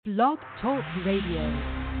Blog Talk Radio.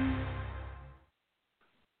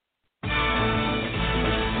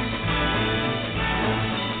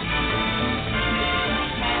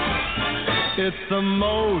 It's the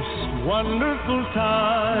most wonderful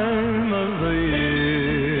time of the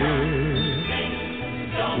year,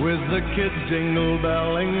 with the kids jingle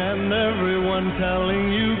belling and everyone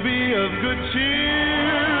telling you be of good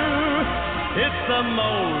cheer. It's the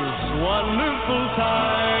most wonderful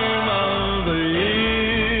time of the year.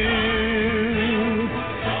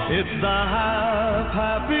 It's the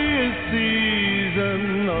happiest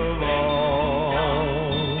season of all,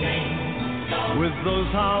 with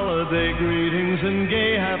those holiday greetings and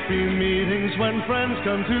gay happy meetings when friends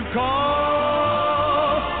come to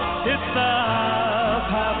call. It's the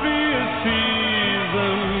happiest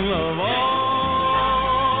season of all.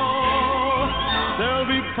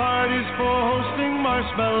 There'll be parties for hosting,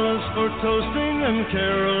 marshmallows for toasting, and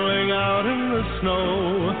caroling out in the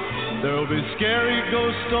snow. There'll be scary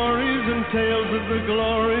ghost stories and tales of the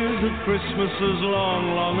glories of Christmases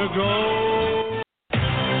long, long ago.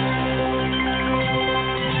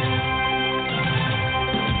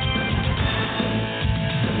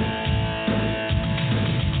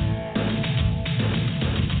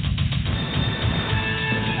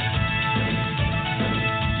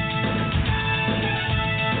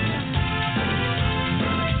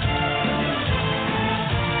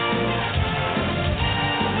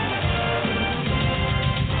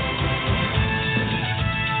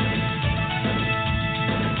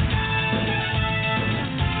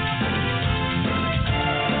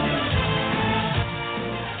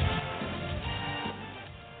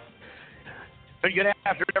 Good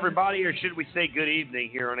afternoon, everybody, or should we say good evening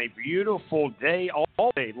here on a beautiful day,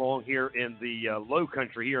 all day long here in the Low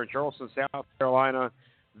Country here in Charleston, South Carolina.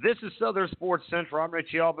 This is Southern Sports Central. I'm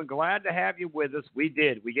Richie Altman. Glad to have you with us. We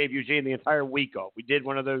did. We gave Eugene the entire week off. We did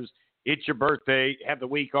one of those, it's your birthday, have the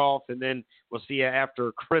week off, and then we'll see you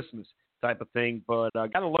after Christmas type of thing. But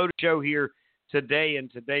got a loaded show here today,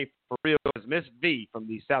 and today for real is Miss V from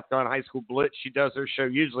the South Carolina High School Blitz. She does her show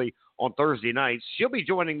usually on Thursday nights. She'll be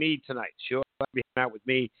joining me tonight. She'll be hanging out with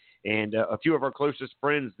me and a few of our closest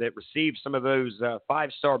friends that received some of those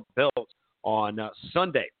five-star belts on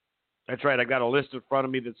Sunday. That's right. I got a list in front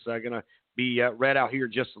of me that's going to be read out here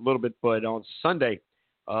just a little bit. But on Sunday,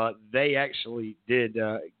 they actually did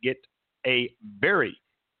get a very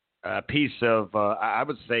piece of, I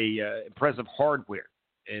would say, impressive hardware,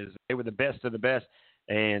 as they were the best of the best.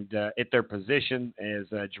 And at their position, as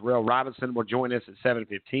Jarrell Robinson will join us at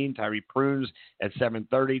 7:15, Tyree Prunes at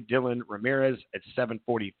 7:30, Dylan Ramirez at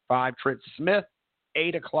 7:45, Trent Smith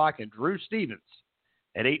 8 o'clock, and Drew Stevens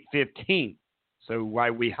at 8:15. So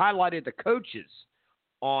while we highlighted the coaches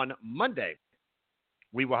on Monday,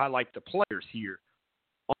 we will highlight the players here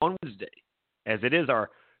on Wednesday, as it is our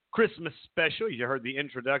Christmas special. You heard the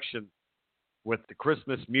introduction with the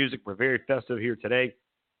Christmas music. We're very festive here today.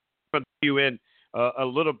 Put you in a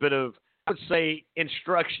little bit of, I would say,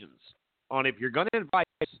 instructions on if you're going to invite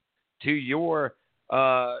us to your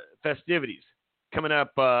festivities coming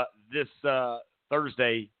up this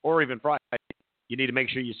Thursday or even Friday. You need to make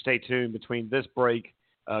sure you stay tuned between this break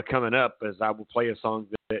coming up, as I will play a song,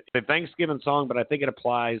 a Thanksgiving song, but I think it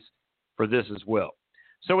applies for this as well.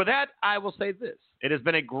 So with that, I will say this. It has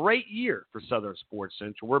been a great year for Southern Sports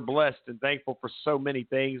Central. We're blessed and thankful for so many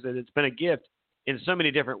things, and it's been a gift in so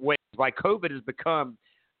many different ways. Why COVID has become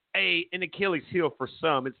an Achilles heel for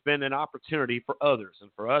some, it's been an opportunity for others. And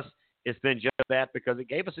for us, it's been just that, because it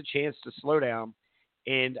gave us a chance to slow down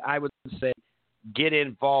and, I would say, get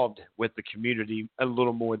involved with the community a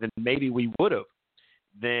little more than maybe we would have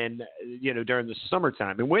during the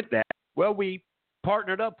summertime. And with that, well, we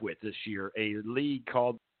partnered up with this year a league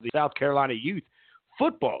called the South Carolina Youth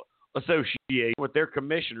Football Association with their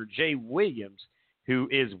commissioner, Jay Williams, who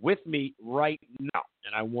is with me right now.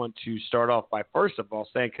 And I want to start off by, first of all,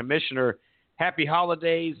 saying, Commissioner, happy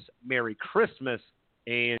holidays, Merry Christmas,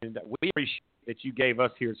 and we appreciate that you gave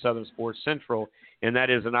us here at Southern Sports Central, and that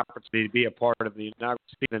is an opportunity to be a part of the inaugural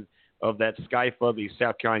season of that SCIFA, the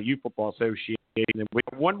South Carolina Youth Football Association. And we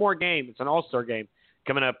have one more game. It's an all-star game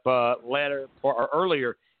coming up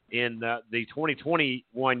earlier in the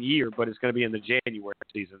 2021 year, but it's going to be in the January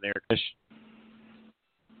season there.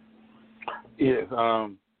 Yes.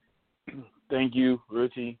 Thank you,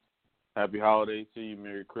 Richie. Happy holidays to you.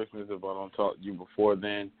 Merry Christmas if I don't talk to you before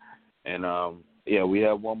then. And, we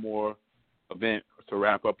have one more event to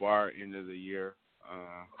wrap up our end of the year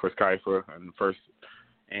for SCIFA and the first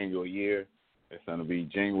annual year. It's going to be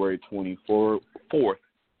January 24th.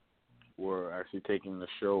 We're actually taking the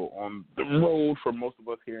show on the road for most of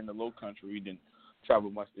us here in the Low Country. We didn't travel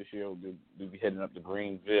much this year. We'll be heading up to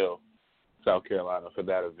Greenville, South Carolina for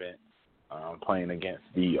that event, playing against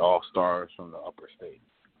the All-Stars from the upper state.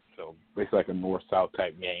 So it's like a north-south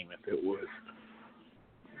type game if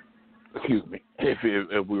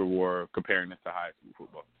we were comparing this to high school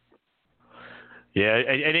football. Yeah,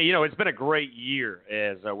 and it's been a great year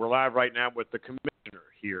as we're live right now with the commissioner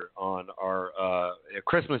here on our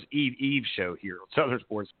Christmas Eve show here on Southern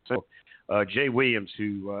Sports. So, Jay Williams,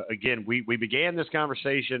 who, again, we began this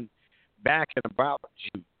conversation back in about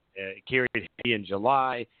June. It carried in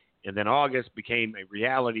July, and then August became a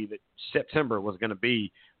reality that September was going to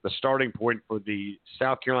be the starting point for the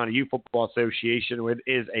South Carolina Youth Football Association. It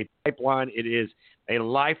is a pipeline. It is a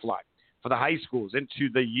lifeline for the high schools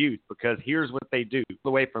into the youth, because here's what they do. All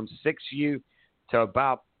the way from 6U to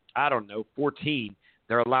about, 14,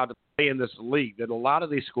 they're allowed to play in this league. That a lot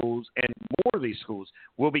of these schools and more of these schools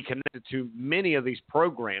will be connected to many of these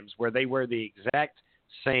programs where they wear the exact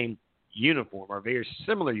same uniform or very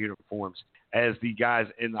similar uniforms as the guys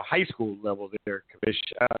in the high school level that they're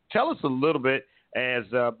commissioned. Tell us a little bit, as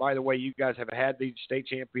by the way, you guys have had the state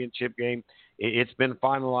championship game. It's been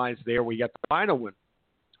finalized there. We got the final one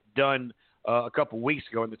done a couple weeks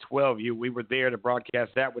ago in the 12U. We were there to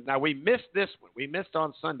broadcast that one. Now, we missed this one. We missed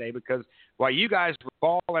on Sunday because while you guys were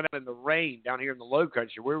balling out in the rain down here in the Low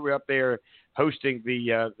Country, we were up there hosting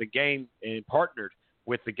the game and partnered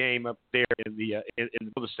with the game up there in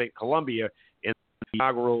the state of Columbia in the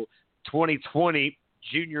inaugural 2020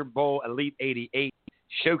 Junior Bowl Elite 88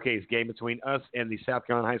 showcase game between us and the South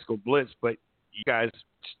Carolina High School Blitz. But you guys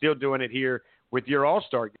still doing it here with your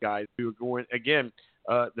all-star guys who are going, again,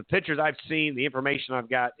 the pictures I've seen, the information I've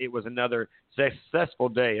got, it was another successful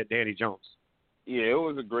day at Danny Jones. Yeah, it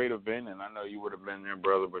was a great event, and I know you would have been there,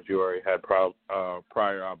 brother, but you already had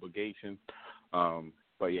prior obligations.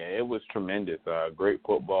 But, yeah, it was tremendous. Great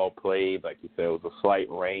football played. Like you said, it was a slight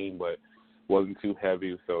rain, but wasn't too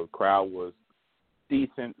heavy, so the crowd was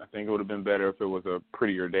decent. I think it would have been better if it was a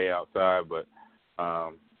prettier day outside, but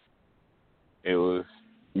it was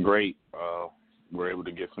great. We're able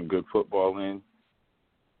to get some good football in.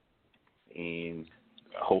 And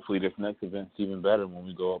hopefully this next event's even better when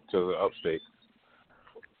we go up to the upstate.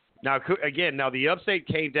 Now, again, the upstate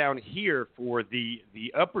came down here for the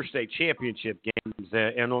upper state championship games,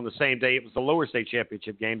 and on the same day it was the lower state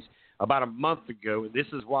championship games about a month ago. This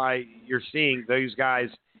is why you're seeing those guys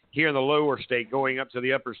here in the lower state going up to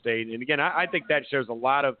the upper state. And, again, I think that shows a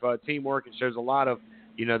lot of teamwork. It shows a lot of,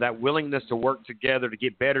 that willingness to work together, to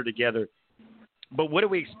get better together. But what do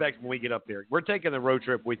we expect when we get up there? We're taking the road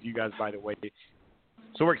trip with you guys, by the way.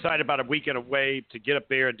 So we're excited about a weekend away to get up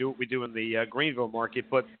there and do what we do in the Greenville market.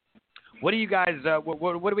 But what do you guys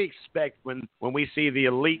what do we expect when we see the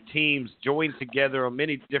elite teams join together on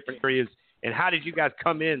many different areas? And how did you guys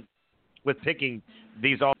come in with picking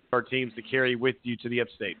these all-star teams to carry with you to the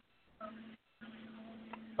upstate?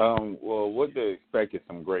 Well, what to expect is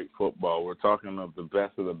some great football. We're talking of the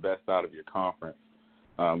best out of your conference.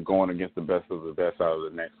 Going against the best of the best out of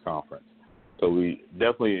the next conference. So we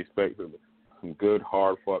definitely expect some good,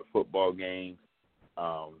 hard-fought football games.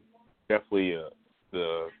 Definitely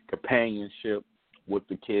the companionship with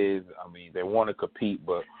the kids. I mean, they want to compete,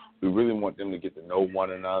 but we really want them to get to know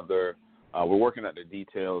one another. We're working out the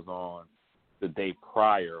details on the day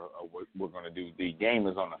prior of what we're going to do. The game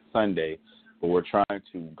is on a Sunday, but we're trying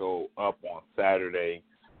to go up on Saturday,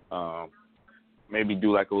 maybe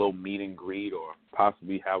do like a little meet and greet, or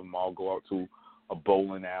possibly have them all go out to a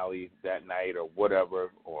bowling alley that night or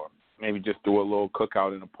whatever, or maybe just do a little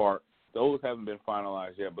cookout in the park. Those haven't been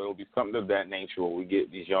finalized yet, but it'll be something of that nature where we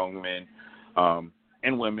get these young men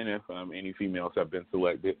and women, if any females have been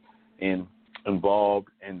selected, involved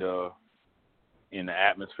in the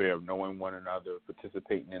atmosphere of knowing one another,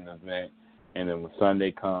 participating in the event. And then when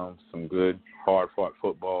Sunday comes, some good, hard-fought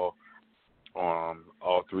football on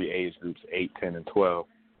all three age groups, 8, 10, and 12.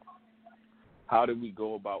 How did we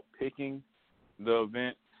go about picking the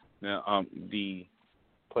event? Now, the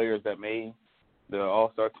players that made the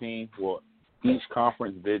All-Star team, well, each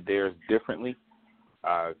conference did theirs differently.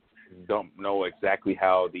 I don't know exactly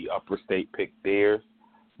how the upper state picked theirs,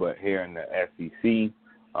 but here in the SEC,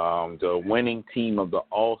 the winning team of the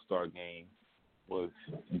All-Star game was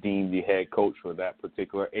deemed the head coach for that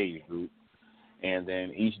particular age group. And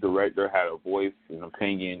then each director had a voice and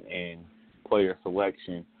opinion in player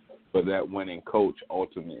selection, but that winning coach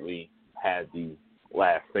ultimately had the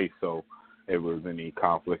last say so if there was any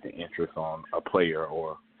conflict of interest on a player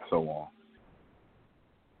or so on.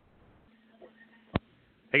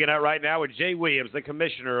 Hanging out right now with Jay Williams, the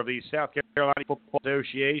commissioner of the South Carolina Football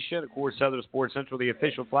Association. Of course, Southern Sports Central, the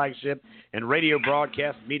official flagship and radio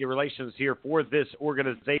broadcast media relations here for this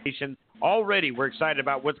organization. Already, we're excited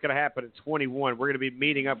about what's going to happen at 21. We're going to be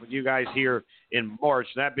meeting up with you guys here in March.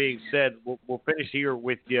 That being said, we'll finish here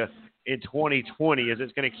with you in 2020 as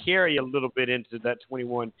it's going to carry a little bit into that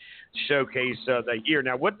 21 showcase that year.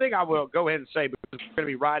 Now, one thing I will go ahead and say, because we're going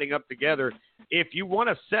to be riding up together, if you want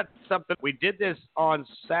to set something, we did this on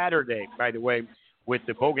Saturday, by the way, with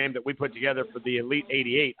the bowl game that we put together for the Elite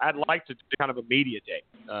 88. I'd like to do kind of a media day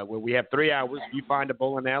where we have 3 hours. You find a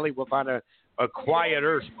bowling alley. We'll find a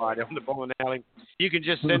quieter spot on the bowling alley. You can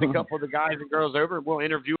just send a couple of the guys and girls over, and we'll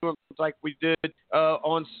interview them like we did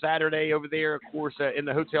on Saturday over there, of course, in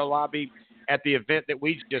the hotel lobby at the event that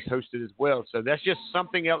we just hosted as well. So that's just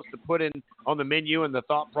something else to put in on the menu and the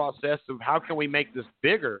thought process of how can we make this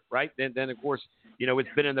bigger, right? Then of course, it's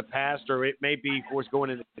been in the past, or it may be, of course, going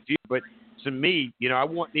into the future. But to me, I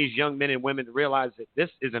want these young men and women to realize that this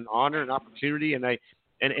is an honor, an opportunity, and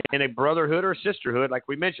a brotherhood or sisterhood. Like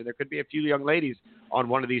we mentioned, there could be a few young ladies on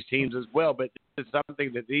one of these teams as well, but this is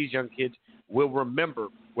something that these young kids will remember,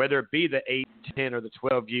 whether it be the 8, 10, or the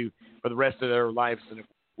 12U for the rest of their lives. And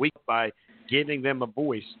by giving them a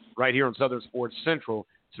voice right here on Southern Sports Central,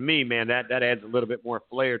 to me, man, that adds a little bit more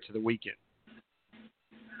flair to the weekend.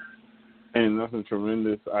 And that's a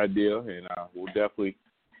tremendous idea, and we'll definitely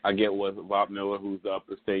I get with Bob Miller, who's the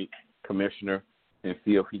upper state commissioner, and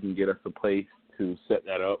see if he can get us a place to set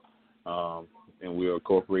that up, and we'll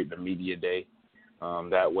incorporate the media day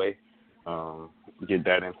that way, get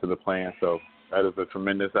that into the plan. So that is a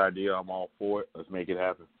tremendous idea. I'm all for it. Let's make it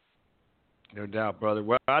happen. No doubt, brother.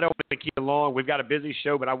 Well, I don't want to keep it long. We've got a busy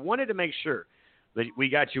show, but I wanted to make sure that we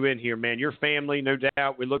got you in here, man. Your family, no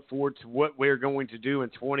doubt. We look forward to what we're going to do in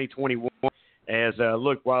 2021. As,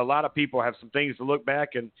 look, while a lot of people have some things to look back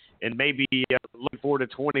and maybe look forward to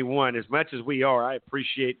 21, as much as we are, I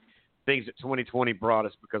appreciate things that 2020 brought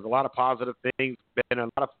us, because a lot of positive things, been a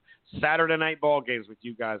lot of Saturday night ball games with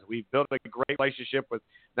you guys. We've built a great relationship with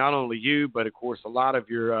not only you, but, of course, a lot of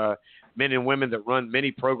your men and women that run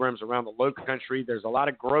many programs around the low country. There's a lot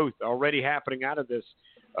of growth already happening out of this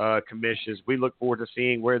commission. We look forward to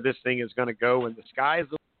seeing where this thing is going to go, and the sky is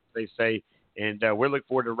the limit, they say, and we're looking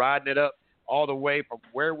forward to riding it up all the way from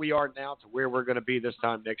where we are now to where we're going to be this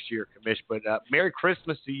time next year, Commish. But Merry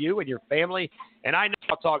Christmas to you and your family. And I know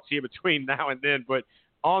I'll talk to you between now and then, but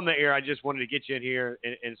on the air, I just wanted to get you in here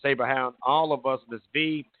and say behind all of us, Ms.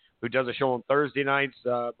 V, who does a show on Thursday nights,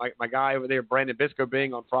 my guy over there, Brandon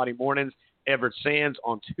Biscobing, on Friday mornings, Everett Sands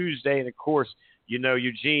on Tuesday, and, of course,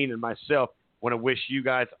 Eugene and myself want to wish you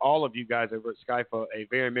guys, all of you guys over at Skyfa, a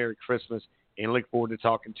very Merry Christmas, and look forward to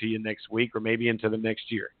talking to you next week or maybe into the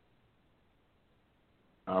next year.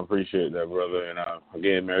 I appreciate that, brother. And,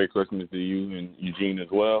 again, Merry Christmas to you and Eugene as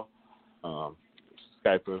well.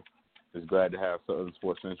 Skyper is glad to have Southern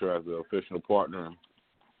Sports Central as the official partner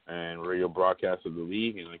and radio broadcast of the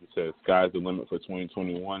league. And like you said, sky's the limit for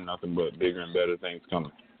 2021. Nothing but bigger and better things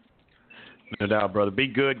coming. No doubt, brother. Be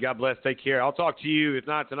good. God bless. Take care. I'll talk to you. If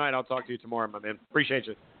not tonight, I'll talk to you tomorrow, my man. Appreciate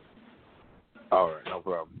you. All right. No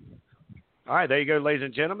problem. All right. There you go, ladies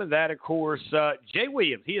and gentlemen. That, of course, Jay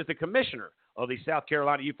Williams. He is the commissioner of the South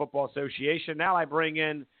Carolina Youth Football Association. Now I bring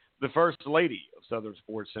in the First Lady of Southern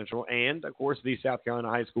Sports Central and, of course, the South Carolina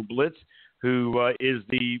High School Blitz, who is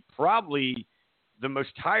probably the most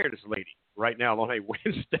tiredest lady right now on a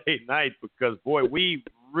Wednesday night, because, boy, we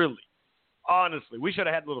really, honestly, we should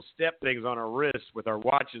have had little step things on our wrists with our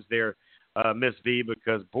watches there, Miss V,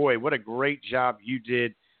 because, boy, what a great job you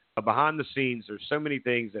did behind the scenes. There's so many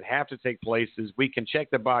things that have to take place. As we can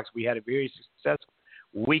check the box, we had a very successful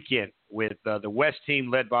weekend with the West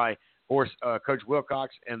team led by, of course, Coach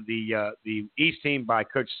Wilcox, and the East team by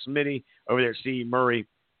Coach Smitty over there at C.E. Murray.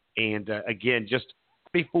 And, again, just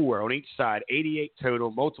 44 on each side, 88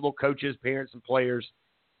 total, multiple coaches, parents, and players.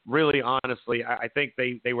 Really, honestly, I think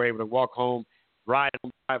they were able to walk home, ride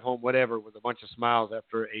home, drive home, whatever, with a bunch of smiles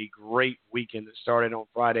after a great weekend that started on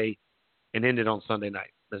Friday and ended on Sunday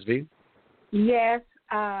night. Ms. V? Yes,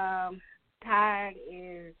 tired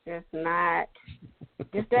is just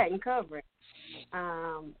doesn't cover it.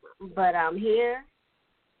 But I'm here,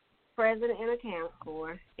 present and accounted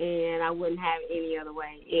for, and I wouldn't have it any other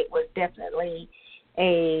way. It was definitely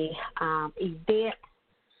a event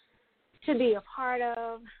to be a part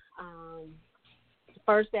of,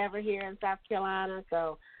 first ever here in South Carolina.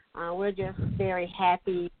 So we're just very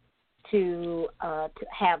happy to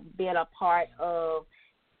have been a part of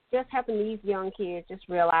just helping these young kids just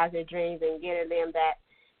realize their dreams and getting them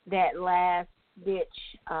that last ditch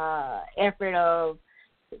effort of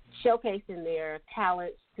showcasing their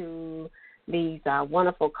talents to these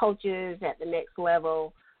wonderful coaches at the next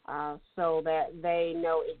level, so that they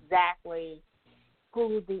know exactly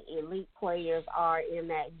who the elite players are in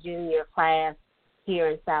that junior class here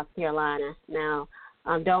in South Carolina. Now,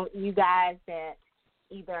 don't you guys that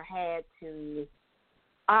either had to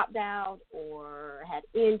opt out or had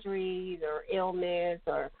injuries or illness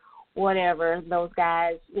or whatever, those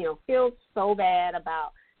guys, feel so bad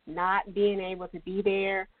about not being able to be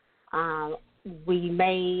there. We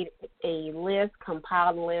made a list,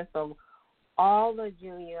 compiled a list of all the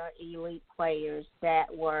junior elite players that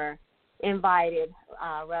were invited,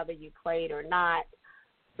 whether you played or not,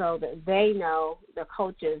 so that they know, the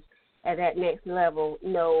coaches at that next level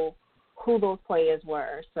know who those players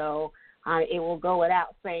were. So it will go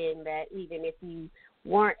without saying that even if you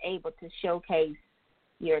weren't able to showcase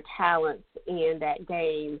your talents in that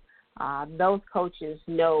game, those coaches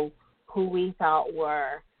know who we thought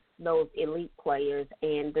were those elite players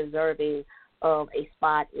and deserving of a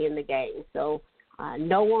spot in the game. So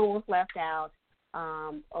no one was left out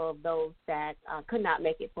of those that could not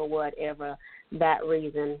make it for whatever that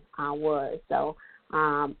reason was. So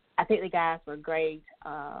I think the guys were great.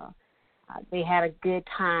 They had a good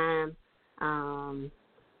time.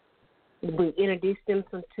 We introduced them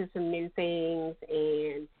to some new things,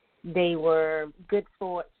 and they were good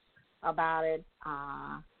sports about it.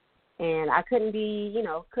 And I couldn't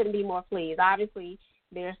be more pleased. Obviously,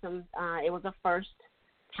 there's some. It was a first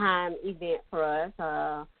time event for us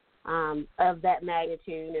of that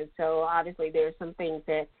magnitude, and so obviously there's some things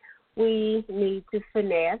that we need to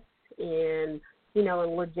finesse in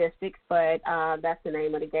logistics. But that's the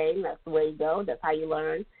name of the game. That's the way you go. That's how you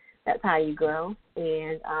learn. That's how you grow.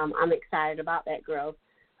 And I'm excited about that growth.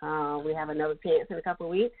 We have another chance in a couple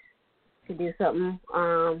of weeks to do something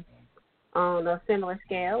on a similar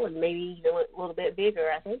scale and maybe even a little bit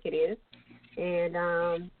bigger, I think it is.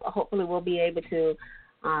 And hopefully we'll be able to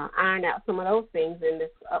iron out some of those things in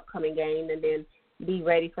this upcoming game and then be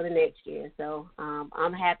ready for the next year. So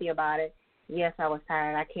I'm happy about it. Yes, I was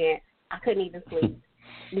tired. I couldn't even sleep.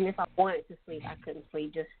 Even if I wanted to sleep, I couldn't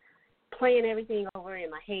sleep. Just playing everything over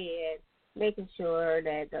in my head, making sure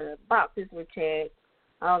that the boxes were checked,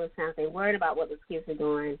 all this kind of thing, worried about what the kids are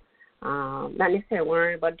doing. Not necessarily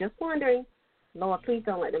worrying, but just wondering, Lord, please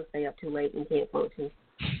don't let them stay up too late and can't function.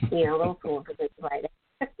 Those sorts of things like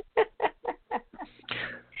that.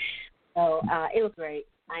 So it was great.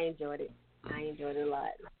 I enjoyed it. A lot.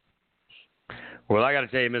 Well, I got to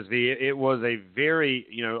tell you, Ms. V, it was a very,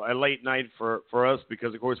 a late night for us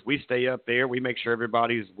because, of course, we stay up there. We make sure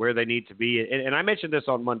everybody's where they need to be. And I mentioned this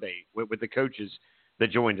on Monday with the coaches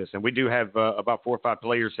that joined us. And we do have about 4 or 5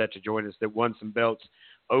 players set to join us that won some belts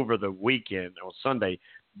over the weekend on Sunday.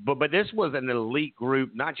 But this was an elite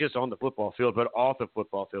group, not just on the football field, but off the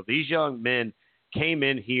football field. These young men came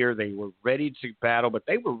in here. They were ready to battle, but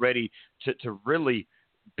they were ready to really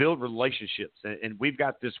build relationships. And we've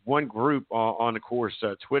got this one group on of course,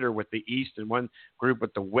 Twitter with the East and one group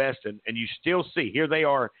with the West. And you still see, here they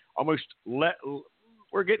are almost,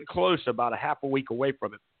 we're getting close, about a half a week away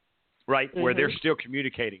from it, right, where they're still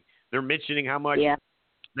communicating. They're mentioning how much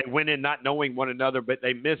they went in not knowing one another, but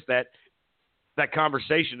they missed that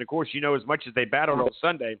conversation. Of course, as much as they battled on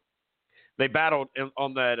Sunday, they battled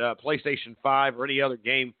on that PlayStation 5 or any other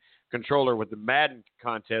game controller with the Madden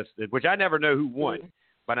contest, which I never know who won.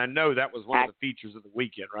 But I know that was one of the features of the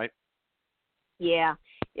weekend, right? Yeah,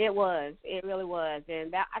 it was. It really was.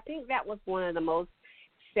 And I think that was one of the most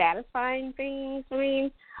satisfying things for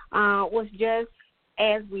me, was just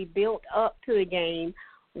as we built up to the game,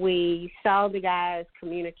 we saw the guys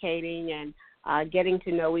communicating and getting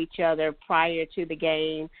to know each other prior to the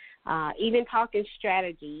game, even talking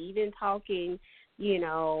strategy, even talking,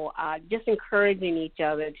 just encouraging each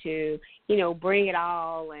other to, bring it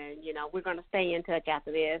all. And, we're going to stay in touch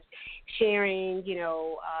after this, sharing,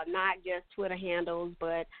 not just Twitter handles,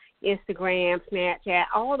 but Instagram, Snapchat,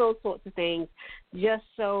 all those sorts of things, just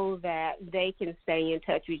so that they can stay in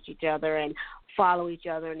touch with each other and follow each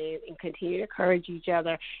other and continue to encourage each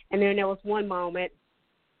other. And then there was one moment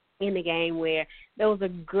in the game where there was a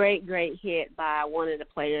great hit by one of the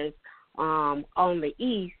players on the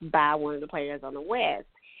East by one of the players on the West.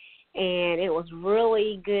 And it was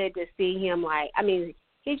really good to see him, he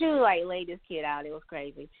usually, laid this kid out. It was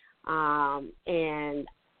crazy. And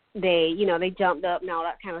they jumped up and all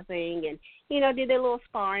that kind of thing and, did their little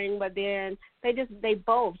sparring, but then they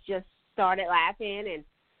both just started laughing and,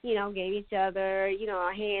 gave each other,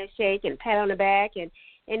 a handshake and pat on the back. And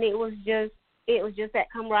it was just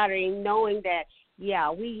that camaraderie, knowing that,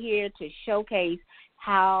 we here to showcase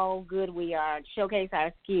how good we are, showcase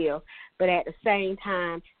our skill. But at the same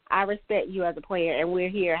time, I respect you as a player, and we're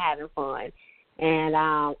here having fun. And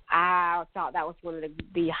I thought that was one of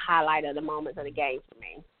the highlight of the moments of the game for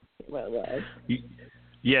me. Well, it was.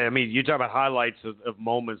 Yeah, I mean, you talk about highlights of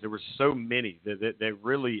moments. There were so many that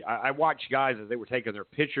really – I watched guys as they were taking their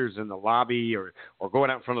pictures in the lobby or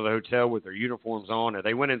going out in front of the hotel with their uniforms on, or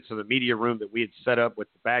they went into the media room that we had set up with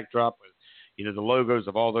the backdrop with, the logos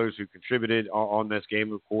of all those who contributed on this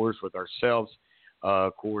game, of course, with ourselves,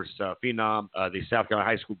 of course, Phenom, the South Carolina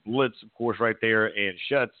High School Blitz, of course, right there, and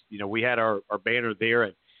Shuts. We had our banner there,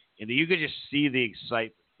 and you could just see the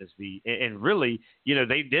excitement. And really,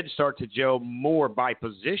 they did start to gel more by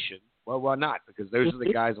position. Well, why not? Because those are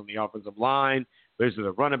the guys on the offensive line. Those are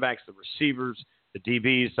the running backs, the receivers, the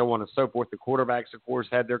DBs, so on and so forth. The quarterbacks, of course,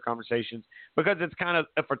 had their conversations because it's kind of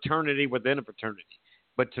a fraternity within a fraternity.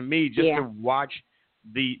 But to me, just to watch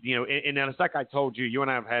and it's like I told you, you and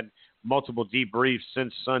I have had multiple debriefs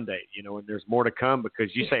since Sunday, and there's more to come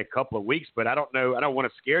because you say a couple of weeks, but I don't know. I don't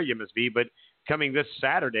want to scare you, Ms. V, but coming this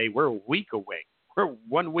Saturday, we're a week away. We're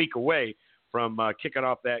 1 week away from kicking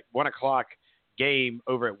off that 1 o'clock game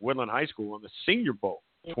over at Woodland High School on the Senior Bowl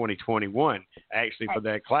 2021, actually for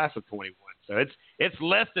that class of 21. So it's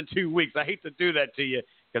less than 2 weeks. I hate to do that to you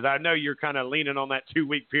because I know you're kind of leaning on that 2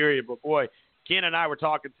 week period. But, boy, Ken and I were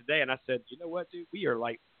talking today, and I said, you know what, dude, we are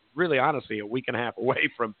like really honestly a week and a half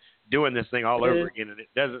away from doing this thing all over again. And it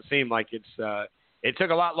doesn't seem like it took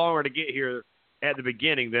a lot longer to get here at the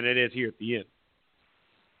beginning than it is here at the end.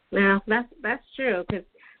 Well, that's true because,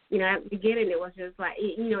 at the beginning it was just like,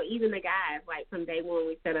 even the guys, like from day one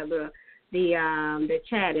we set up the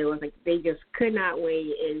chat, it was like they just could not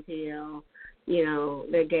wait until,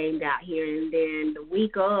 the game got here. And then the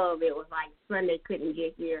week of, it was like Sunday couldn't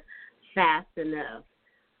get here fast enough.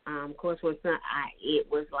 Of course, it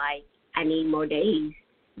was like, I need more days.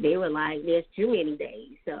 They were like, there's too many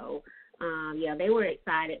days. So, they were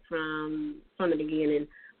excited from the beginning.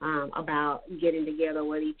 About getting together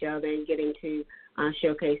with each other and getting to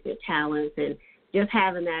showcase their talents and just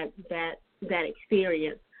having that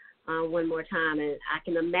experience one more time. And I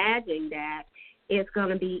can imagine that it's going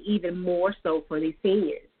to be even more so for these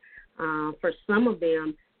seniors. For some of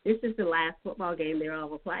them, this is the last football game they'll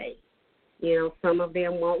ever play. Some of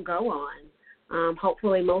them won't go on.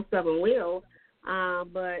 Hopefully most of them will.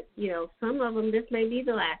 But, some of them, this may be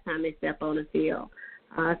the last time they step on the field.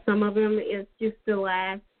 Some of them, it's just the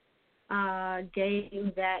last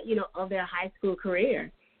game that, of their high school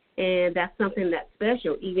career. And that's something that's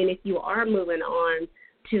special. Even if you are moving on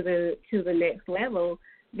to the next level,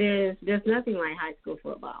 there's nothing like high school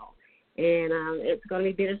football. And it's going to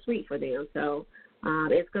be bittersweet for them. So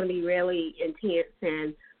it's going to be really intense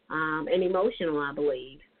and emotional, I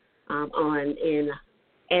believe,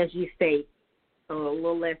 as you state, a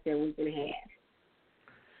little less than a week and a half.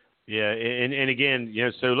 Yeah, and again,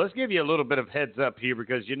 so let's give you a little bit of heads up here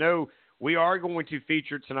because, we are going to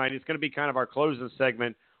feature tonight. It's going to be kind of our closing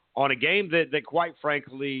segment on a game that quite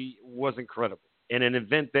frankly was incredible and an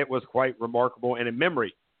event that was quite remarkable and a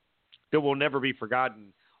memory that will never be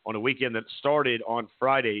forgotten on a weekend that started on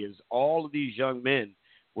Friday as all of these young men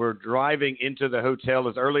were driving into the hotel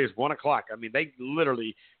as early as 1 o'clock. I mean, they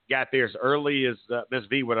literally got there as early as Ms.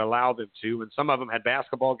 V would allow them to, and some of them had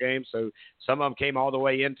basketball games, so some of them came all the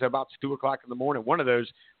way into about 2 o'clock in the morning. One of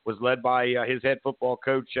those was led by his head football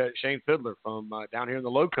coach, Shane Fiddler, from down here in the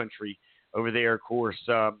Low Country over there, of course.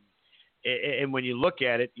 And when you look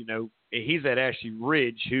at it, he's at Ashley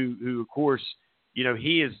Ridge, who of course,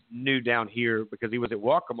 he is new down here because he was at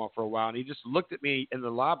Waccamaw for a while, and he just looked at me in the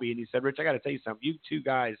lobby and he said, Rich, I got to tell you something. You two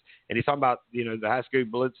guys, and he's talking about, the High School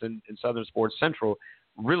Blitz and Southern Sports Central,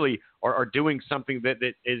 really are doing something that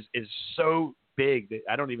is so big that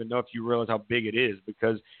I don't even know if you realize how big it is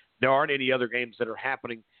because there aren't any other games that are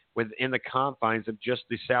happening within the confines of just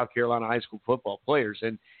the South Carolina high school football players.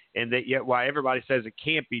 And that yet why everybody says it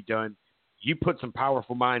can't be done, you put some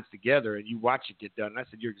powerful minds together and you watch it get done. And I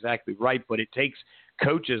said, you're exactly right, but it takes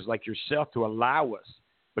coaches like yourself to allow us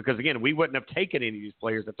because, again, we wouldn't have taken any of these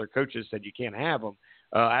players if their coaches said you can't have them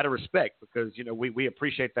out of respect because, we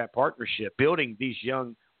appreciate that partnership, building these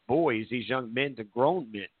young boys, these young men to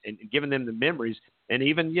grown men and giving them the memories. And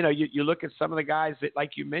even, you look at some of the guys that,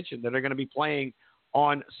 like you mentioned, that are going to be playing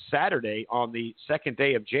on Saturday on the second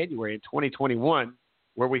day of January in 2021,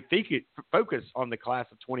 where we focus on the class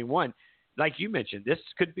of 21. Like you mentioned, this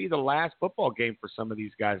could be the last football game for some of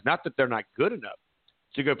these guys. Not that they're not good enough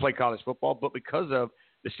to go play college football, but because of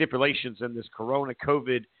the stipulations in this Corona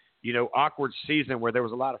COVID, awkward season where there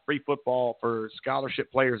was a lot of free football for scholarship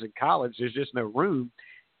players in college, there's just no room.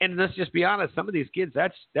 And let's just be honest, some of these kids,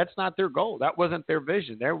 that's not their goal. That wasn't their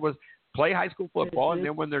vision. There was play high school football, and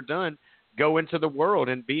then when they're done, go into the world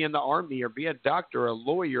and be in the Army or be a doctor or a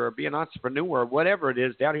lawyer or be an entrepreneur or whatever it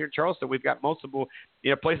is. Down here in Charleston, we've got multiple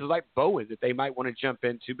places like Bowen that they might want to jump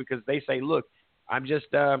into because they say, look, I'm just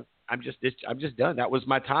done. That was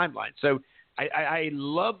my timeline. So I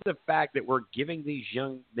love the fact that we're giving these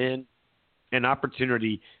young men an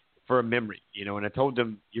opportunity for a memory, and I told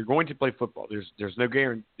them, you're going to play football. There's no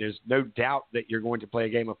guarantee, there's no doubt that you're going to play a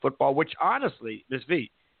game of football, which honestly, Ms. V,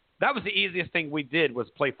 that was the easiest thing we did was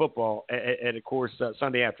play football at of course,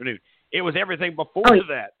 Sunday afternoon. It was everything before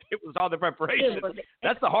that. It was all the preparation.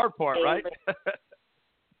 That's the hard part, right?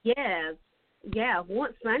 Yeah.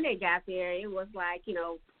 Once Sunday got there, it was like,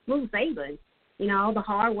 smooth sailing. All the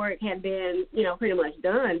hard work had been, pretty much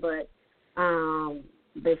done. But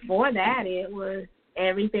before that, it was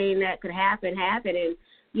everything that could happen. And,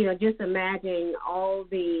 just imagine all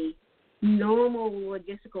the normal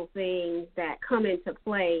logistical things that come into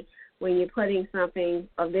play when you're putting something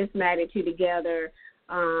of this magnitude together,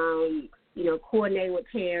 coordinating with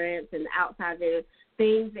parents and outside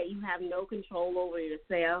things that you have no control over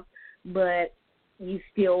yourself, but you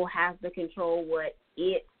still have to control what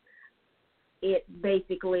it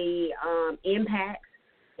basically impacts,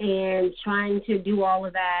 and trying to do all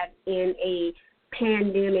of that in a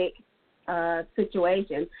pandemic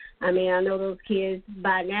situation. I mean, I know those kids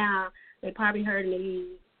by now, they probably heard me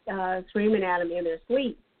screaming at them in their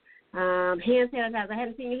sleep. Hand sanitizer. I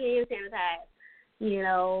haven't seen your hand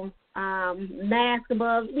sanitize. Mask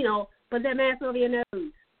above, put that mask over your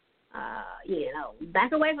nose.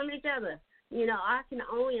 Back away from each other. I can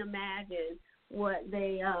only imagine what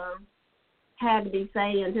they had to be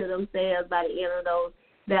saying to themselves by the end of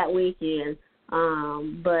that weekend.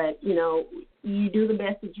 But, you do the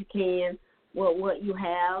best that you can with what you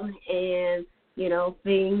have, and,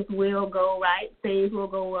 things will go right, things will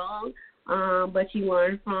go wrong, but you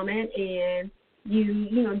learn from it, and you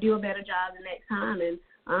do a better job the next time, and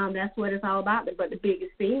that's what it's all about. But the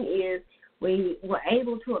biggest thing is we were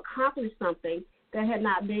able to accomplish something that had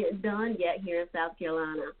not been done yet here in South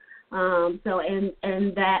Carolina.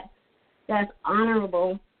 And that's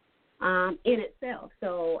honorable in itself.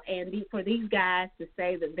 So, and for these guys to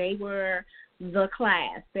say that they were the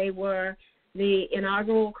class, they were the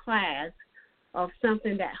inaugural class of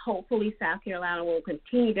something that hopefully South Carolina will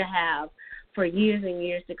continue to have for years and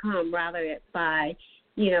years to come, rather it's by,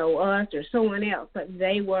 us or someone else, but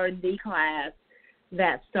they were the class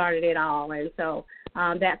that started it all. And so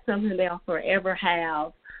that's something they'll forever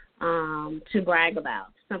have to brag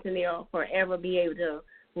about, something they'll forever be able to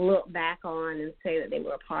look back on and say that they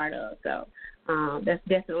were a part of. So that's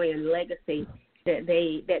definitely a legacy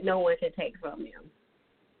that no one can take from them.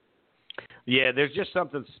 Yeah, there's just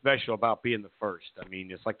something special about being the first. I mean,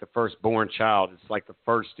 it's like the firstborn child. It's like the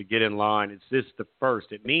first to get in line. It's just the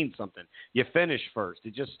first. It means something. You finish first.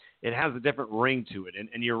 It has a different ring to it.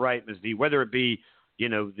 And you're right, Ms. D, whether it be,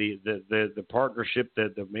 the partnership,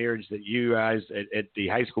 the marriage that you guys at the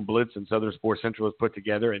High School Blitz and Southern Sports Central has put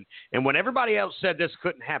together. And when everybody else said this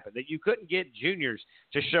couldn't happen, that you couldn't get juniors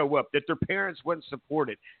to show up, that their parents wouldn't support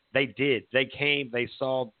it, they did. They came, they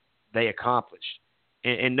saw, they accomplished.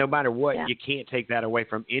 And no matter what, You can't take that away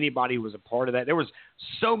from anybody who was a part of that. There was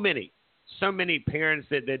so many parents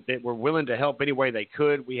that were willing to help any way they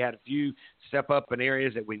could. We had a few step up in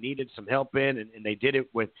areas that we needed some help in, and they did it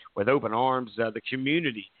with open arms. The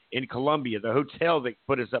community in Columbia, the hotel that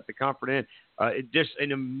put us up, the Comfort Inn, just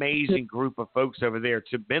an amazing group of folks over there.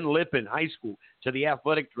 To Ben Lippin High School, to the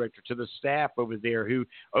athletic director, to the staff over there who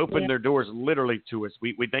opened their doors literally to us.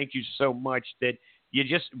 We thank you so much that you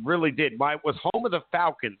just really did. It was home of the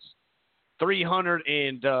Falcons, 300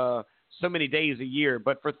 and so many days a year,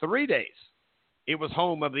 but for 3 days, it was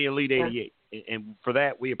home of the Elite 88, and for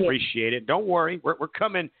that we appreciate it. Don't worry, we're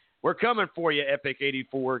coming for you, Epic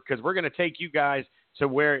 84, because we're going to take you guys to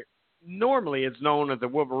where normally it's known as the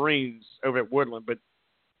Wolverines over at Woodland, but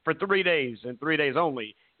for 3 days and 3 days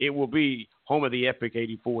only, it will be home of the Epic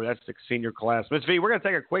 84. That's the senior class. Ms. V, we're going to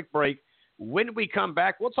take a quick break. When we come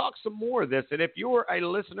back, we'll talk some more of this. And if you're a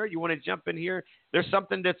listener, you want to jump in here, there's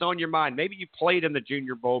something that's on your mind. Maybe you played in the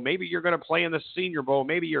Junior Bowl. Maybe you're going to play in the Senior Bowl.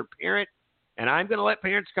 Maybe you're a parent, and I'm going to let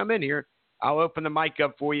parents come in here. I'll open the mic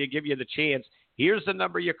up for you, give you the chance. Here's the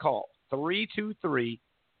number you call,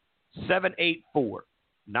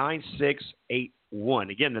 323-784-9681.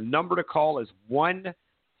 Again, the number to call is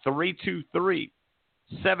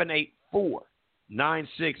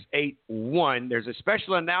 1-323-784-9681. There's a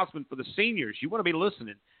special announcement for the seniors. You want to be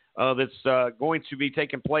listening. That's going to be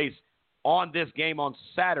taking place on this game on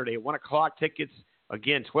Saturday at 1 o'clock. Tickets,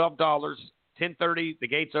 again, $12, 10:30, the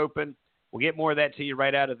gates open. We'll get more of that to you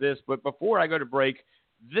right out of this. But before I go to break,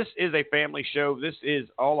 this is a family show. This is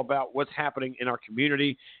all about what's happening in our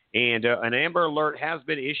community. And an Amber Alert has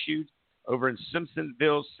been issued over in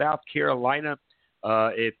Simpsonville, South Carolina.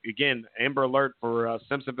 Amber Alert for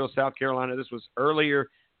Simpsonville, South Carolina. This was earlier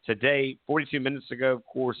today, 42 minutes ago, of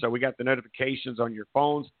course. So we got the notifications on your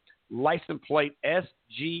phones. License plate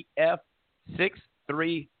SGF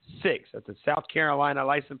 636. That's a South Carolina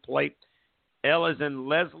license plate. L as in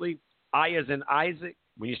Leslie, I as in Isaac.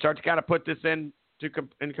 When you start to kind of put this in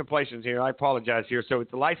completions here, I apologize here. So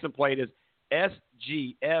the license plate is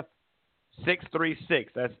SGF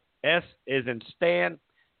 636. That's S is in Stan,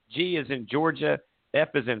 G is in Georgia, F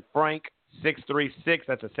is in Frank, 636.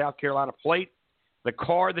 That's a South Carolina plate. The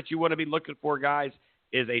car that you want to be looking for, guys,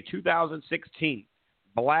 is a 2016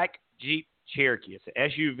 black Jeep Cherokee. It's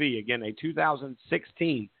an SUV. Again, a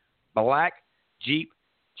 2016 black Jeep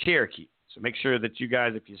Cherokee. So make sure that you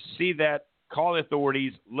guys, if you see that, call the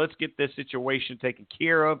authorities. Let's get this situation taken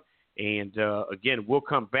care of. And, again, we'll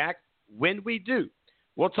come back. When we do,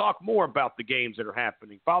 we'll talk more about the games that are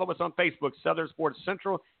happening. Follow us on Facebook, Southern Sports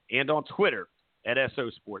Central, and on Twitter at SO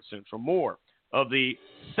Sports Central. More of the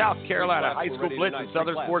South Carolina High School Blitz and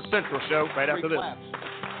Southern Sports Central show right after this.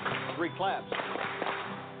 Three claps.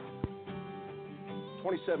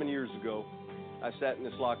 27 years ago, I sat in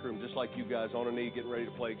this locker room just like you guys, on a knee, getting ready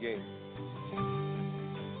to play a game.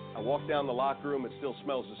 I walked down the locker room, it still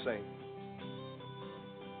smells the same.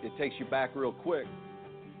 It takes you back real quick.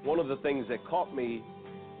 One of the things that caught me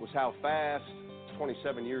was how fast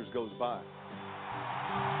 27 years goes by.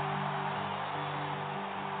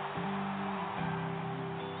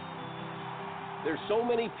 There's so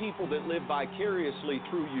many people that live vicariously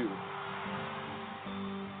through you.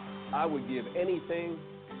 I would give anything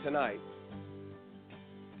tonight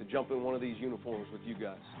to jump in one of these uniforms with you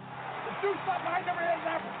guys. To do something I never had an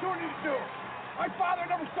opportunity to do. My father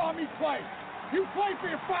never saw me play. You play for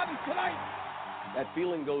your father tonight. That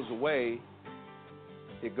feeling goes away.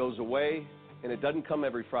 It goes away, and it doesn't come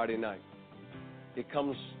every Friday night. It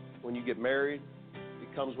comes when you get married.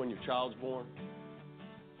 It comes when your child's born.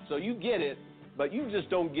 So you get it, but you just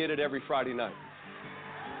don't get it every Friday night.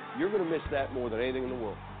 You're going to miss that more than anything in the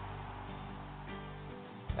world.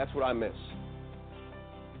 That's what I miss.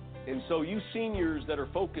 And so you seniors that are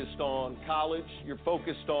focused on college, you're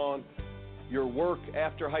focused on your work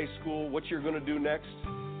after high school, what you're going to do next,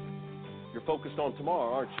 you're focused on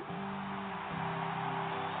tomorrow, aren't you?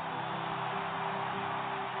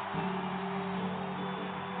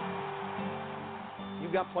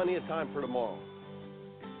 You've got plenty of time for tomorrow.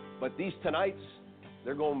 But these tonights,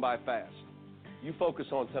 they're going by fast. You focus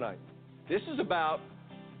on tonight. This is about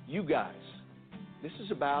you guys. This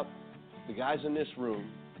is about the guys in this room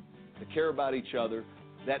that care about each other,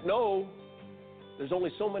 that know there's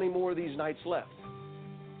only so many more of these nights left.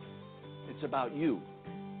 It's about you.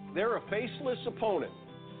 They're a faceless opponent.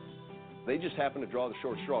 They just happen to draw the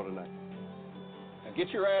short straw tonight. Now get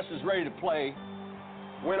your asses ready to play.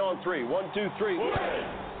 Win on three. 1, 2, 3. Win!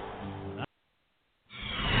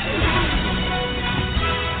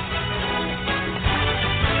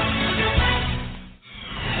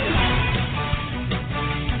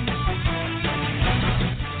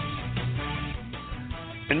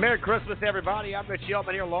 And Merry Christmas, everybody. I'm Richie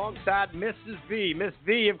Altman here alongside Mrs. V. Miss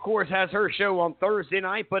V, of course, has her show on Thursday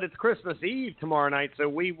night, but it's Christmas Eve tomorrow night, so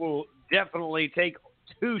we will definitely take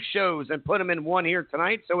two shows and put them in one here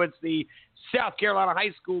tonight. So it's the South Carolina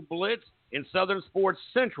High School Blitz and Southern Sports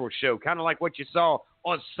Central show, kind of like what you saw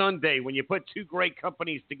on Sunday when you put two great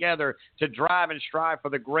companies together to drive and strive for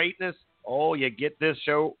the greatness. Oh, you get this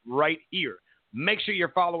show right here. Make sure you're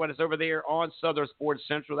following us over there on Southern Sports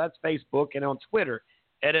Central. That's Facebook, and on Twitter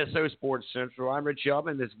at SO Sports Central. I'm Richie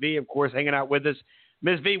Altman. Miss V, of course, hanging out with us.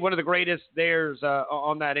 Miss V, one of the greatest there's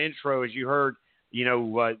on that intro, as you heard,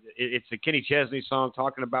 it's a Kenny Chesney song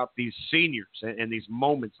talking about these seniors and these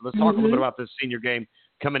moments. Let's talk a little bit about this senior game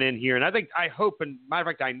coming in here. And I hope, and matter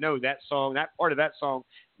of fact, I know that song, that part of that song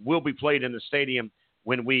will be played in the stadium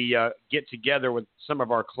when we get together with some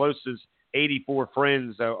of our closest 84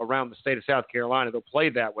 friends around the state of South Carolina. They'll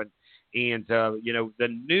play that one. And,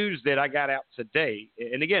 the news that I got out today,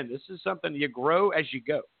 and again, this is something you grow as you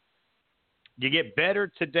go. You get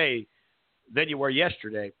better today than you were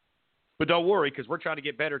yesterday. But don't worry, because we're trying to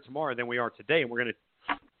get better tomorrow than we are today. And we're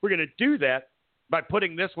gonna do that by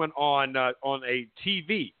putting this one on a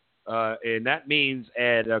TV. And that means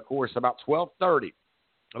at, of course, about 12:30.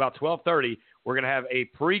 About 12:30, we're going to have a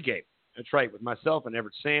pregame. That's right, with myself and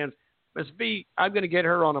Everett Sands. Miss V, I'm going to get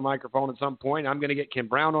her on a microphone at some point. I'm going to get Kim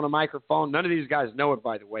Brown on a microphone. None of these guys know it,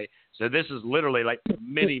 by the way. So this is literally like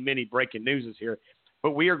many breaking news here.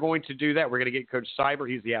 But we are going to do that. We're going to get Coach Cyber.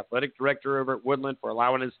 He's the athletic director over at Woodland, for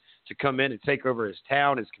allowing us to come in and take over his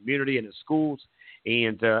town, his community, and his schools,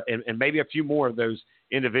 and maybe a few more of those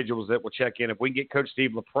individuals that will check in. If we can get Coach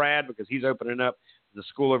Steve LaPrade, because he's opening up the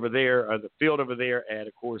school over there, the field over there at,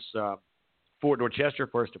 of course, Fort Dorchester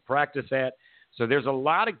for us to practice at. So there's a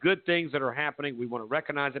lot of good things that are happening. We want to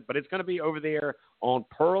recognize it, but it's going to be over there on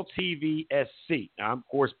Pearl TV SC. Now, I'm, of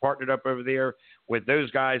course, partnered up over there with those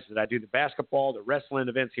guys that I do the basketball, the wrestling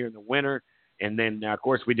events here in the winter. And then, of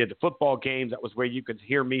course, we did the football games. That was where you could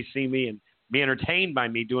hear me, see me, and be entertained by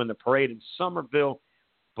me doing the parade in Somerville.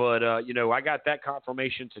 But, I got that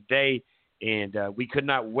confirmation today, and we could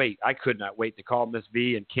not wait. I could not wait to call Miss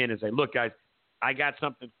V and Ken and say, look, guys, I got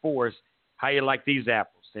something for us. How you like these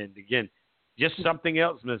apples? And, again, just something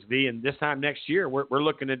else, Miss V, and this time next year we're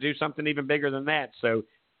looking to do something even bigger than that. So,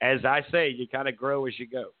 as I say, you kind of grow as you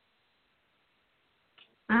go.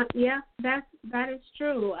 Yeah, that is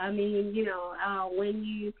true. I mean, when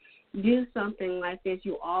you do something like this,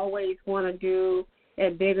 you always want to do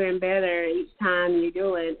it bigger and better each time you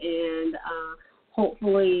do it, and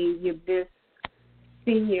hopefully this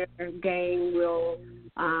senior game will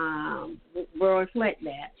reflect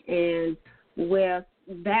that. And with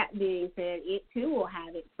that being said, it too will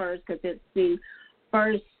have its first, because it's the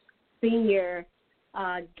first senior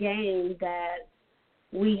game that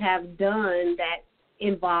we have done that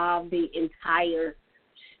involved the entire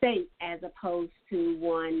state as opposed to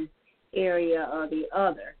one area or the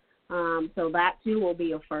other. So that too will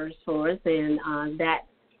be a first for us, and that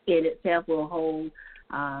in itself will hold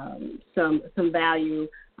some value,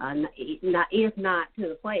 if not to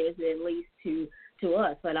the players, at least to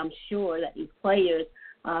us. But I'm sure that these players,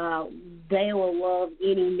 they will love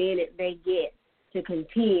any minute they get to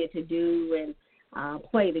continue to do and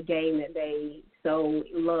play the game that they so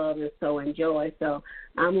love and so enjoy. So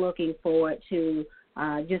I'm looking forward to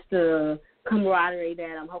just the camaraderie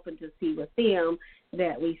that I'm hoping to see with them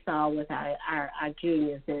that we saw with our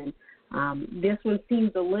juniors. And this one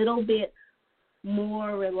seems a little bit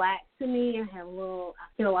more relaxed to me. I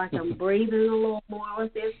feel like I'm breathing a little more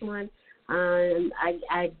with this one.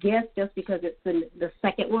 I guess just because it's the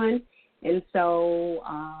second one, and so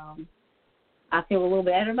I feel a little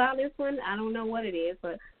better about this one. I don't know what it is,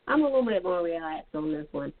 but I'm a little bit more relaxed on this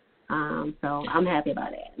one, so I'm happy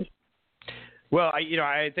about that. Well,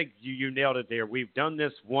 I think you nailed it there. We've done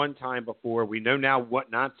this one time before. We know now what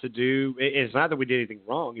not to do. It's not that we did anything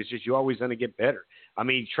wrong. It's just you're always going to get better. I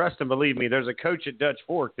mean, trust and believe me, there's a coach at Dutch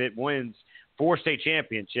Fork that wins 4 state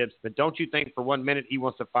championships, but don't you think for 1 minute he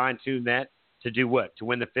wants to fine-tune that to do what? To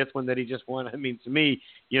win the 5th one that he just won? I mean, to me,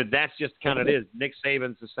 that's just kind of it is. Nick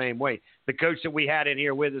Saban's the same way. The coach that we had in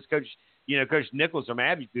here with us, Coach Nichols from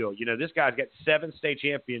Abbeville, this guy's got 7 state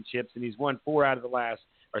championships, and he's won 5 out of the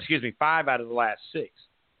last 6.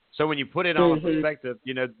 So when you put it all in perspective,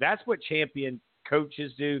 that's what champion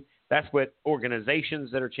coaches do. That's what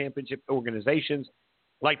organizations that are championship organizations,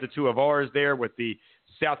 like the two of ours there with the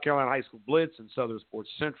South Carolina High School Blitz and Southern Sports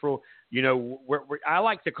Central. I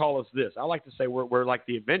like to call us this. I like to say we're like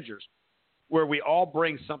the Avengers, where we all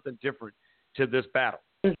bring something different to this battle.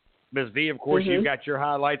 Ms. V, of course, you got your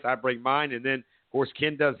highlights. I bring mine, and then, of course,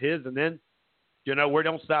 Ken does his, and then, we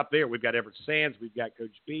don't stop there. We've got Everett Sands. We've got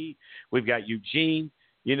Coach B. We've got Eugene.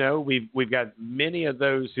 We've got many of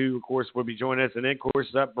those who, of course, will be joining us. And then, of course,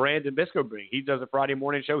 Brandon Biscobring. He does a Friday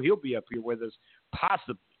morning show. He'll be up here with us,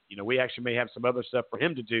 possibly. We actually may have some other stuff for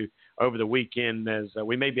him to do over the weekend, as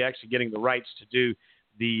we may be actually getting the rights to do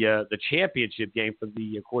the championship game for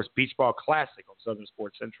the, of course, Beach Ball Classic on Southern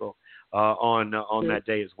Sports Central on that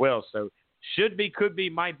day as well. So should be, could be,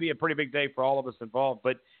 might be a pretty big day for all of us involved.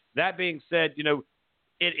 But that being said,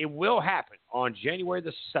 it will happen on January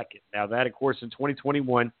the 2nd. Now, that, of course, in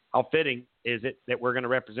 2021, how fitting is it that we're going to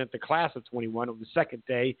represent the class of 21 on the second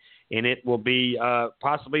day, and it will be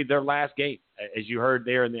possibly their last game, as you heard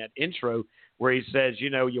there in that intro, where he says,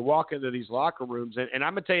 you walk into these locker rooms, and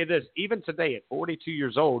I'm going to tell you this, even today at 42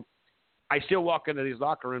 years old, I still walk into these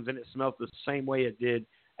locker rooms, and it smells the same way it did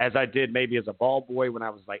as I did maybe as a ball boy when I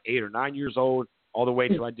was like 8 or 9 years old, all the way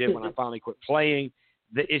till I did when I finally quit playing.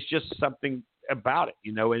 It's just something about it,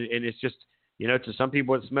 and it's just, to some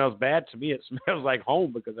people it smells bad. To me, it smells like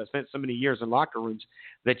home because I spent so many years in locker rooms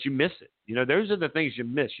that you miss it. Those are the things you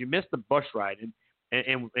miss. You miss the bus ride,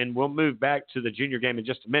 and we'll move back to the junior game in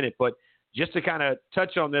just a minute. But just to kind of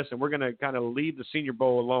touch on this, and we're going to kind of leave the Senior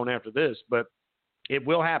Bowl alone after this, but it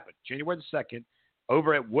will happen January the 2nd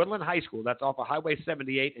over at Woodland High School. That's off of Highway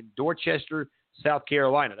 78 in Dorchester, South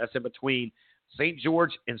Carolina. That's in between St.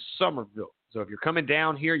 George and Summerville. So if you're coming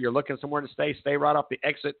down here, you're looking somewhere to stay right off the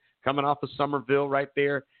exit, coming off of Summerville right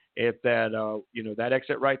there. At that, that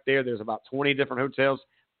exit right there, there's about 20 different hotels.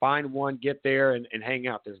 Find one, get there, and hang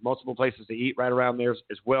out. There's multiple places to eat right around there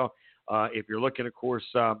as well. If you're looking, of course,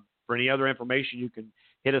 for any other information, you can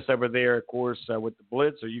hit us over there, of course, with the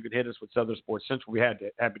Blitz, or you can hit us with Southern Sports Central. We're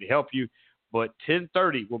happy to help you. But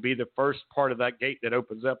 10:30 will be the first part of that gate that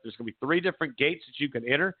opens up. There's going to be 3 different gates that you can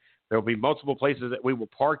enter. There will be multiple places that we will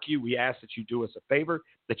park you. We ask that you do us a favor,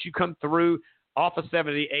 that you come through off of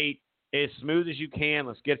 78 as smooth as you can.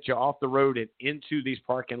 Let's get you off the road and into these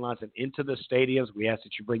parking lots and into the stadiums. We ask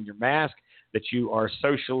that you bring your mask, that you are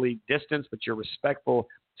socially distanced, but you're respectful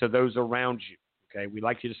to those around you. Okay, we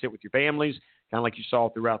like you to sit with your families, kind of like you saw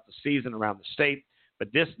throughout the season around the state.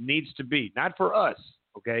 But this needs to be, not for us,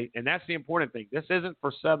 okay? And that's the important thing. This isn't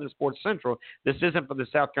for Southern Sports Central. This isn't for the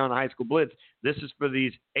South Carolina High School Blitz. This is for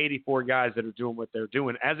these 84 guys that are doing what they're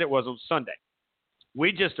doing, as it was on Sunday.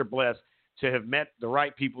 We just are blessed to have met the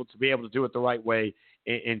right people to be able to do it the right way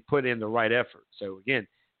and put in the right effort. So, again,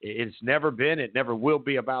 it's never been, it never will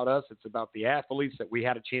be about us. It's about the athletes that we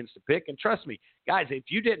had a chance to pick. And trust me, guys, if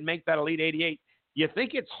you didn't make that Elite 88, you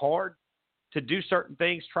think it's hard to do certain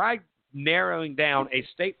things? Try narrowing down a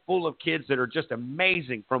state full of kids that are just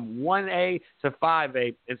amazing from 1A to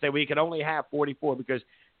 5A and say we can only have 44, because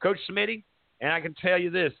Coach Smitty, and I can tell you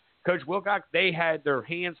this, Coach Wilcox, they had their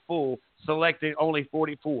hands full selecting only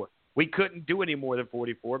 44. We couldn't do any more than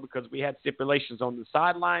 44 because we had stipulations on the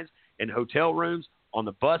sidelines, in hotel rooms, on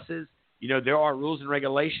the buses. There are rules and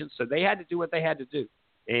regulations, so they had to do what they had to do.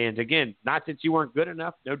 And, again, not that you weren't good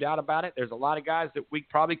enough, no doubt about it. There's a lot of guys that we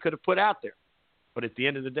probably could have put out there. But at the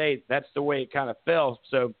end of the day, that's the way it kind of fell.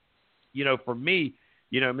 So, for me,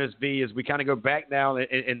 Ms. V, as we kind of go back now,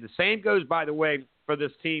 and the same goes, by the way, for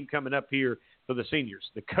this team coming up here for the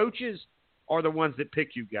seniors. The coaches are the ones that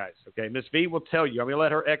pick you guys, okay? Ms. V will tell you. I'm going to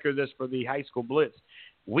let her echo this for the high school Blitz.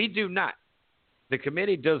 We do not. The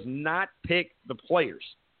committee does not pick the players.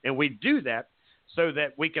 And we do that so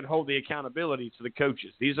that we can hold the accountability to the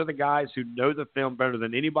coaches. These are the guys who know the film better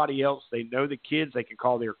than anybody else. They know the kids. They can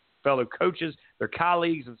call their fellow coaches, their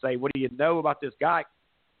colleagues, and say, what do you know about this guy?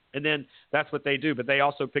 And then that's what they do. But they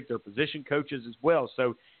also pick their position coaches as well.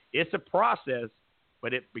 So it's a process,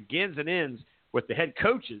 but it begins and ends with the head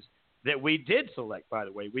coaches that we did select, by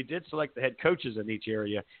the way. We did select the head coaches in each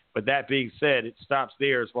area. But that being said, it stops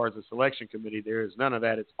there as far as the selection committee. There is none of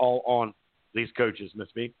that. It's all on these coaches, Ms.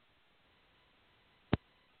 B.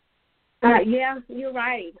 Yeah, you're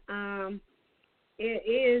right.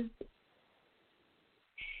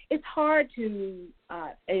 It's hard to,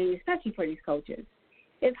 especially for these coaches,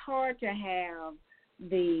 it's hard to have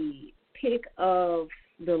the pick of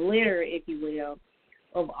the litter, if you will,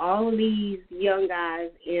 of all of these young guys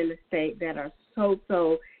in the state that are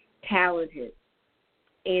so talented,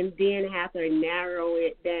 and then have to narrow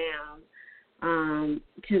it down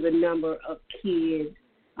to the number of kids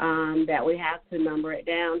that we have to number it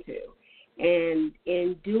down to. And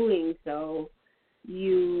in doing so,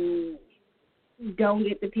 you don't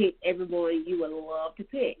get to pick everyone you would love to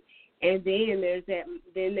pick. And then there's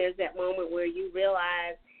that moment where you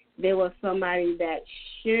realize there was somebody that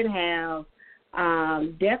should have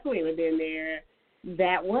definitely been there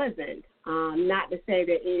that wasn't. Not to say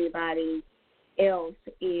that anybody else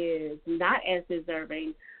is not as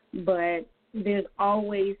deserving, but there's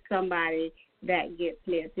always somebody that gets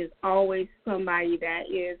missed. There's always somebody that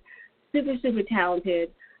is super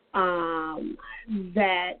talented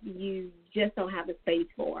that you just don't have the space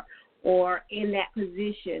for, or in that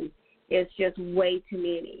position it's just way too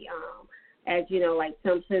many. As you know, like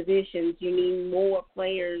some positions you need more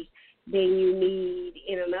players than you need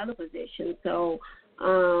in another position. So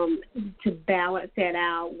to balance that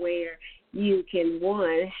out where you can,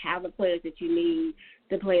 one, have the players that you need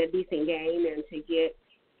to play a decent game and to get,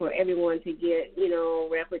 for everyone to get, a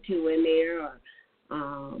rep or two in there, or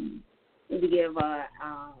to give a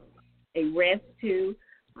rest to,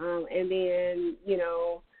 and then,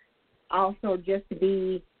 also just to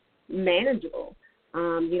be manageable.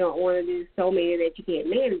 You don't want to do so many that you can't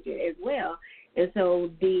manage it as well. And so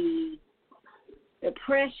the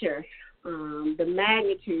pressure, the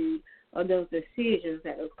magnitude of those decisions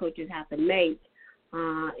that those coaches have to make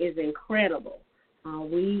is incredible.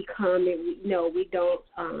 We come and we don't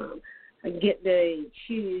get to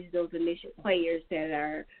choose those initial players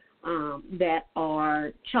that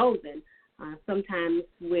are chosen. Sometimes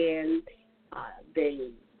when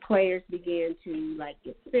the players begin to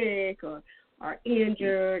get sick or are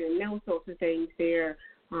injured and those sorts of things, their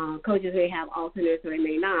coaches may have alternates or they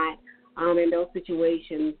may not. In those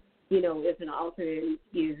situations, if an alternate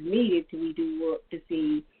is needed, we do work to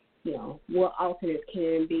see, what alternates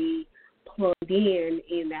can be plugged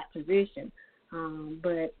in that position.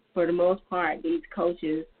 But for the most part, these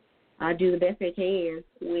coaches do the best they can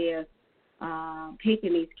with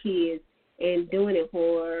picking these kids and doing it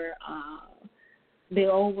for the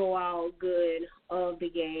overall good of the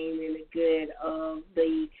game and the good of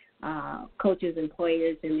the coaches and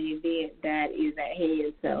players in the event that is at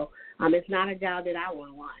hand. So it's not a job that I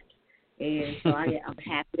want to watch. And so I'm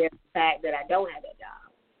happy with the fact that I don't have that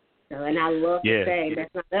job. So, and I love to say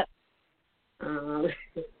that's not up.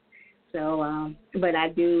 But I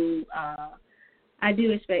do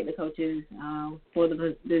respect the coaches for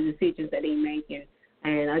the decisions that they make.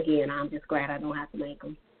 And again, I'm just glad I don't have to make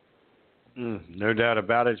them. No doubt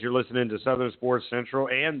about it. You're listening to Southern Sports Central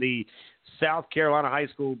and the South Carolina High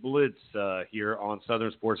School Blitz here on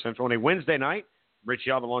Southern Sports Central on a Wednesday night.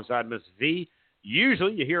 Richie Altman alongside Miss V.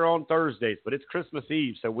 Usually you hear on Thursdays, but it's Christmas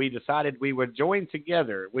Eve, so we decided we would join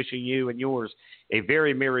together, wishing you and yours a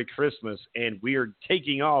very Merry Christmas. And we are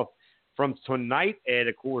taking off from tonight at,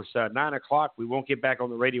 of course, 9 o'clock. We won't get back on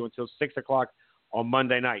the radio until 6 o'clock on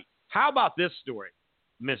Monday night. How about this story,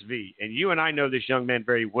 Miss V? And you and I know this young man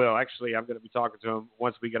very well. Actually, I'm going to be talking to him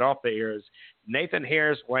once we get off the air. Is Nathan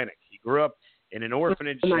Harris Wanick. He grew up in an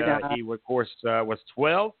orphanage. He, of course, was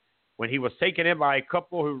 12 when he was taken in by a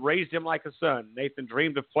couple who raised him like a son. Nathan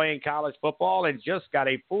dreamed of playing college football and just got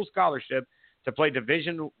a full scholarship to play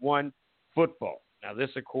Division I football. Now, this,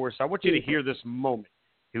 of course, I want you to hear this moment.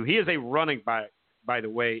 He is a running back, by the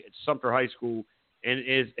way, at Sumter High School, and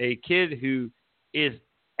is a kid who is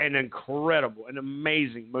an incredible, an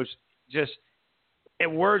amazing,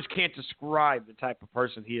 and words can't describe the type of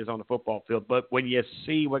person he is on the football field. But when you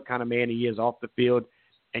see what kind of man he is off the field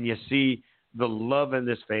and you see the love in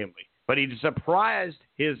this family, but he surprised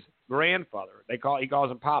his grandfather. He calls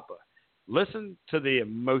him Papa. Listen to the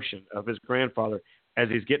emotion of his grandfather as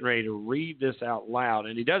he's getting ready to read this out loud.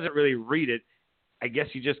 And he doesn't really read it. I guess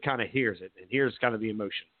he just kind of hears it. And here's kind of the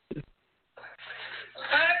emotion.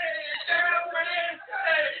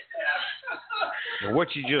 And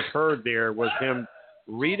what you just heard there was him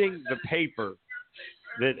reading the paper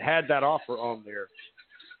that had that offer on there.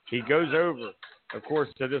 He goes over, of course,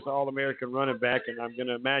 to this All-American running back, and I'm going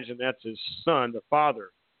to imagine that's his son, the father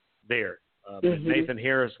there. Nathan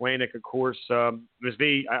Harris Wanick, of course. Ms.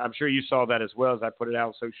 V, I'm sure you saw that as well as I put it out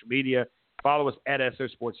on social media. Follow us at SO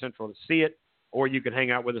Sports Central to see it, or you can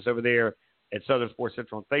hang out with us over there at Southern Sports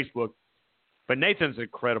Central on Facebook. But Nathan's an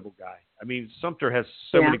incredible guy. I mean, Sumter has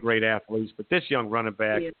so many great athletes, but this young running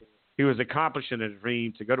back, he was accomplishing a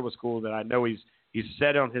dream to go to a school that I know he's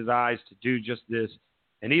set on his eyes to do just this,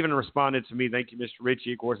 and even responded to me. Thank you, Mr.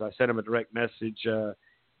 Richie. Of course, I sent him a direct message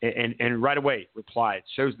and right away replied. It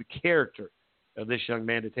shows the character of this young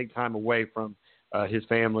man to take time away from his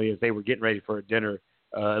family as they were getting ready for a dinner,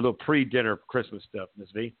 a little pre-dinner Christmas stuff,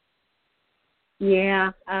 Ms. V.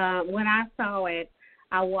 Yeah, when I saw it,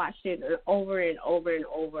 I watched it over and over and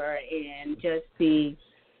over, and just the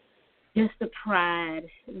pride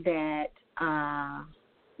that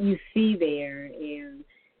you see there, and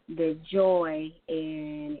the joy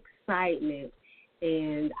and excitement.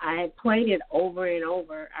 And I played it over and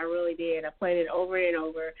over. I really did. I played it over and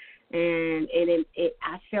over, and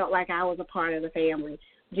I felt like I was a part of the family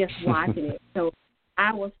just watching it. So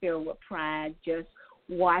I was filled with pride just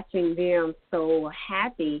watching them so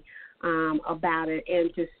happy about it,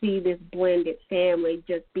 and to see this blended family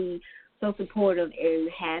just be so supportive and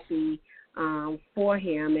happy for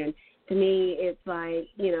him. And to me, it's like,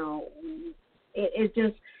 it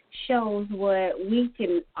just shows what we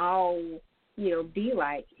can all, be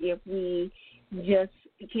like if we just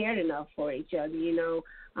cared enough for each other.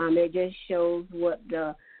 It just shows what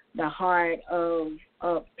the heart of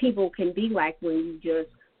people can be like when you just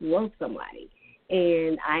love somebody.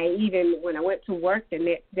 And when I went to work the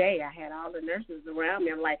next day, I had all the nurses around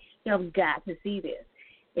me. I'm like, you've got to see this.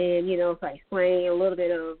 And, so I explained a little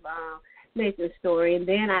bit of Nathan's story. And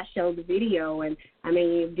then I showed the video. And,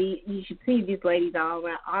 you should see these ladies all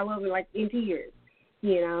over, like, in tears,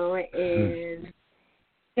 and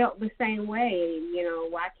felt the same way.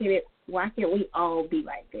 Why can't we all be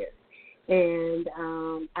like this? And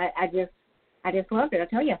I just loved it. I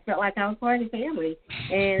tell you, I felt like I was part of the family.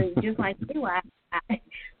 And just like you, I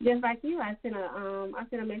sent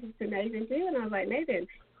a message to Nathan too, and I was like, Nathan,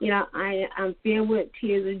 I'm filled with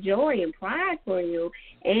tears of joy and pride for you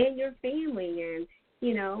and your family, and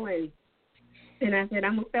and I said,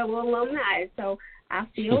 I'm a fellow alumni, so I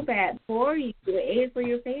feel bad for you and for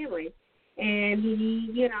your family. And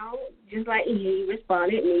he, just like he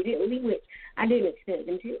responded immediately, which I didn't expect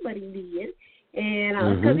him to, but he did.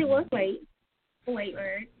 and because he was late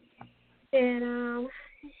bird, and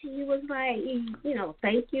he was like,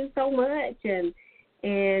 thank you so much, and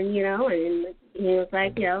he was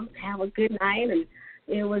like, have a good night, and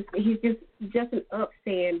he's just an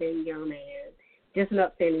upstanding young man,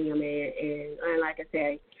 and like I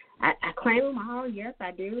said, I claim them all, yes,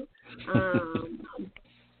 I do.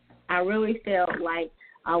 I really felt like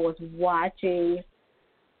I was watching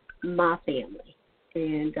my family,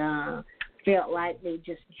 and felt like they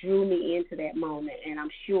just drew me into that moment, and I'm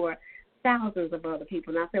sure thousands of other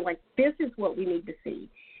people. And I feel like this is what we need to see.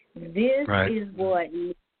 This is what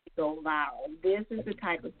needs to go viral. This is the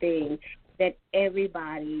type of thing that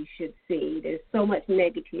everybody should see. There's so much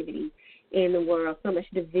negativity in the world, so much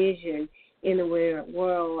division in the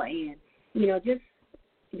world, and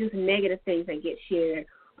just negative things that get shared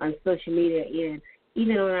on social media and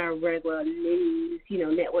even on our regular news,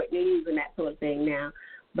 network news and that sort of thing now.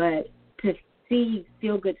 But to see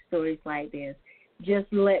feel good stories like this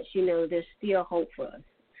just lets you know there's still hope for us.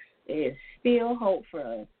 There's still hope for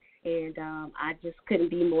us. And I just couldn't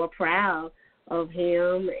be more proud of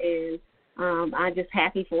him, and I'm just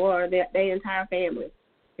happy for the entire family.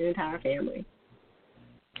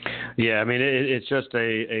 Yeah, I mean, it's just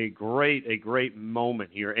a great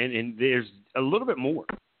moment here, and there's a little bit more,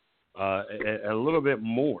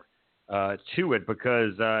 to it,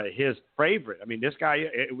 because his favorite. I mean, this guy.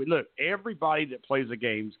 Look, everybody that plays the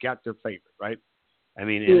game's got their favorite, right? I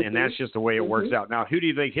mean, and that's just the way it works out. Now, who do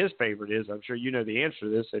you think his favorite is? I'm sure you know the answer to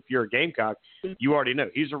this. If you're a Gamecock, you already know.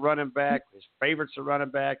 He's a running back. His favorite's a running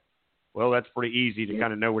back. Well, that's pretty easy to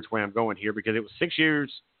kind of know which way I'm going here, because it was 6 years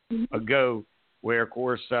ago where, of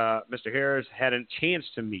course, Mr. Harris had a chance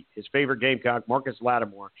to meet his favorite Gamecock, Marcus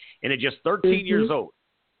Lattimore. And at just 13 years old,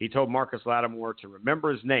 he told Marcus Lattimore to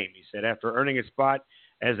remember his name. He said after earning a spot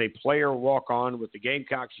as a player walk-on with the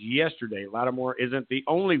Gamecocks yesterday, Lattimore isn't the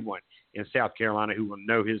only one in South Carolina who will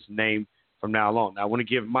know his name from now on. Now, I want to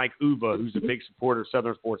give Mike Uva, who's a big supporter of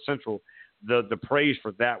Southern Sports Central, the praise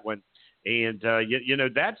for that one. And,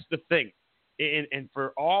 that's the thing. And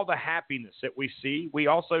for all the happiness that we see, we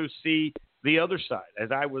also see the other side. As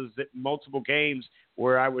I was at multiple games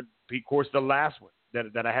where I would be, of course, the last one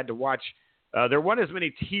that I had to watch, there weren't as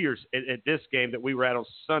many tears at this game that we were at on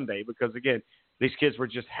Sunday because, again, these kids were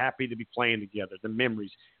just happy to be playing together, the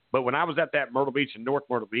memories. But when I was at that Myrtle Beach and North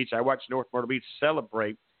Myrtle Beach, I watched North Myrtle Beach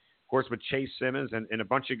celebrate, of course, with Chase Simmons and a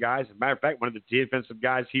bunch of guys. As a matter of fact, one of the defensive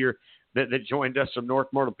guys here that joined us from North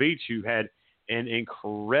Myrtle Beach who had an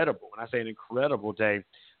incredible, when I say an incredible day,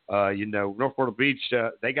 North Myrtle Beach,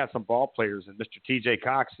 they got some ball players, and Mr. T.J.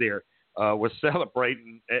 Cox there was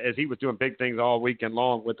celebrating as he was doing big things all weekend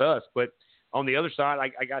long with us. But on the other side,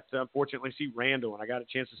 I got to unfortunately see Randall, and I got a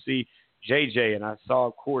chance to see J.J., and I saw,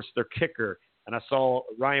 of course, their kicker, and I saw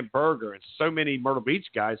Ryan Berger, and so many Myrtle Beach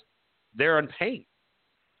guys, they're in pain.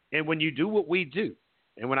 And when you do what we do,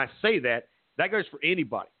 and when I say that, that goes for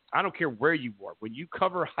anybody. I don't care where you are. When you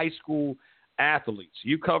cover high school athletes,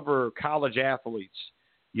 you cover college athletes,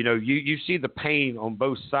 you see the pain on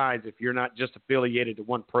both sides if you're not just affiliated to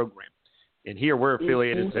one program. And here we're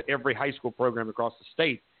affiliated to every high school program across the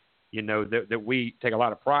state, that we take a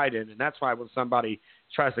lot of pride in. And that's why when somebody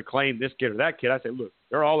tries to claim this kid or that kid, I say, look,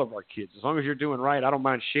 they're all of our kids. As long as you're doing right, I don't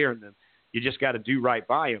mind sharing them. You just got to do right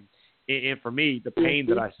by them. And for me, the pain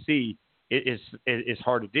that I see is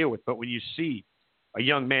hard to deal with. But when you see a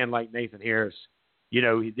young man like Nathan Harris,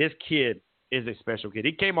 this kid is a special kid.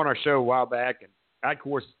 He came on our show a while back, and I, of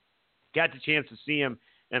course, got the chance to see him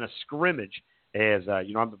in a scrimmage as,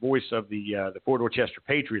 I'm the voice of the Fort Dorchester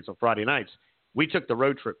Patriots on Friday nights. We took the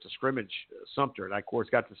road trip to scrimmage Sumter, and I, of course,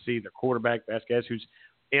 got to see the quarterback, Vasquez, who's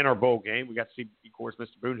in our bowl game. We got to see, of course,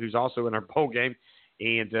 Mr. Boone, who's also in our bowl game,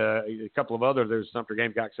 and a couple of other there's Sumter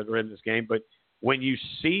Gamecocks that are in this game. But when you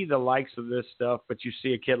see the likes of this stuff, but you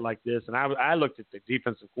see a kid like this, and I looked at the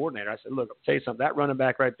defensive coordinator. I said, look, I'll tell you something. That running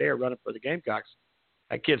back right there running for the Gamecocks,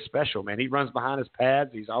 that kid's special, man. He runs behind his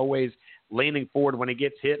pads. He's always leaning forward when he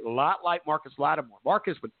gets hit, a lot like Marcus Lattimore.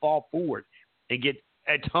 Marcus would fall forward and get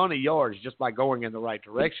a ton of yards just by going in the right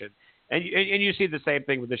direction. And you see the same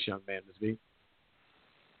thing with this young man, Ms. V.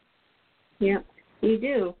 Yeah, you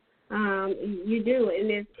do. You do.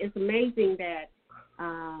 And it's amazing that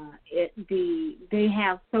they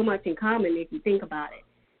have so much in common if you think about it.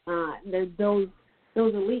 Those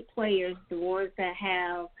elite players, the ones that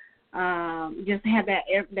have just have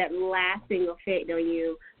that lasting effect on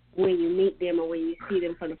you when you meet them or when you see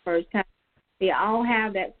them for the first time. They all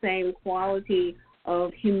have that same quality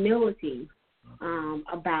of humility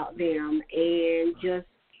about them, and just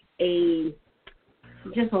a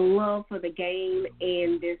love for the game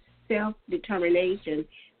and this self-determination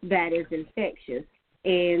that is infectious.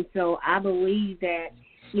 And so I believe that,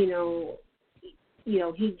 when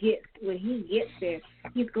he gets there,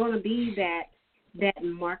 he's going to be that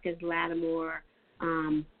Marcus Lattimore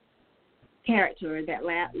character, that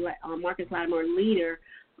Marcus Lattimore leader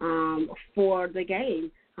for the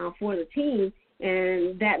game, for the team,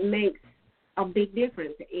 and that makes a big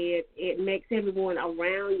difference. It makes everyone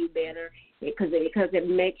around you better because it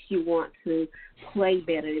makes you want to play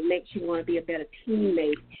better. It makes you want to be a better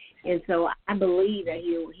teammate. And so I believe that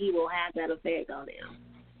he will have that effect on him.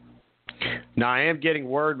 Now, I am getting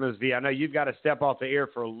word, Ms. V. I know you've got to step off the air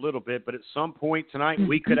for a little bit, but at some point tonight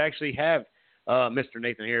we could actually have Mr.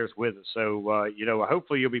 Nathan Harris with us. So,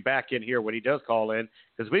 hopefully you'll be back in here when he does call in,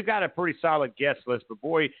 because we've got a pretty solid guest list. But,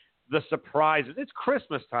 boy, the surprises. It's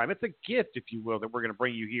Christmas time. It's a gift, if you will, that we're going to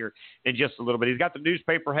bring you here in just a little bit. He's got the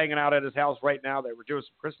newspaper hanging out at his house right now. They were doing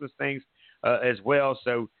some Christmas things as well.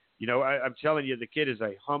 So, I'm telling you, the kid is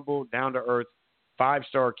a humble, down-to-earth,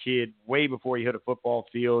 5-star kid way before he hit a football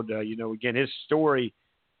field. Again, his story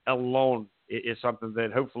alone is something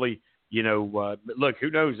that hopefully, look,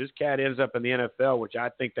 who knows? This cat ends up in the NFL, which I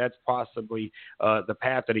think that's possibly the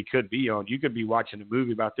path that he could be on. You could be watching a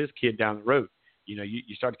movie about this kid down the road.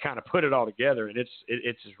 You start to kind of put it all together, and it's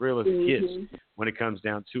as real as it gets when it comes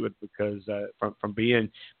down to it, because from being,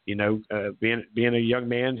 being a young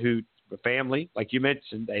man who, a family, like you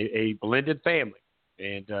mentioned, a blended family.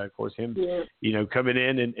 And, of course, him, coming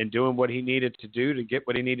in and doing what he needed to do to get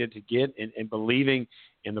what he needed to get, and believing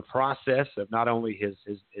in the process of not only his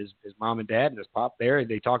mom and dad and his pop there,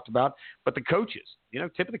 they talked about, but the coaches,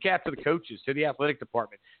 tip of the cap to the coaches, to the athletic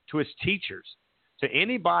department, to his teachers, to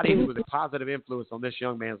anybody who was a positive influence on this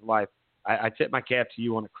young man's life. I tip my cap to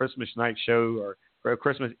you on a Christmas night show or a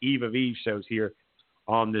Christmas Eve of Eve shows here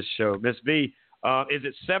on this show. Miss V, is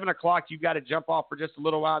it 7 o'clock? You got to jump off for just a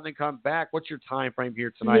little while and then come back. What's your time frame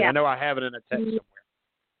here tonight? Yeah. I know I have it in a text somewhere.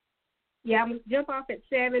 Yeah, I'm going to jump off at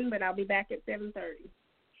 7, but I'll be back at 7:30.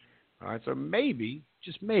 All right, so maybe,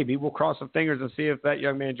 just maybe, we'll cross some fingers and see if that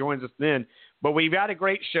young man joins us then. But we've got a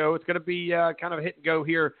great show. It's going to be kind of a hit and go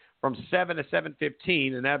here from 7 to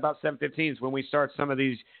 7:15, and at about 7:15 is when we start some of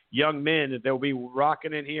these young men that they'll be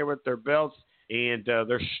rocking in here with their belts and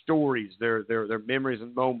their stories, their memories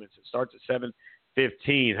and moments. It starts at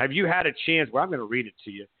 7:15. Have you had a chance? Well, I'm going to read it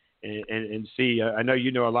to you and see. I know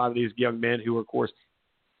you know a lot of these young men who, of course,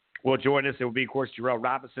 will join us. It will be, of course, Jarrell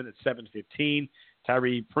Robinson at 7:15,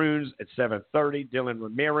 Tyree Prunes at 7:30, Dylan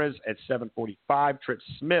Ramirez at 7:45, Trip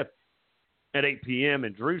Smith at 8 p.m.,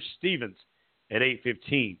 and Drew Stevens at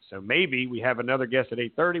 8:15. So maybe we have another guest at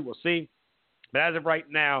 8:30. We'll see. But as of right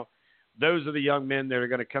now, those are the young men that are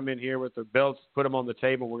going to come in here with their belts, put them on the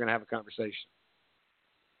table. We're going to have a conversation.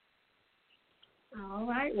 All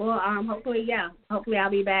right. Well, hopefully I'll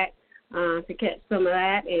be back to catch some of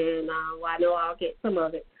that, and I know I'll get some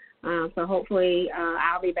of it. So hopefully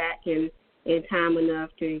I'll be back in time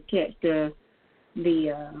enough to catch the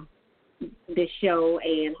show,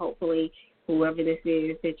 and hopefully whoever this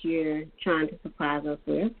is that you're trying to surprise us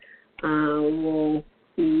with will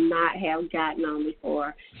not have gotten on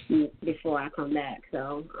before I come back.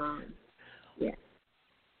 So, yeah.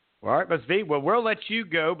 All right, Ms. V. Well, we'll let you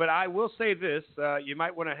go, but I will say this: you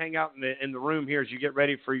might want to hang out in the room here as you get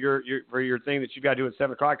ready for your thing that you got to do at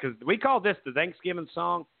 7 o'clock, because we call this the Thanksgiving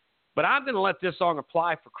song. But I'm going to let this song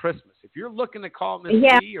apply for Christmas. If you're looking to call Ms.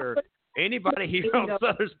 V or anybody here on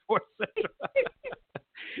Southern Sports Central,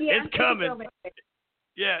 it's coming.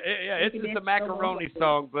 It's just a macaroni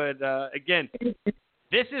song. But, again,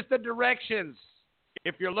 this is the directions.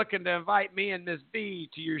 If you're looking to invite me and Ms. V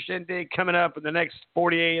to your shindig coming up in the next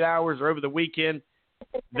 48 hours or over the weekend.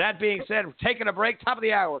 That being said, we're taking a break, top of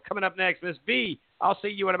the hour. Coming up next, Ms. V, I'll see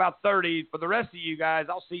you in about 30. For the rest of you guys,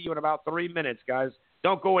 I'll see you in about 3 minutes, guys.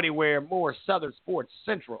 Don't go anywhere. More Southern Sports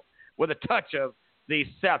Central with a touch of the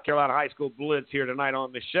South Carolina High School Blitz here tonight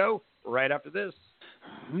on the show. Right after this.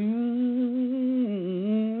 If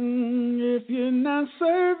you're not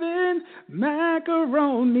serving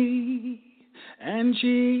macaroni and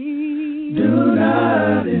cheese, do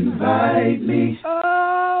not invite me.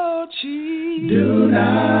 Oh, cheese. Do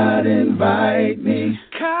not invite me.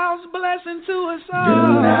 Cow's blessing to us all. Do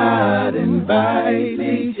not invite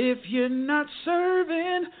me. If you're not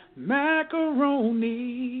serving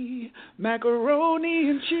macaroni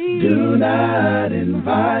and cheese, do not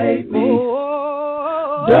invite me.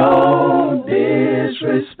 Oh, don't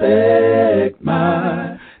disrespect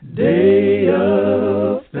my day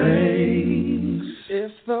of thanks.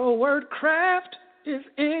 If the word craft is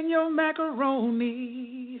in your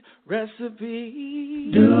macaroni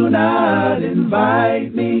recipe. Do not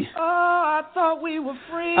invite me. Oh, I thought we were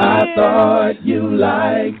friends. I thought you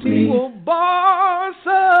liked me. Well, boss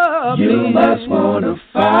up. You must want to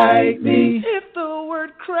fight me. If the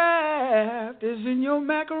word Kraft is in your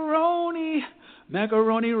macaroni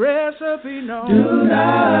recipe, no. Do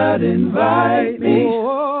not invite me.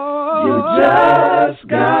 Oh, you just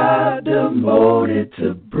got demoted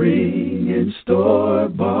to bring in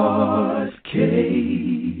store-bought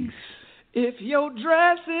cakes. If your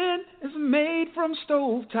dressing is made from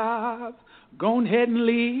stovetop, go ahead and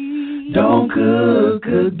leave. Don't cook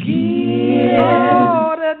again.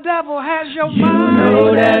 Oh, the devil has your you mind. You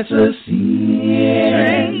know that's a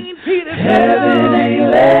sin. Heaven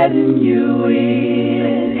ain't letting you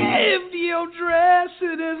in. If your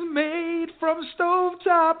dressing is made from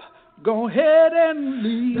stovetop, go ahead and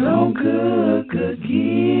leave. Don't cook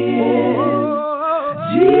again. Oh,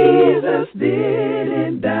 Jesus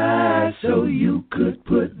didn't die so you could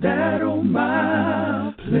put that on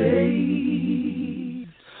my plate.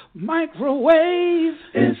 Microwave.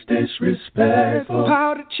 It's disrespectful.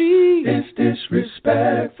 Powdered cheese. It's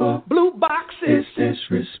disrespectful. Blue boxes. It's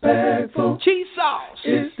disrespectful. Cheese sauce.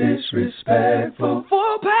 It's disrespectful.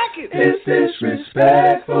 4 packets. It's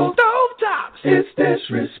disrespectful. Stovetops. It's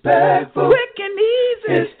disrespectful. Quick and easy.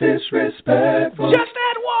 It's disrespectful. Just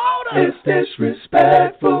add water. It's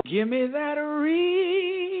disrespectful. Give me that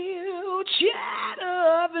real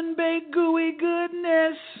cheddar oven baked gooey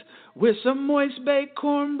goodness with some moist baked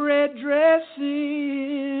cornbread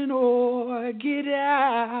dressing, or get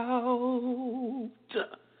out.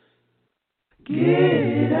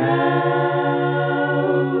 Get out.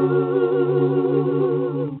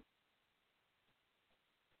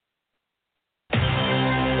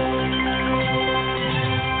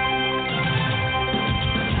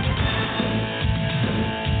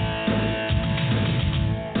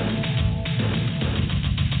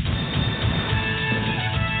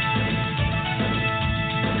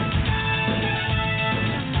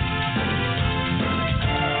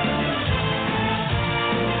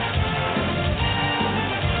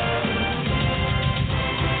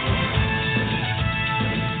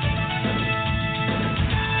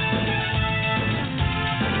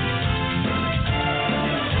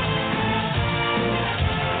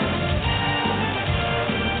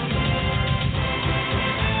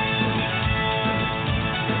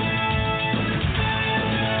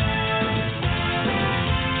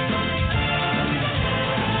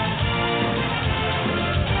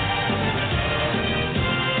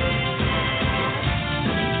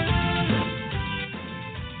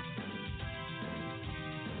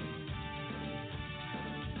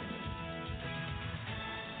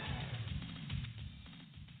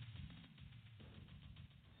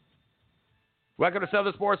 Welcome to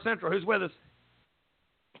Southern Sports Central. Who's with us?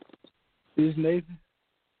 This is Nathan.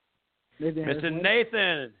 Mr.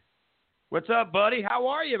 Nathan. What's up, buddy? How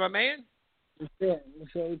are you, my man? What's up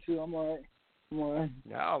with you? I'm all right.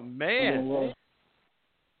 Oh, man.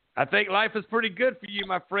 I think life is pretty good for you,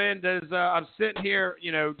 my friend, as I'm sitting here,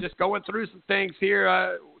 just going through some things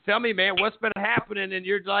here. Tell me, man, what's been happening in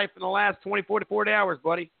your life in the last 24 to 40 hours,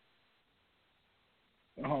 buddy?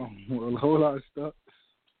 Well, a whole lot of stuff.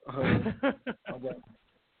 I got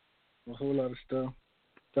a whole lot of stuff.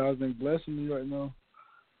 God's been blessing me right now.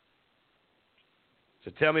 So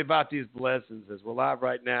tell me about these blessings, as we're live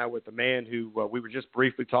right now with a man who we were just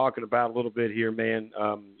briefly talking about a little bit here, man.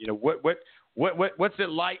 What's it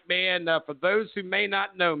like, man? For those who may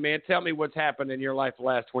not know, man, tell me what's happened in your life the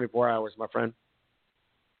last 24 hours, my friend.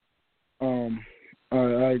 I'm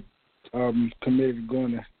committed to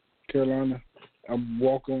going to Carolina. I'm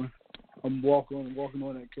walking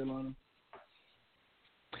on at Carolina.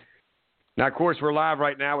 Now, of course, we're live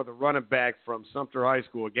right now with a running back from Sumter High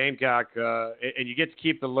School, a Gamecock, and you get to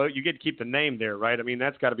keep the name there, right? I mean,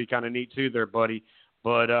 that's got to be kind of neat too, there, buddy.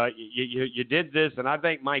 But you did this, and I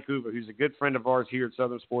thank Mike Uva, who's a good friend of ours here at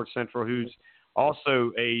Southern Sports Central, who's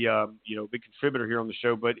also a big contributor here on the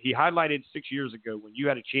show. But he highlighted 6 years ago when you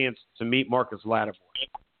had a chance to meet Marcus Lattimore,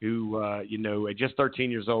 who just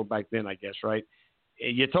 13 years old back then, I guess, right?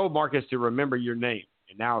 You told Marcus to remember your name,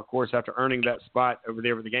 and now, of course, after earning that spot over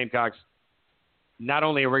there with the Gamecocks, not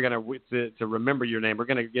only are we going to remember your name, we're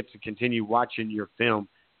going to get to continue watching your film,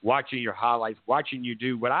 watching your highlights, watching you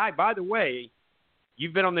do what by the way,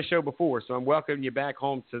 you've been on the show before, so I'm welcoming you back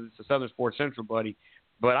home to Southern Sports Central, buddy.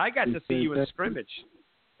 But I got to see you in a scrimmage.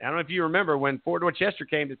 I don't know if you remember when Fort Dorchester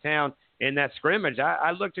came to town in that scrimmage.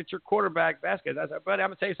 I looked at your quarterback basket. I said, buddy, I'm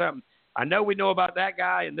going to tell you something. I know we know about that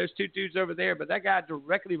guy and those two dudes over there, but that guy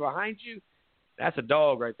directly behind you, that's a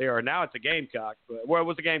dog right there. Or now it's a Gamecock. Well, it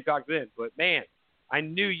was a Gamecock then. But, man, I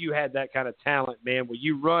knew you had that kind of talent, man, where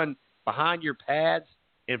you run behind your pads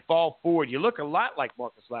and fall forward. You look a lot like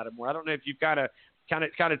Marcus Lattimore. I don't know if you've kind of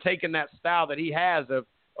taken that style that he has of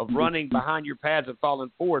running behind your pads and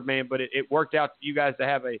falling forward, man, but it worked out for you guys to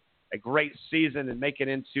have a great season and make it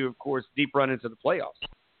into, of course, deep run into the playoffs.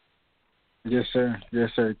 Yes, sir. Yes,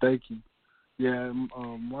 sir. Thank you. Yeah,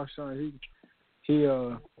 my son,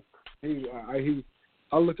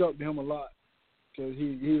 I look up to him a lot because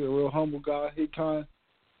he's a real humble guy. He's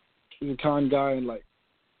a kind guy, and like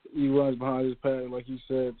he runs behind his pad, like you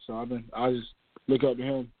said. So I just look up to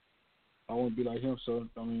him. I want to be like him. So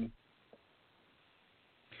I mean.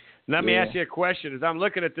 Let me ask you a question. As I'm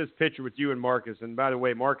looking at this picture with you and Marcus, and by the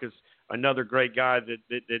way, Marcus, another great guy that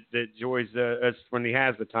enjoys us when he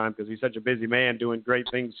has the time because he's such a busy man doing great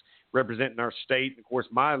things representing our state. And, of course,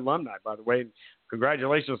 my alumni, by the way.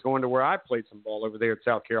 Congratulations going to where I played some ball over there at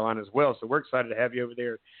South Carolina as well. So we're excited to have you over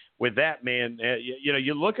there with that, man.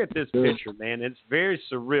 You look at this picture, man, it's very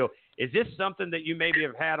surreal. Is this something that you maybe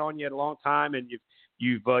have had on you a long time and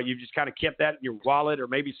you've just kind of kept that in your wallet or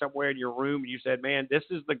maybe somewhere in your room and you said, man, this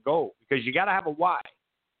is the goal? Because you got to have a why.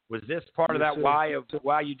 Was this part of that why of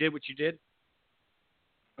why you did what you did?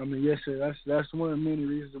 I mean, yes, sir. That's one of the many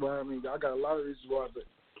reasons why. I mean, I got a lot of reasons why, but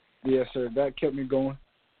yes, sir, that kept me going.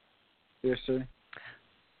 Yes, sir.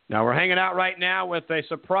 Now, we're hanging out right now with a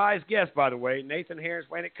surprise guest, by the way. Nathan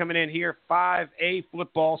Harris-Wanick coming in here, 5A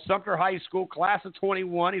football, Sumter High School, class of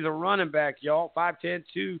 21. He's a running back, y'all, 5'10",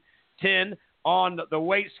 210 on the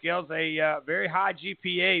weight scales, a very high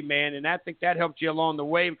GPA, man, and I think that helped you along the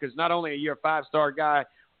way because not only are you a five-star guy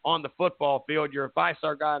on the football field, you're a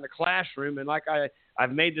five-star guy in the classroom, and like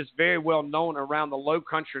I've made this very well known around the low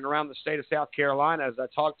country and around the state of South Carolina as I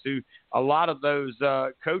talk to a lot of those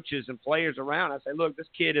coaches and players around. I say, look, this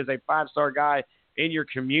kid is a five-star guy in your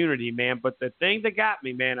community, man. But the thing that got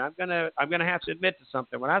me, man, I'm gonna have to admit to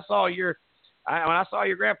something. When I saw your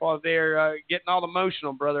grandpa there getting all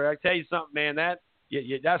emotional, brother, I tell you something, man.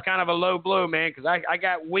 That's kind of a low blow, man, because I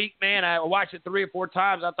got weak, man. I watched it 3 or 4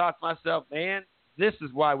 times. I thought to myself, man, this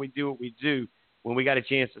is why we do what we do when we got a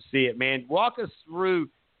chance to see it, man. Walk us through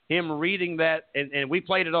him reading that, and we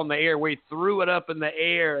played it on the air. We threw it up in the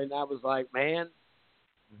air, and I was like, man,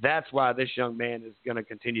 that's why this young man is going to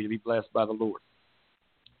continue to be blessed by the Lord.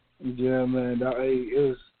 Yeah, man,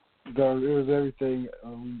 it was everything.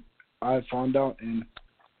 I found out, and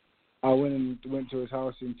I went to his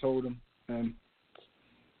house and told him, and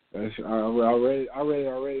I read it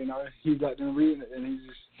already, and he got done reading it, and he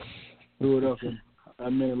just threw it up, and I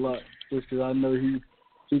meant a lot, just because I know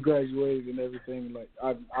he graduated and everything. Like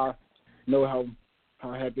I know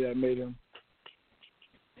how happy that made him.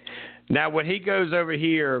 Now, when he goes over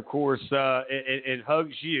here, of course, and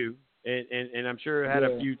hugs you, and I'm sure it had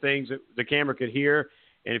a few things that the camera could hear,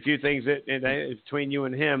 and a few things that between you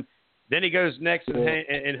and him. Then he goes next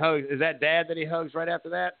and hugs. Is that Dad that he hugs right after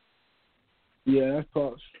that? Yeah, that's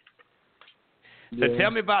Pops. So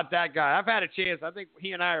tell me about that guy. I've had a chance. I think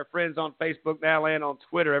he and I are friends on Facebook now and on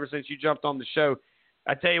Twitter ever since you jumped on the show.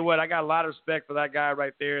 I tell you what, I got a lot of respect for that guy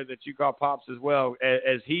right there that you call Pops as well,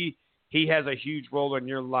 as he has a huge role in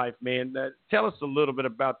your life, man. Tell us a little bit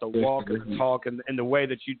about the walk and the talk and the way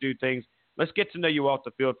that you do things. Let's get to know you off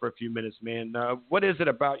the field for a few minutes, man. What is it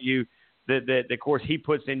about you that of course, he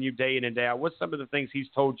puts in you day in and day out? What's some of the things he's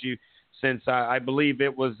told you since I believe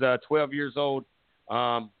it was 12 years old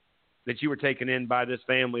that you were taken in by this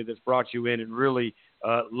family that's brought you in and really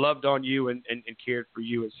loved on you and cared for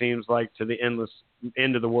you, it seems like, to the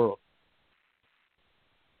end of the world?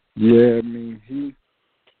 Yeah, I mean,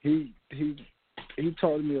 he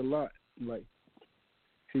taught me a lot. Like,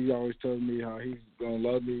 he always told me how he's gonna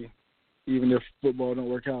love me even if football don't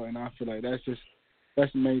work out, and I feel like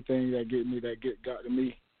that's the main thing that got to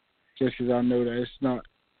me, just because I know that it's not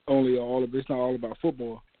all about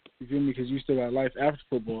football. You feel me? Because you still got life after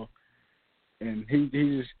football, and he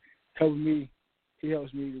just helps me. He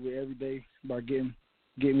helps me with every day by getting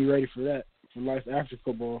me ready for that, for life after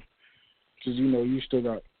football. Because you still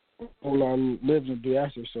got a whole lot of living to do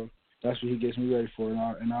after, so that's what he gets me ready for.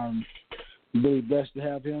 And I'm really blessed to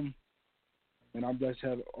have him, and I'm blessed to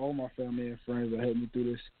have all my family and friends that helped me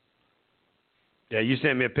through this. Yeah, you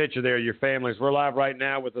sent me a picture there of your families. We're live right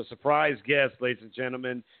now with a surprise guest, ladies and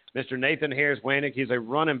gentlemen, Mr. Nathan Harris-Wanick. He's a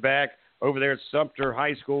running back over there at Sumter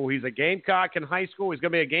High School. He's a Gamecock in high school. He's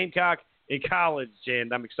going to be a Gamecock in college,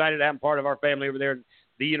 and I'm excited to have him part of our family over there at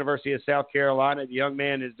the University of South Carolina. The young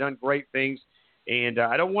man has done great things, and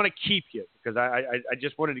I don't want to keep you because I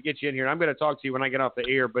just wanted to get you in here. And I'm going to talk to you when I get off the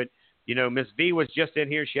air, but, Miss V was just in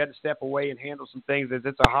here. She had to step away and handle some things as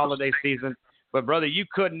it's a holiday season. But, brother, you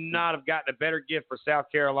could not have gotten a better gift for South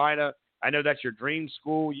Carolina. I know that's your dream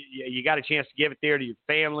school. You got a chance to give it there to your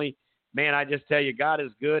family. Man, I just tell you, God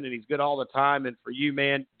is good, and he's good all the time. And for you,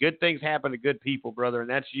 man, good things happen to good people, brother, and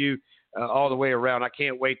that's you all the way around. I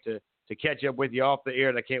can't wait to catch up with you off the air,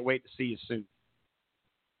 and I can't wait to see you soon.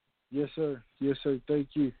 Yes, sir. Yes, sir. Thank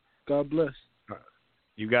you. God bless.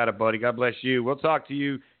 You got it, buddy. God bless you. We'll talk to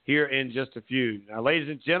you here in just a few. Now, ladies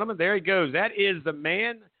and gentlemen, there he goes. That is the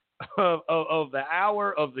man of the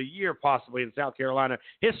hour of the year, possibly, in South Carolina.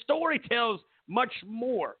 His story tells much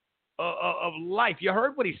more of life. You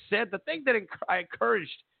heard what he said. The thing that I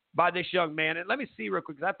encouraged by this young man, and let me see real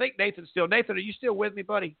quick, because I think Nathan's still. Nathan, are you still with me,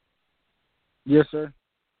 buddy? Yes, sir.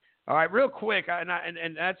 All right, real quick, and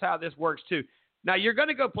that's how this works, too. Now, you're going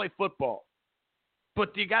to go play football,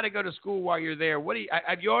 but you got to go to school while you're there.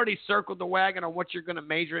 Have you already circled the wagon on what you're going to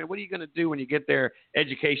major in? What are you going to do when you get there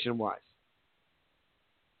education-wise?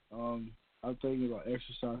 I'm thinking about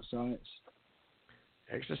exercise science.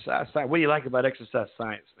 Exercise science. What do you like about exercise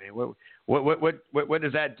science, man? What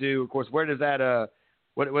does that do? Of course, where does that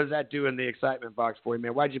what does that do in the excitement box for you,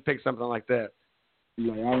 man? Why'd you pick something like that?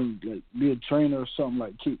 Like I'm like be a trainer or something,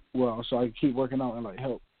 like so I can keep working out and like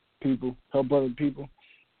help other people.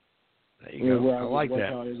 There you go. I like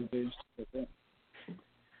that.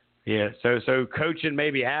 Yeah, so coaching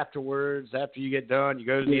maybe afterwards, after you get done, you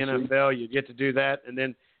go to the NFL, you get to do that, and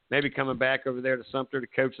then maybe coming back over there to Sumter to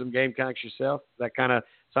coach some Gamecocks yourself. Is that kind of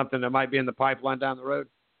something that might be in the pipeline down the road?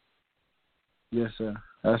 Yes, sir.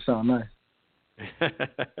 That sounds nice.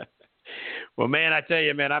 Well, man, I tell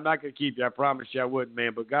you, man, I'm not going to keep you. I promised you I wouldn't,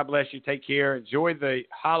 man. But God bless you. Take care. Enjoy the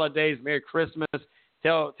holidays. Merry Christmas.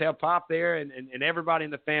 Tell Pop there and everybody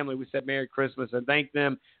in the family we said Merry Christmas, and thank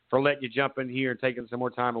them for letting you jump in here and taking some more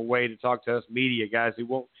time away to talk to us media guys who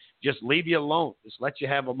won't just leave you alone. Just let you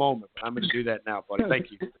have a moment. But I'm going to do that now, buddy. Thank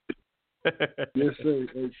you. Yes, sir.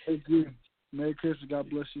 Hey, thank you. Merry Christmas. God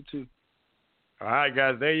bless you, too. All right,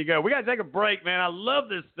 guys, there you go. We got to take a break, man. I love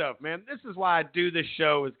this stuff, man. This is why I do this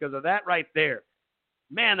show, is because of that right there.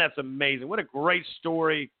 Man, that's amazing. What a great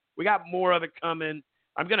story. We got more of it coming.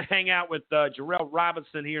 I'm going to hang out with Jarrell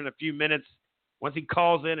Robinson here in a few minutes. Once he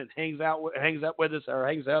calls in and hangs up with us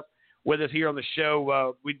here on the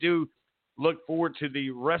show, we do look forward to the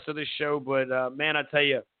rest of this show. But, man, I tell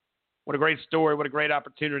you, what a great story, what a great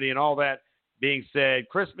opportunity, and all that being said,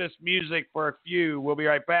 Christmas music for a few. We'll be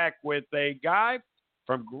right back with a guy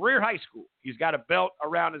from Greer High School. He's got a belt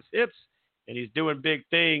around his hips, and he's doing big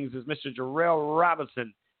things, as Mr. Jarrell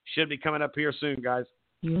Robinson should be coming up here soon, guys.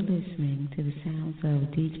 You're listening to the sounds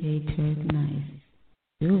of DJ Turk Nice.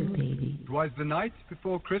 Do it, baby. 'Twas the night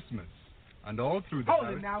before Christmas, and all through the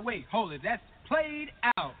Hold it now, wait, hold it. That's played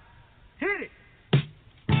out. Hit it.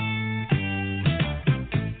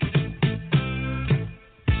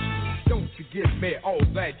 Don't you give me all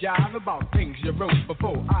that jive about things you wrote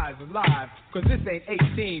before I was alive. 'Cause this ain't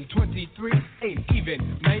 1823, ain't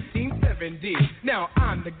even 1970. Now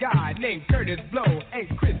I'm the guy named Curtis Blow,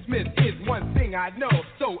 and Christmas is one thing I know.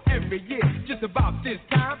 So every year, just about this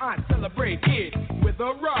time, I celebrate it with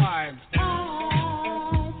a rhyme.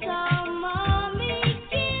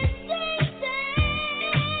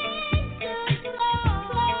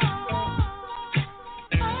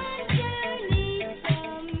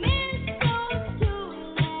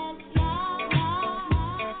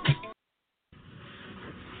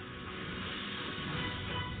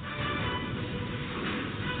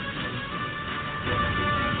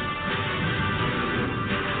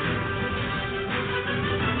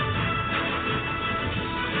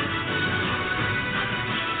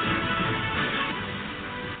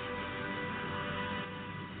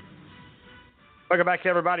 Welcome back,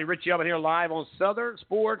 everybody. Richie Altman here live on Southern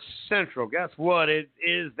Sports Central. Guess what? It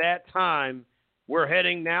is that time. We're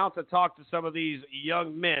heading now to talk to some of these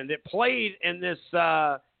young men that played in this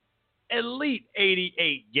Elite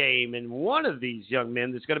 88 game. And one of these young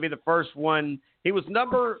men that's going to be the first one, he was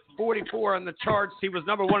number 44 on the charts. He was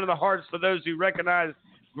number one in the hearts for those who recognize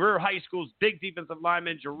Greer High School's big defensive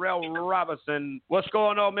lineman, Jarrell Robinson. What's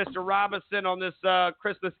going on, Mr. Robinson, on this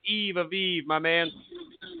Christmas Eve of Eve, my man?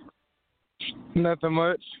 Nothing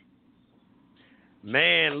much.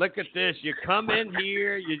 Man, look at this. You come in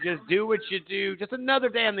here, you just do what you do. Just another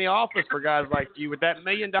day in the office for guys like you with that $1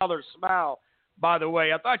 million smile, by the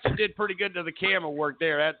way. I thought you did pretty good to the camera work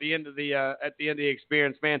there at the end of the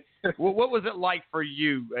experience, man. What was it like for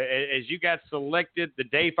you as you got selected? The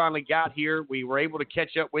day finally got here. We were able to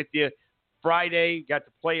catch up with you Friday, got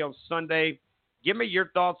to play on Sunday. Give me your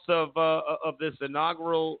thoughts of this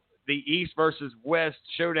inaugural the East versus West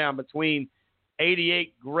showdown between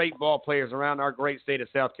 88 great ball players around our great state of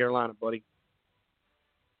South Carolina, buddy.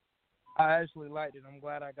 I actually liked it. I'm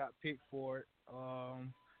glad I got picked for it.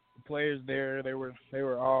 The players there, they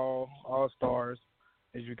were all stars,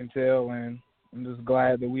 as you can tell, and I'm just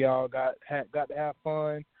glad that we all got to have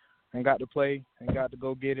fun and got to play and got to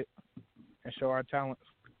go get it and show our talents.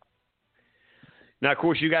 Now, of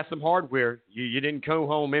course, you got some hardware. You didn't go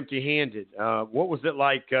home empty-handed. What was it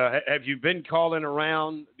like? Have you been calling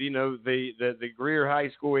around, the Greer High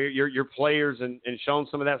School, your players, and shown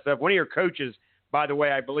some of that stuff? One of your coaches, by the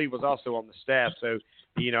way, I believe was also on the staff. So,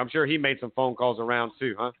 I'm sure he made some phone calls around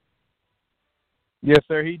too, huh? Yes,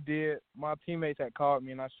 sir, he did. My teammates had called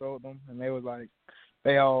me, and I showed them, and they was like,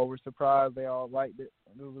 they all were surprised. They all liked it.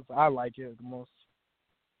 I like it the most.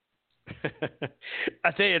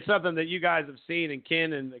 I tell you, it's something that you guys have seen, and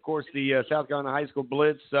Ken, and of course the South Carolina High School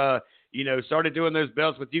Blitz, started doing those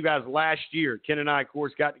belts with you guys last year. Ken and I, of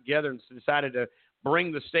course, got together and decided to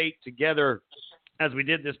bring the state together as we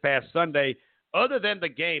did this past Sunday. Other than the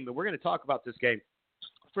game, and we're going to talk about this game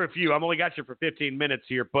for a few. I've only got you for 15 minutes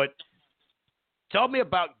here, but tell me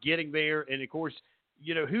about getting there, and of course,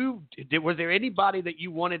 was there anybody that you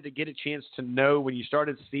wanted to get a chance to know when you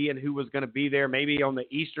started seeing who was going to be there, maybe on the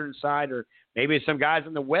eastern side, or maybe some guys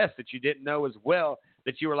in the west that you didn't know as well,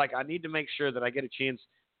 that you were like, I need to make sure that I get a chance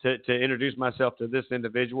to introduce myself to this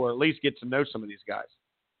individual, or at least get to know some of these guys?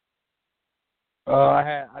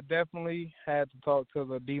 I definitely had to talk to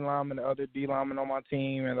the D lineman, the other D lineman on my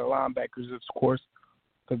team, and the linebackers, of course,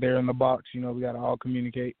 because they're in the box. We got to all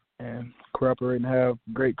communicate and cooperate and have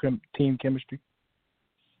great team chemistry.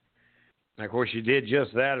 And, of course, you did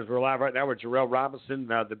just that. As we're live right now with Jarrell Robinson,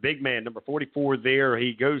 the big man, number 44 there.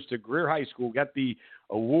 He goes to Greer High School, got the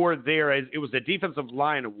award there. It was the Defensive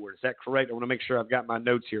Line Award. Is that correct? I want to make sure I've got my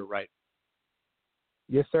notes here right.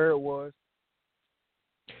 Yes, sir, it was.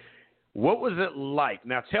 What was it like?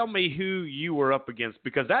 Now, tell me who you were up against,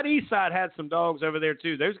 because that east side had some dogs over there,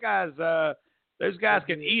 too. Those guys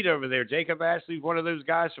can eat over there. Jacob Ashley's one of those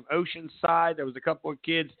guys from Oceanside. There was a couple of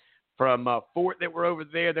kids from Fort that were over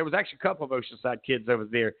there. There was actually a couple of Oceanside kids over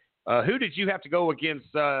there. Who did you have to go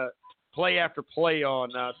against play after play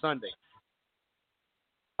on Sunday?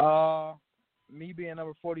 Me being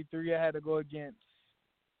number 43, I had to go against,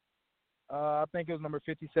 I think it was number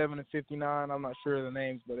 57 and 59. I'm not sure of the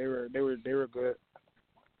names, but they were good.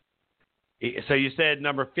 So you said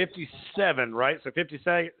number 57, right? So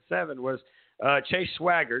 57 was Chase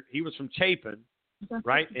Swaggart. He was from Chapin.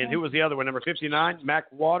 Right, and who was the other one? Number 59, Mac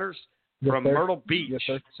Waters from Myrtle Beach.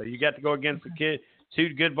 Yes, so you got to go against the two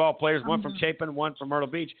good ball players, one from Chapin, one from Myrtle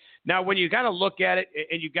Beach. Now, when you kind of look at it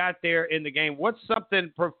and you got there in the game, what's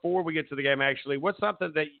something, before we get to the game actually, what's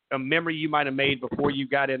something that a memory you might have made before you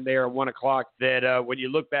got in there at 1 o'clock that when you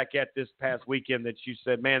look back at this past weekend that you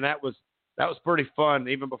said, man, that was pretty fun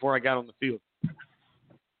even before I got on the field?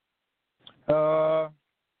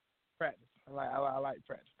 Practice. I like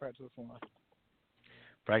practice. Practice was fun.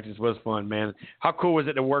 Practice was fun, man. How cool was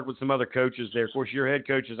it to work with some other coaches there? Of course, your head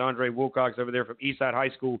coach is Andre Wilcox over there from Eastside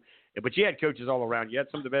High School, but you had coaches all around. You had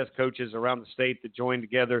some of the best coaches around the state that joined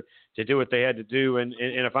together to do what they had to do. And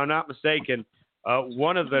if I'm not mistaken,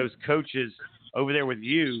 one of those coaches over there with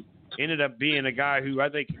you ended up being a guy who I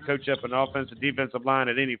think can coach up an offensive, defensive line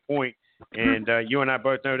at any point. And you and I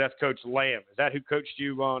both know that's Coach Lamb. Is that who coached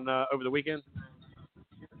you on over the weekend?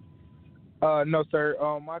 No, sir.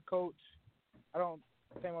 My coach,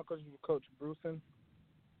 I think my coach was Coach Bruson.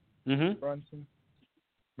 Mm-hmm. Brunson.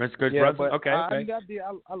 That's Coach yeah, Brunson? Okay.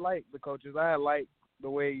 I like the coaches. I like the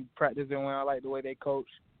way practice went. I like the way they coach.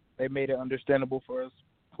 They made it understandable for us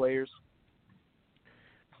players.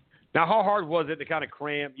 Now, how hard was it to kind of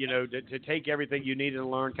cram, to take everything you needed to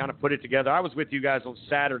learn, kind of put it together? I was with you guys on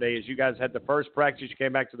Saturday as you guys had the first practice. You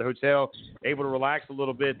came back to the hotel, able to relax a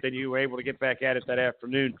little bit. Then you were able to get back at it that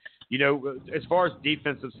afternoon. As far as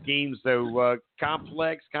defensive schemes, though,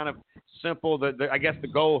 complex, kind of simple. I guess the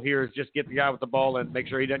goal here is just get the guy with the ball and make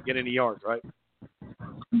sure he doesn't get any yards, right?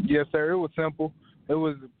 Yes, sir. It was simple. It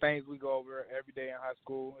was things we go over every day in high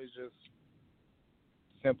school. It's just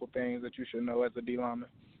simple things that you should know as a D lineman.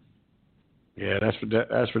 Yeah, that's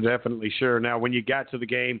for definitely sure. Now, when you got to the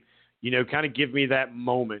game, kind of give me that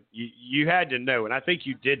moment. You had to know, and I think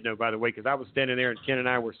you did know, by the way, because I was standing there and Ken and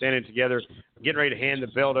I were standing together, getting ready to hand the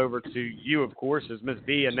belt over to you, of course, as Miss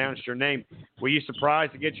B announced your name. Were you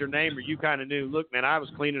surprised to get your name, or you kind of knew, look, man, I was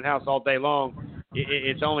cleaning house all day long.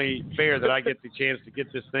 It's only fair that I get the chance to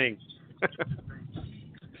get this thing.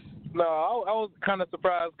 No, I was kind of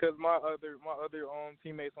surprised because my other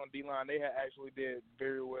teammates on D-line, they had actually did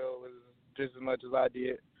very well, just as much as I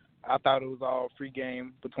did. I thought it was all free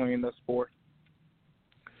game between us four.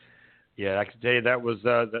 Yeah, I can tell you that was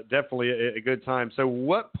definitely a good time. So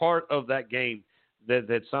what part of that game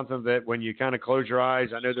that's something that when you kind of close your eyes,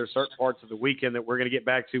 I know there's certain parts of the weekend that we're going to get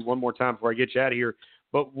back to one more time before I get you out of here.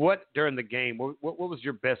 But what during the game, what was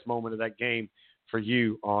your best moment of that game for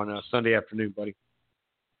you on Sunday afternoon, buddy?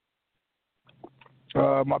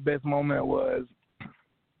 My best moment was,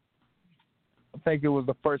 I think it was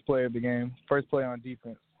the first play of the game, first play on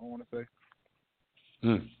defense, I want to say.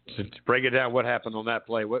 So to break it down, what happened on that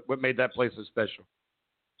play? What made that play so special?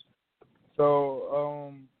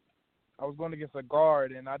 So I was going against a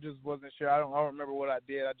guard, and I just wasn't sure. I don't remember what I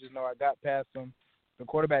did. I just know I got past him. The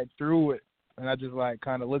quarterback threw it, and I just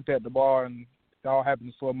kind of looked at the ball, and it all happened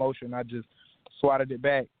in slow motion. I just swatted it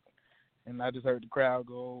back, and I just heard the crowd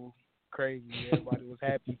go crazy. Everybody was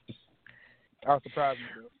happy. I was surprised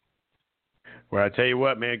myself. Well, I tell you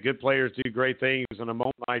what, man, good players do great things in a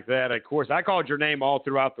moment like that. Of course, I called your name all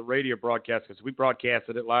throughout the radio broadcast because we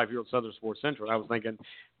broadcasted it live here on Southern Sports Central. And I was thinking,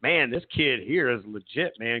 man, this kid here is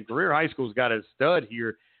legit, man. Greer High School's got a stud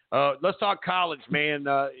here. Let's talk college, man.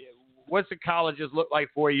 What's the colleges look like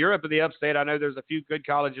for you? You're up in the upstate. I know there's a few good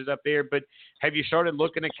colleges up there, but have you started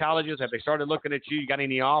looking at colleges? Have they started looking at you? You got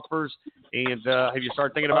any offers? And have you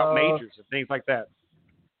started thinking about majors and things like that?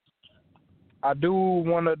 I do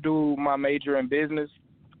want to do my major in business,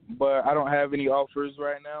 but I don't have any offers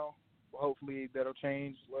right now. Hopefully that'll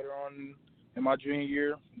change later on in my junior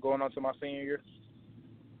year, going on to my senior year.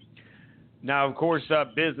 Now, of course,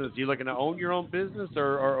 business. You looking to own your own business,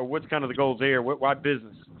 or what's kind of the goals there? Why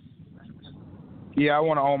business? Yeah, I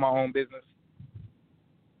want to own my own business.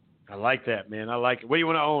 I like that, man. I like it. What do you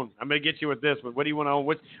want to own? I'm going to get you with this one. What do you want to own?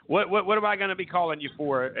 What am I going to be calling you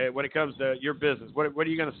for when it comes to your business? What are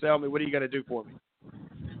you going to sell me? What are you going to do for me?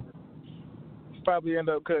 Probably end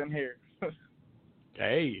up cutting hair.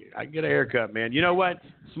 Hey, I can get a haircut, man. You know what?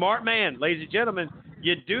 Smart man, ladies and gentlemen.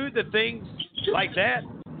 You do the things like that,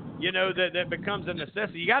 that becomes a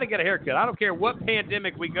necessity. You got to get a haircut. I don't care what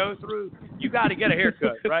pandemic we go through. You got to get a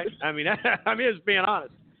haircut, right? I mean, just being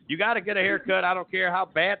honest. You got to get a haircut. I don't care how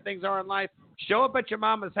bad things are in life. Show up at your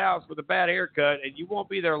mama's house with a bad haircut, and you won't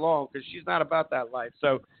be there long because she's not about that life.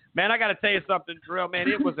 So, man, I got to tell you something, Drill. Man,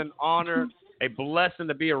 it was an honor, a blessing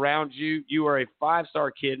to be around you. You are a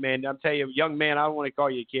 5-star kid, man. I'm telling you, young man, I don't want to call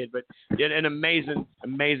you a kid, but you're an amazing,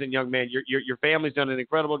 amazing young man. Your family's done an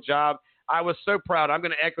incredible job. I was so proud. I'm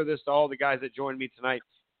going to echo this to all the guys that joined me tonight.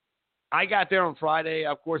 I got there on Friday,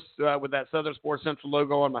 of course, with that Southern Sports Central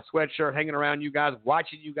logo on my sweatshirt, hanging around you guys,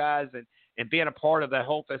 watching you guys, and being a part of that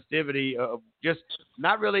whole festivity of just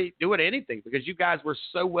not really doing anything because you guys were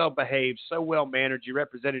so well behaved, so well mannered. You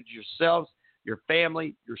represented yourselves, your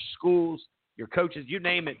family, your schools, your coaches, you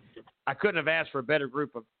name it. I couldn't have asked for a better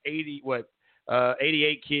group of 88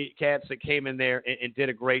 cats that came in there and did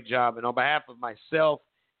a great job. And on behalf of myself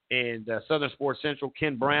and Southern Sports Central,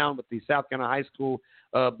 Ken Brown with the South Carolina High School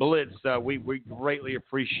Blitz, we greatly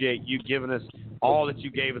appreciate you giving us all that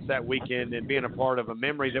you gave us that weekend and being a part of a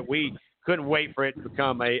memory that we couldn't wait for it to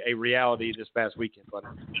become a reality this past weekend, buddy.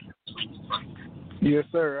 Yes,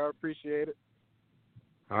 sir. I appreciate it.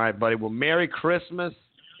 All right, buddy. Well, Merry Christmas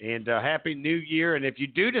and Happy New Year. And if you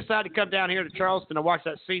do decide to come down here to Charleston to watch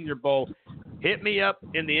that Senior Bowl, hit me up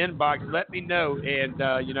in the inbox. Let me know, and,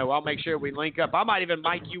 I'll make sure we link up. I might even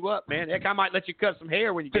mic you up, man. Heck, I might let you cut some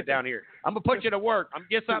hair when you get down here. I'm going to put you to work. I'm going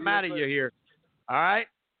to get something out of you here. All right?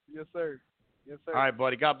 Yes, sir. Yes, sir. All right,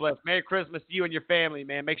 buddy. God bless. Merry Christmas to you and your family,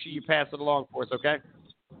 man. Make sure you pass it along for us, okay?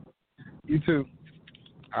 You too.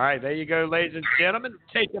 All right, there you go, ladies and gentlemen.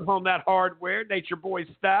 Taking home that hardware, Nature Boy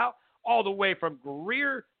style, all the way from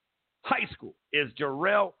Greer High School is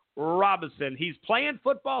Jarrell Robinson. He's playing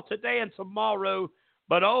football today and tomorrow,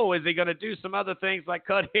 but is he going to do some other things like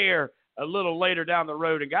cut hair a little later down the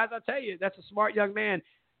road? And guys, I tell you, that's a smart young man.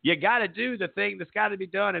 You got to do the thing that's got to be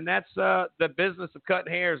done, and that's the business of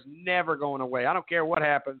cutting hair is never going away. I don't care what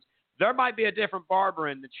happens. There might be a different barber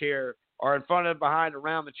in the chair or in front of, behind,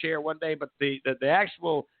 around the chair one day, but the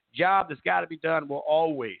actual job that's got to be done will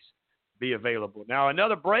always be available. Now,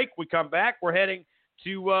 another break. We come back. We're heading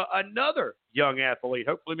to another young athlete.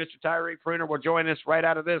 Hopefully, Mr. Tyree Pruner will join us right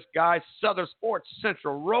out of this, guys. Southern Sports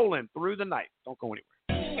Central rolling through the night. Don't go anywhere.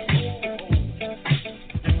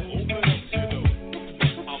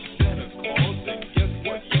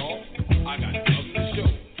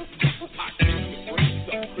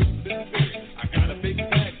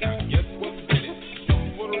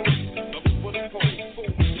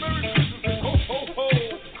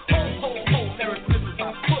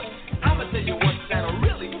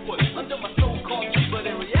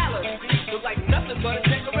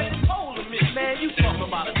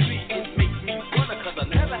 About a tree, it makes me wonder, 'cause I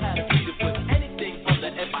never had a tree to put anything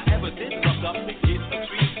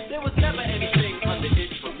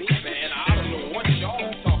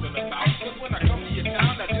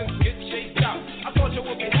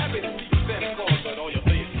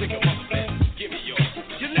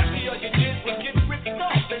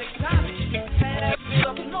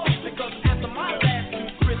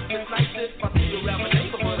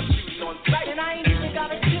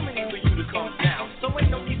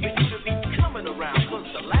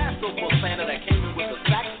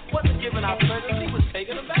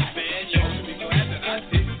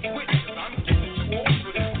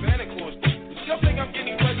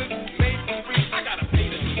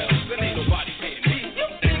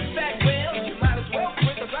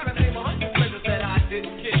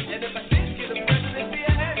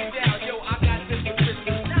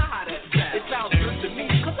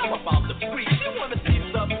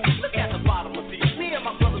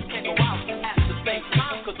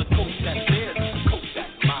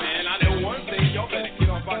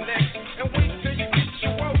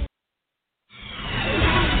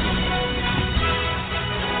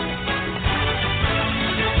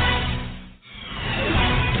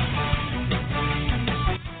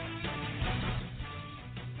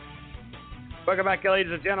Welcome back,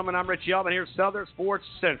 ladies and gentlemen. I'm Richie Altman here, Southern Sports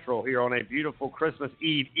Central, here on a beautiful Christmas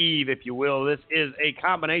Eve, if you will. This is a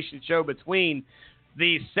combination show between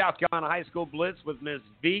the South Carolina High School Blitz with Ms.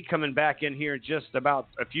 V coming back in here in just about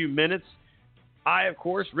a few minutes. I, of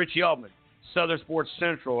course, Richie Altman, Southern Sports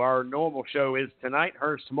Central. Our normal show is tonight,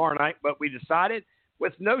 hers tomorrow night, but we decided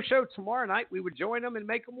with no show tomorrow night, we would join them and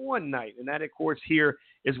make them one night. And that, of course, here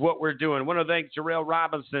is what we're doing. I want to thank Jarrell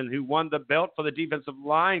Robinson, who won the belt for the defensive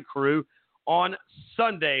line crew on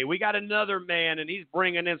Sunday. We got another man, and he's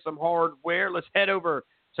bringing in some hardware. Let's head over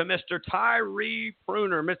to Mr. Tyree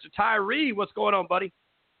Pruner. Mr. Tyree, what's going on, buddy?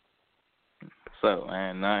 What's up,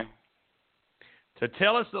 man? So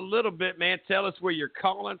tell us a little bit, man. Tell us where you're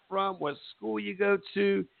calling from, what school you go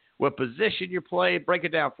to, what position you play. Break it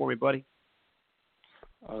down for me, buddy.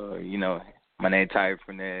 My name is Tyree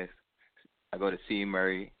Pruner. I go to C.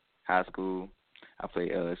 Murray High School. I play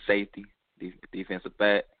safety, defensive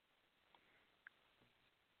back.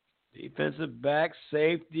 Defensive back,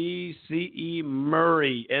 safety, C.E.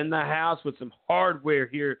 Murray in the house with some hardware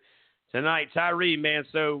here tonight. Tyree, man,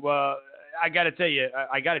 so I got to tell you,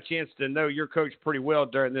 I got a chance to know your coach pretty well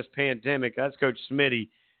during this pandemic. That's Coach Smitty.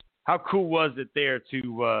 How cool was it there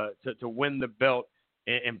to win the belt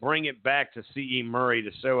and bring it back to C.E. Murray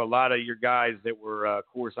to show a lot of your guys that were, of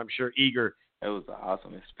course, I'm sure, eager? It was an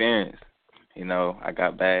awesome experience. I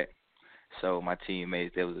got back. So my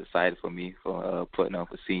teammates, they was excited for me for putting on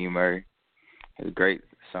for C.E. Murray. It was great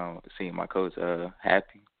seeing my coach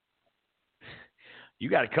happy. You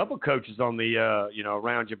got a couple coaches on the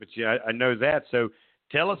around you, but I know that. So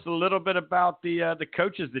tell us a little bit about the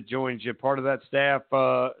coaches that joined you, part of that staff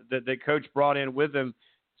that coach brought in with him.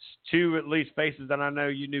 Two at least faces that I know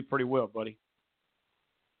you knew pretty well, buddy.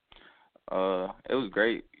 It was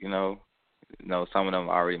great. Some of them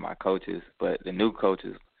are already my coaches, but the new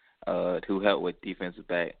coaches who helped with defensive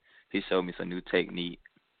back, he showed me some new technique.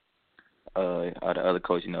 The other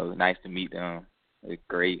coach, nice to meet them. It's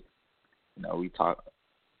great. We talked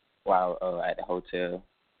while at the hotel.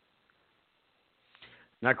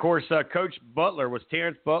 Now, of course, Coach Butler, was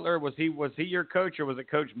Terrence Butler, was he your coach or was it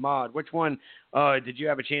Coach Maude? Which one did you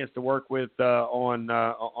have a chance to work with on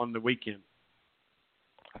the weekend?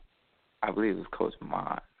 I believe it was Coach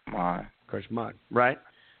Maude. Coach Maude, right?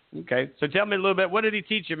 Okay. So tell me a little bit, what did he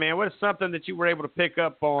teach you, man? What is something that you were able to pick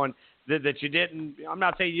up on that you didn't, I'm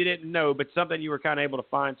not saying you didn't know, but something you were kind of able to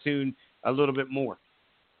fine-tune a little bit more?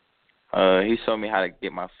 He showed me how to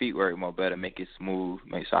get my feet work more better, make it smooth,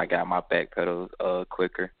 make sure I got my back pedals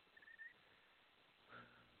quicker.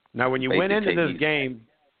 Now, when you went into this game,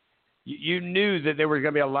 you knew that there were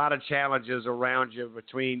going to be a lot of challenges around you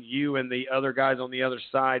between you and the other guys on the other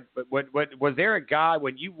side. But what was there a guy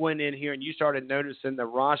when you went in here and you started noticing the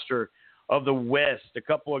roster of the West, a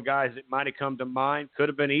couple of guys that might have come to mind? Could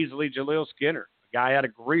have been easily Jaleel Skinner, a guy out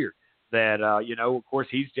of Greer. That, of course,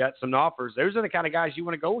 he's got some offers. Those are the kind of guys you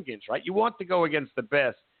want to go against, right? You want to go against the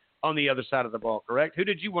best on the other side of the ball, correct? Who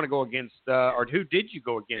did you want to go against, or who did you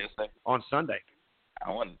go against on Sunday? I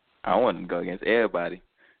wanted to go against everybody.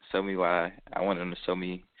 Show me why. I wanted them to show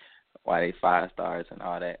me why they 5 stars and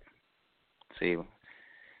all that. See,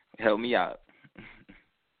 help me out.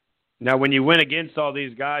 Now, when you went against all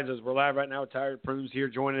these guys, as we're live right now, Tyree Pruner's here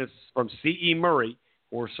joining us from C.E. Murray. Of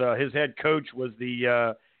course, his head coach was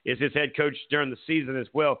is his head coach during the season as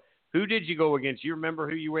well. Who did you go against? You remember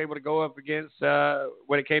who you were able to go up against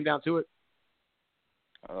when it came down to it?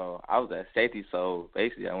 I was at safety, so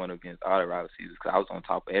basically I went against all the wide receivers because I was on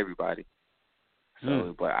top of everybody.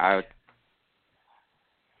 So, but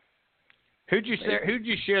who'd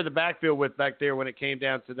you share the backfield with back there when it came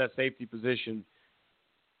down to that safety position?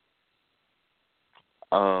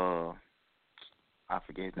 I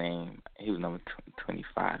forget his name. He was number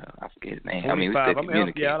 25. I forget his name. 25. We still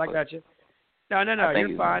yeah, I got you. No,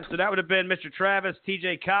 you're fine. So that would have been Mr. Travis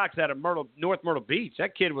T.J. Cox out of North Myrtle Beach.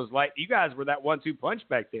 That kid was like, you guys were that 1-2 punch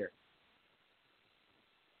back there.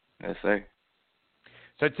 Yes, sir.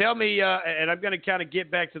 So tell me, and I'm going to kind of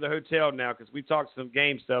get back to the hotel now because we talked some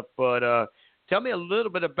game stuff, but tell me a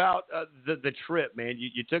little bit about the trip, man.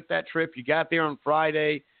 You took that trip. You got there on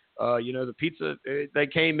Friday. The pizza, they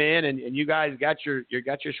came in and you guys got your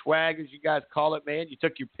swag, as you guys call it, man. You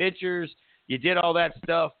took your pictures. You did all that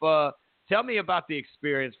stuff. Tell me about the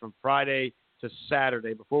experience from Friday to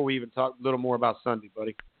Saturday before we even talk a little more about Sunday,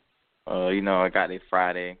 buddy. I got there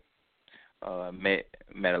Friday.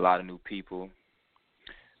 Met a lot of new people.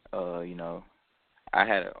 I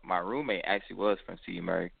had my roommate actually was from C.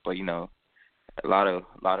 Murray, but a lot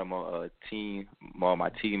of more more of my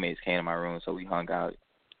teammates came to my room, so we hung out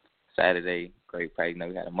Saturday. Great practice.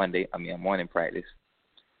 We had a morning practice.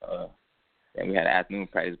 And we had afternoon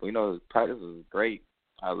practice. But, practice was great.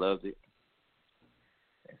 I loved it.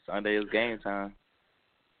 And Sunday was game time.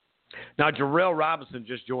 Now, Jarrell Robinson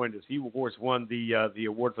just joined us. He, of course, won the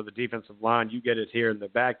award for the defensive line. You get it here in the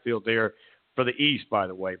backfield there for the East, by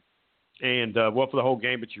the way. And, for the whole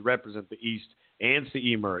game, but you represent the East and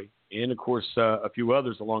C.E. Murray and, of course, a few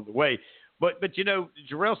others along the way. But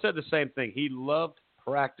Jarrell said the same thing. He loved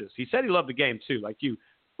practice. He said he loved the game, too, like you.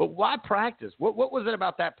 But why practice? What was it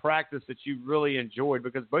about that practice that you really enjoyed?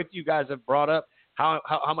 Because both of you guys have brought up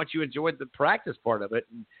how much you enjoyed the practice part of it.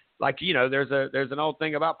 And there's an old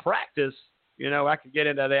thing about practice. I could get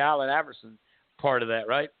into the Allen Iverson part of that,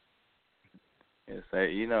 right? Yes,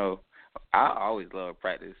 sir. I always love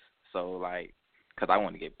practice. So, because I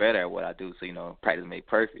want to get better at what I do. So, practice makes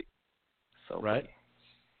perfect. So, right.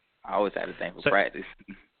 I always had to thank for practice.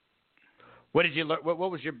 What did you learn? What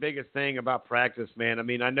was your biggest thing about practice, man? I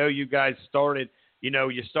mean, I know you guys started.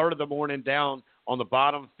 You started the morning down on the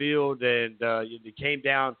bottom field, and you came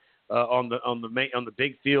down on the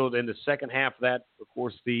big field in the second half of that. Of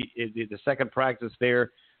course, the second practice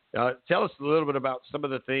there. Tell us a little bit about some of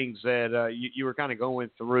the things that you were kind of going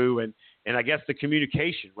through, and I guess the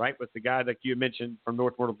communication, right, with the guy that you mentioned from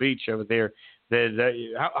North Myrtle Beach over there.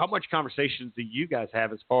 How much conversations do you guys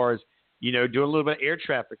have as far as doing a little bit of air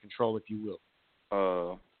traffic control, if you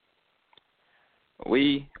will?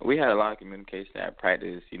 We had a lot of communication at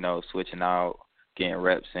practice, switching out, getting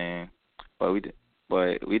reps in, but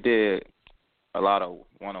we did a lot of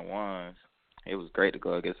one-on-ones. It was great to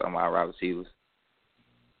go against some of our wide receivers.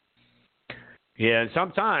 Yeah, and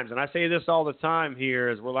sometimes, and I say this all the time here,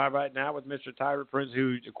 as we're live right now with Mr. Tyler Prince,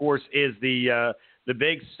 who, of course, is the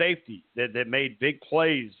big safety that made big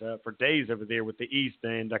plays for days over there with the East.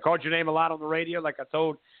 And I called your name a lot on the radio, like I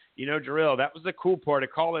told, Jarrell. That was the cool part of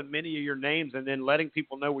calling many of your names and then letting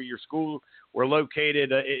people know where your school were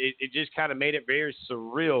located. It just kind of made it very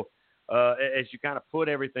surreal as you kind of put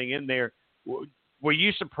everything in there. Were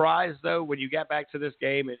you surprised, though, when you got back to this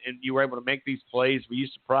game and you were able to make these plays? Were you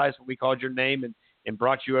surprised when we called your name and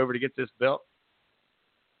brought you over to get this belt?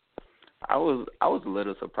 I was a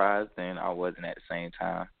little surprised, and I wasn't at the same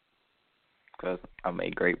time because I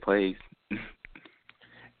made great plays.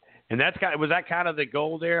 And was that kind of the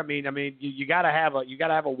goal there? I mean, you got to have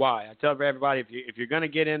a why. I tell everybody if you're going to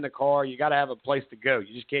get in the car, you got to have a place to go.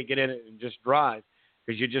 You just can't get in it and just drive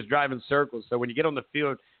because you're just driving circles. So when you get on the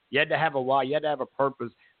field, you had to have a why. You had to have a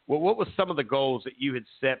purpose. Well, what was some of the goals that you had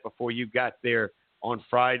set before you got there on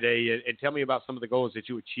Friday? And tell me about some of the goals that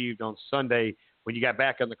you achieved on Sunday when you got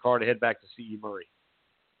back in the car to head back to C.E. Murray.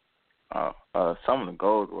 Some of the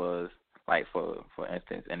goals was, like, for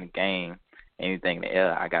instance, in the game, anything in the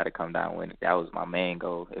air, I got to come down with it. That was my main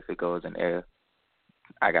goal. If it goes in the air,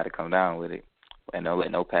 I got to come down with it. And don't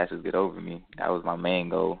let no passes get over me. That was my main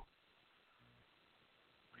goal.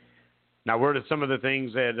 Now, what are some of the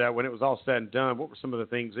things that, when it was all said and done, what were some of the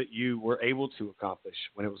things that you were able to accomplish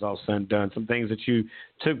when it was all said and done? Some things that you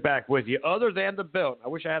took back with you, other than the belt. I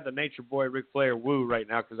wish I had the Nature Boy Ric Flair woo right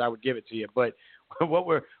now because I would give it to you. But what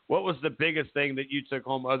was the biggest thing that you took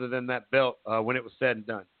home other than that belt when it was said and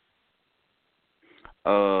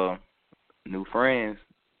done? New friends.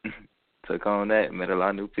 Took on that, met a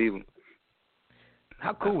lot of new people.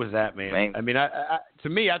 How cool was that, man? I mean, to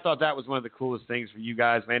me, I thought that was one of the coolest things for you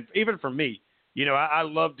guys, man. Even for me, I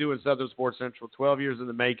love doing Southern Sports Central, 12 years in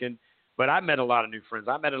the making. But I met a lot of new friends.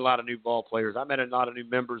 I met a lot of new ball players. I met a lot of new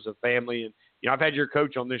members of family. And, I've had your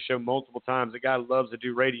coach on this show multiple times. The guy loves to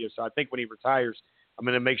do radio. So I think when he retires, I'm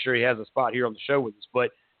going to make sure he has a spot here on the show with us. But,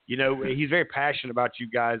 he's very passionate about you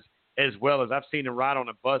guys as well as I've seen him ride on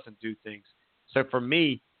a bus and do things. So for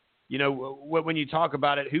me, when you talk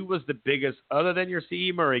about it, who was the biggest, other than your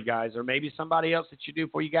C.E. Murray guys, or maybe somebody else that you knew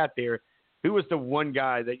before you got there, who was the one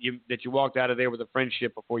guy that you walked out of there with a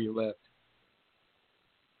friendship before you left?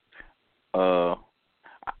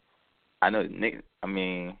 I know Nick. I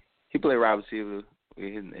mean, he played wide receiver.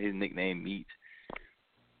 His nickname Meat.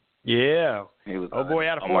 Yeah. He was, boy,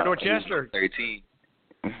 out of Fort Dorchester. 13.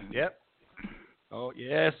 Yep. Oh,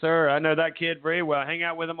 yes, sir. I know that kid very well. I hang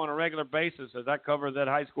out with him on a regular basis as I cover that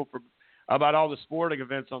high school for about all the sporting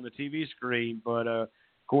events on the TV screen. But, of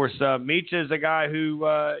course, Meach is a guy who,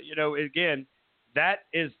 again,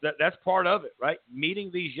 that's part of it, right?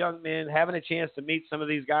 Meeting these young men, having a chance to meet some of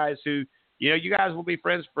these guys who, you guys will be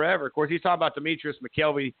friends forever. Of course, he's talking about Demetrius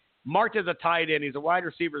McKelvey, marked as a tight end. He's a wide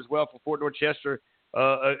receiver as well for Fort Dorchester.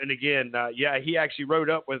 And, again, he actually rode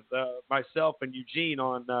up with myself and Eugene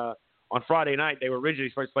on Friday night. They were originally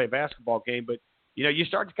supposed to play a basketball game, but, you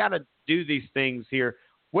start to kind of do these things here.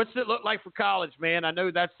 What's it look like for college, man? I know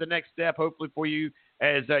that's the next step, hopefully, for you,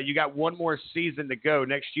 as you got one more season to go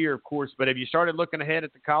next year, of course. But have you started looking ahead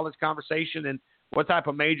at the college conversation, and what type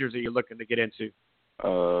of majors are you looking to get into?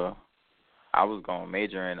 I was going to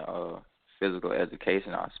major in physical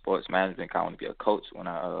education or sports management. I want to be a coach when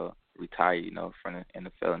I retire, from the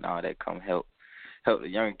NFL and all that. Come help the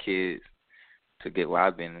young kids to get where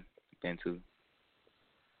I've been to.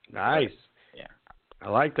 Nice. Yeah. I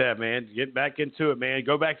like that, man. Get back into it, man.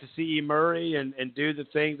 Go back to C.E. Murray and do the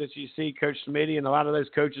things that you see Coach Smitty and a lot of those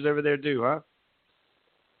coaches over there do, huh?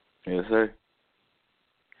 Yes, sir.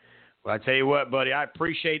 Well, I tell you what, buddy, I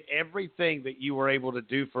appreciate everything that you were able to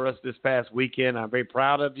do for us this past weekend. I'm very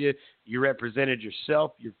proud of you. You represented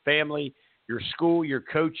yourself, your family, your school, your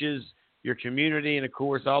coaches, your community, and, of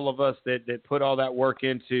course, all of us that put all that work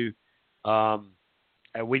into.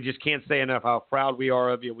 And we just can't say enough how proud we are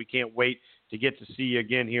of you. We can't wait to get to see you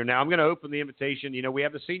again here. Now, I'm going to open the invitation. We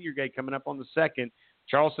have the senior day coming up on the 2nd.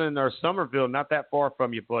 Charleston or Summerville, not that far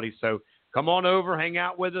from you, buddy. So come on over, hang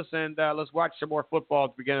out with us, and let's watch some more football at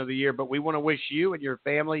the beginning of the year. But we want to wish you and your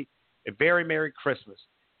family a very Merry Christmas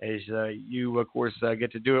as you, of course,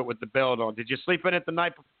 get to do it with the belt on. Did you sleep in it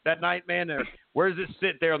that night, man? Or where does it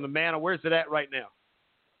sit there on the mantle? Where's it at right now?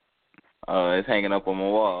 It's hanging up on my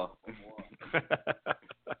wall.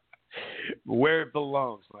 Where it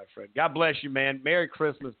belongs, my friend. God bless you, man. Merry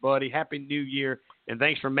Christmas, buddy. Happy New Year. And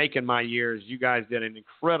thanks for making my years. You guys did an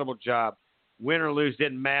incredible job. Win or lose,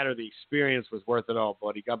 didn't matter. The experience was worth it all,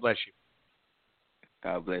 buddy. God bless you.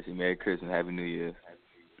 God bless you. Merry Christmas. Happy New Year.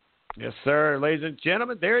 Yes, sir. Ladies and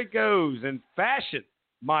gentlemen, there he goes in fashion,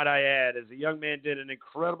 might I add, as the young man did an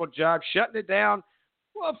incredible job shutting it down,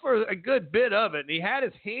 well, for a good bit of it. And he had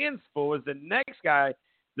his hands full as the next guy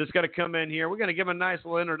that's going to come in here. We're going to give him a nice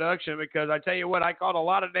little introduction because I tell you what, I caught a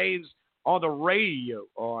lot of names on the radio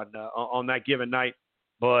on that given night.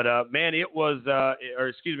 But, man, it was,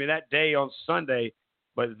 that day on Sunday.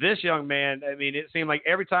 But this young man, I mean, it seemed like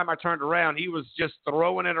every time I turned around, he was just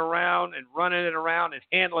throwing it around and running it around and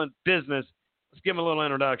handling business. Let's give him a little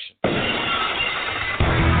introduction.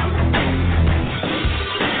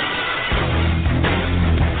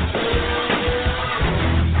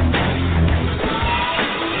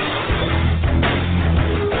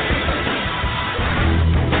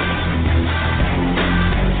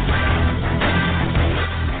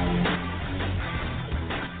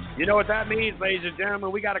 You know what that means, ladies and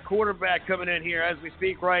gentlemen? We got a quarterback coming in here as we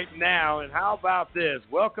speak right now. And how about this?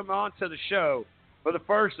 Welcome on to the show for the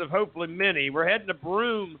first of hopefully many. We're heading to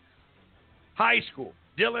Broome High School.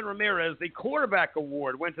 Dylan Ramirez, the quarterback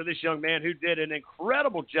award, went to this young man who did an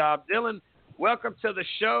incredible job. Dylan, welcome to the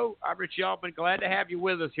show. I'm Richie Altman. Glad to have you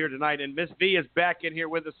with us here tonight. And Miss V is back in here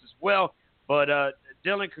with us as well. But,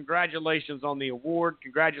 Dylan, congratulations on the award.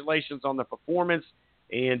 Congratulations on the performance.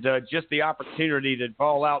 And just the opportunity to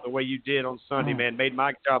ball out the way you did on Sunday, man, made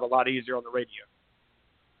my job a lot easier on the radio.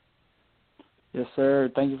 Yes,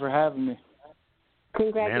 sir. Thank you for having me.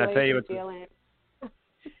 Congratulations, man, I tell you, Dylan.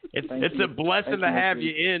 It's a blessing to have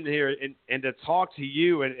you in here and to talk to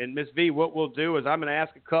you. And Miss V, what we'll do is I'm going to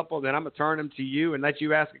ask a couple, then I'm going to turn them to you and let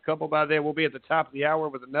you ask a couple. By then, we'll be at the top of the hour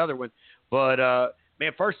with another one. But,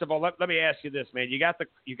 man, first of all, let me ask you this, man. You got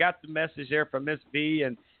the message there from Miss V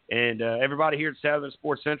and everybody here at Southern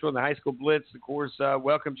Sports Central and the High School Blitz, of course,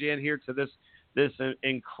 welcomed you in here to this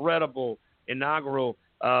incredible inaugural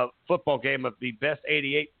football game of the best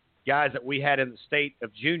 88 guys that we had in the state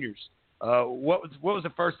of juniors. What was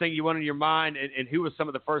the first thing you wanted in your mind, and who was some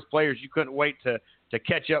of the first players you couldn't wait to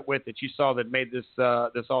catch up with that you saw that made this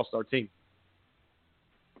all-star team?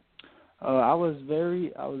 I was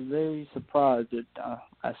very surprised that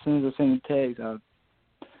as soon as I sent the text,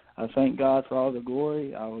 I thank God for all the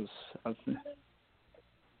glory. I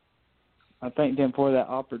thanked Him for that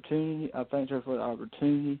opportunity. I thanked her for the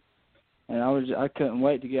opportunity, and I couldn't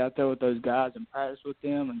wait to get out there with those guys and practice with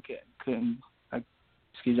them, and I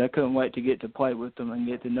couldn't wait to get to play with them and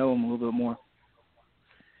get to know them a little bit more.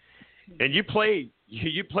 And you played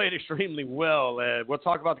extremely well. We'll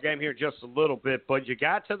talk about the game here in just a little bit, but you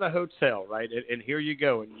got to the hotel, right? And here you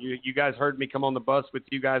go. And you guys heard me come on the bus with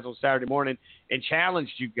you guys on Saturday morning and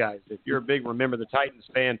challenged you guys. If you're a big Remember the Titans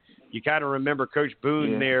fan, you kind of remember Coach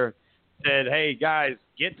Boone there said, hey, guys,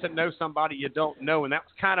 get to know somebody you don't know. And that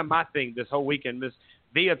was kind of my thing this whole weekend. Miss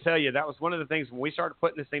V, I'll tell you, that was one of the things when we started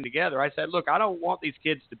putting this thing together. I said, look, I don't want these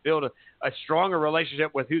kids to build a stronger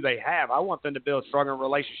relationship with who they have. I want them to build stronger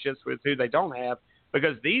relationships with who they don't have,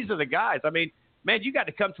 because these are the guys. I mean, man, you got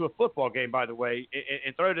to come to a football game, by the way,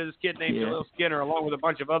 and throw to this kid named Jaleel Skinner along with a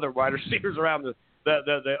bunch of other wide receivers around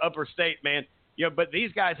the upper state, man. You know, but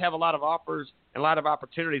these guys have a lot of offers and a lot of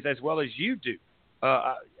opportunities as well as you do.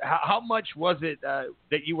 How much was it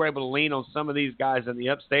that you were able to lean on some of these guys in the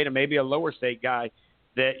upstate and maybe a lower state guy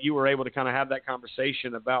that you were able to kind of have that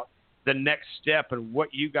conversation about the next step and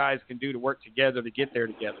what you guys can do to work together to get there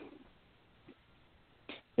together?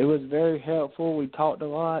 It was very helpful. We talked a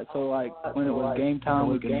lot, so like when it was game time,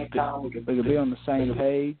 we could be on the same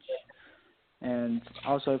page. And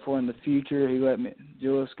also for in the future,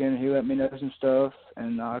 Julius Skinner, he let me know some stuff,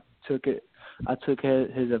 and I took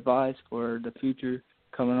his advice for the future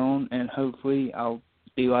coming on, and hopefully I'll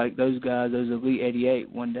be like those guys, those Elite 88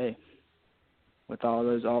 one day, with all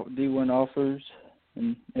those D1 offers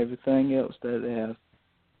and everything else that they have.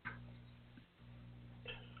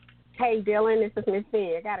 Hey, Dylan, this is Miss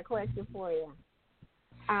B. I got a question for you.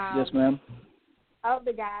 Yes, ma'am. Of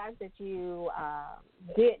the guys that you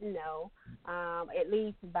didn't know, at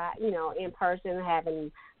least by in person,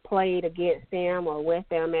 having played against them or with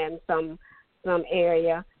them in some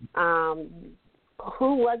area,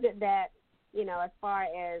 who was it that as far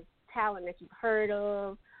as talent that you've heard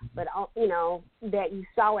of, but that you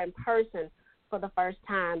saw in person for the first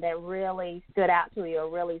time that really stood out to you or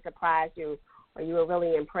really surprised you or you were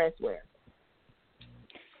really impressed with?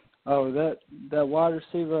 Oh, that wide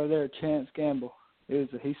receiver over there, Chance Gamble. He's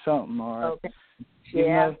something, all right. Okay.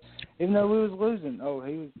 Yeah. Even though we was losing,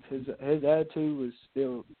 his attitude was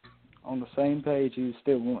still on the same page. He was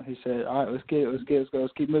still. He said, "All right, let's get it. Let's go.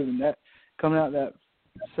 Let's keep moving." That coming out that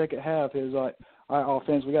second half, he was like, "All right,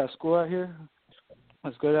 offense, we got to score out here.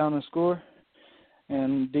 Let's go down and score."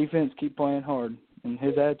 And defense, keep playing hard. And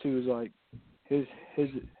his attitude was like his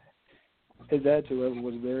attitude level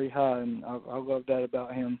was very high, and I love that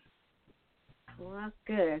about him. Well, that's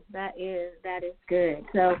good. That is good.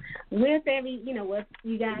 So with with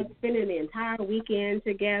you guys spending the entire weekend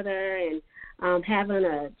together and having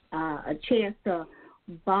a chance to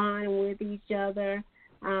bond with each other,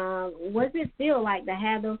 what does it feel like to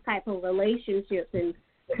have those type of relationships and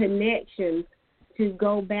connections to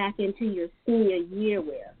go back into your senior year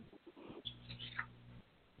with?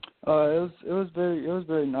 It was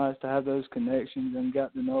very nice to have those connections and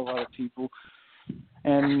got to know a lot of people.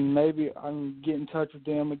 And maybe I can get in touch with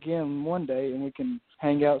them again one day, and we can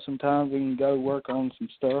hang out sometimes. We can go work on some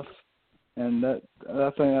stuff, and I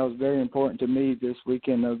think that was very important to me this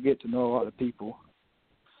weekend. To get to know a lot of people.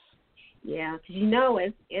 Yeah,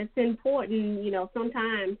 because it's important.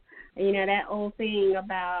 Sometimes that old thing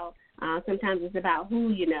about sometimes it's about who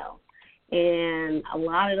you know. And a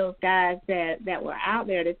lot of those guys that were out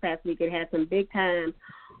there this past weekend had some big time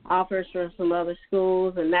offers from some other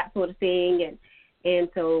schools and that sort of thing. And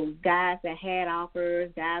so guys that had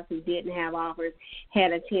offers, guys who didn't have offers,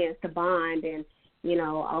 had a chance to bond. And,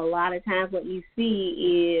 a lot of times what you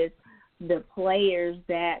see is the players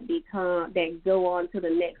that go on to the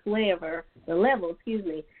next level,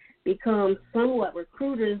 become somewhat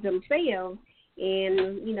recruiters themselves.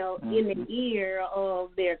 And, in the ear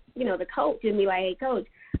of their, the coach, and be like, hey, coach,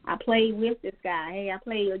 I played with this guy. Hey, I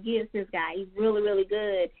played against this guy. He's really, really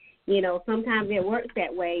good. Sometimes it works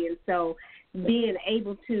that way. And so being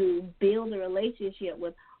able to build a relationship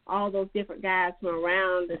with all those different guys from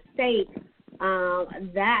around the state,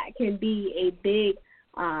 that can be a big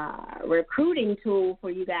recruiting tool for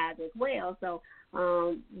you guys as well. So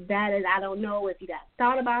that is, I don't know if you guys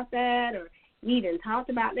thought about that or even talked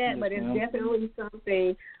about that, but it's definitely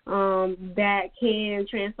something that can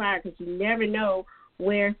transpire because you never know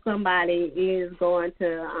where somebody is going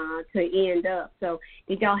to end up. So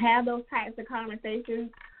did y'all have those types of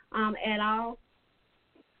conversations at all?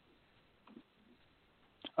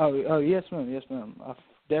 Oh, yes, ma'am. I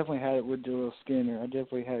definitely had it with Julius Skinner. I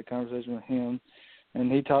definitely had a conversation with him,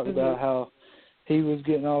 and he talked about how he was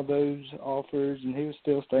getting all those offers, and he was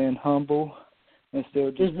still staying humble and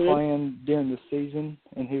still just playing during the season,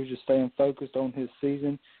 and he was just staying focused on his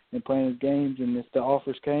season and playing his games. And if the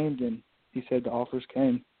offers came, then he said the offers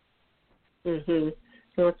came. So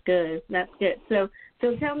it's good. That's good. So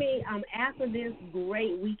tell me, after this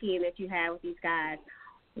great weekend that you had with these guys,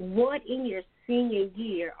 what in your senior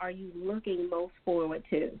year are you looking most forward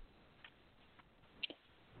to?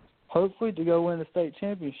 Hopefully to go win the state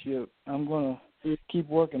championship. I'm going to keep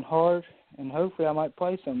working hard, and hopefully I might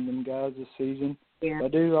play some of them guys this season. Yeah. If I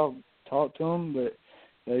do, I'll talk to them, but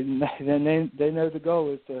they know the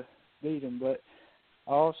goal is to beat them. But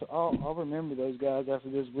I'll remember those guys after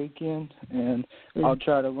this weekend, and I'll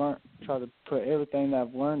try to put everything that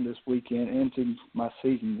I've learned this weekend into my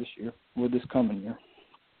season this year, with this coming year.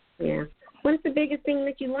 Yeah. What's the biggest thing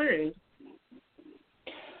that you learned?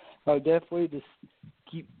 Oh, definitely just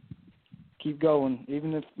keep going.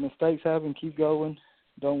 Even if mistakes happen, keep going.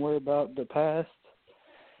 Don't worry about the past.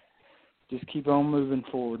 Just keep on moving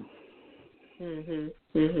forward.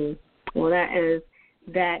 Well,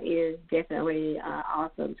 that is definitely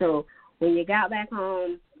awesome. So when you got back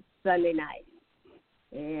home Sunday night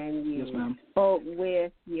and you spoke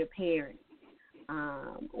with your parents,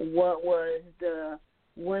 what was the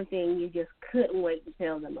one thing you just couldn't wait to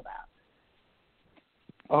tell them about?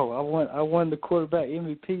 Oh, I won the quarterback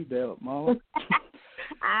MVP belt, Mama.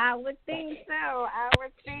 I would think so.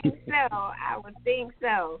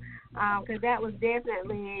 Because that was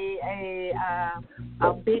definitely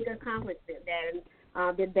a big accomplishment.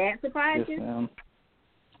 Did that surprise you? Ma'am.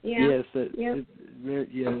 Yeah. Yes, it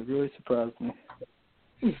really surprised me.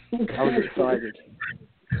 I was excited.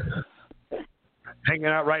 Hanging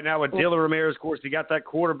out right now with Dylan Ramirez. Of course, he got that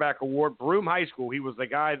quarterback award. Broome High School, he was the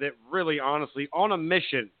guy that really, honestly, on a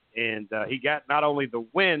mission. And he got not only the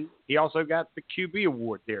win, he also got the QB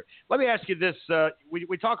award there. Let me ask you this.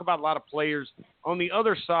 We talk about a lot of players. On the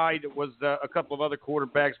other side was a couple of other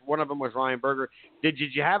quarterbacks. One of them was Ryan Berger. Did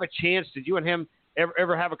you have a chance? Did you and him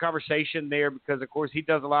ever have a conversation there? Because, of course, he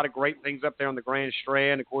does a lot of great things up there on the Grand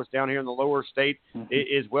Strand. Of course, down here in the lower state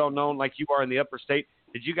is well known like you are in the upper state.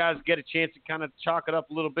 Did you guys get a chance to kind of chalk it up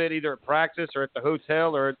a little bit, either at practice or at the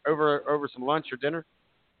hotel or over some lunch or dinner?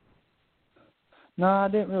 No, I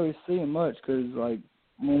didn't really see him much because, like,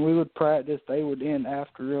 when we would practice, they would end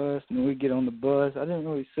after us, and we'd get on the bus. I didn't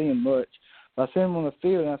really see him much. But I seen him on the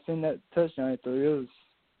field, and I seen that touchdown he threw.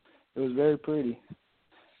 It was very pretty.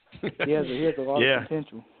 He has a lot of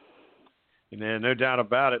potential. Man, no doubt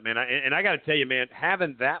about it, man. I got to tell you, man,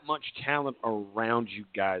 having that much talent around you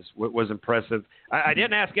guys was impressive. I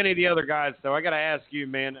didn't ask any of the other guys, so I got to ask you,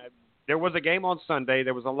 man. There was a game on Sunday.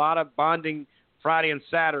 There was a lot of bonding Friday and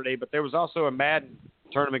Saturday, but there was also a Madden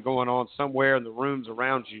tournament going on somewhere in the rooms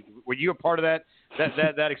around you. Were you a part of that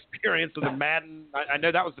experience of the Madden? I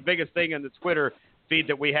know that was the biggest thing in the Twitter feed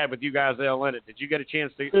that we had with you guys all in it. Did you get a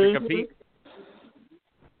chance to compete?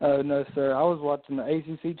 No, sir. I was watching the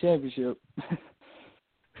ACC championship.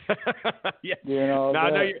 Yeah. No, I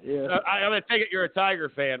know I'm going to take it you're a Tiger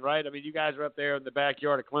fan, right? I mean, you guys are up there in the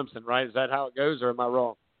backyard of Clemson, right? Is that how it goes, or am I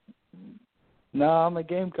wrong? No, I'm a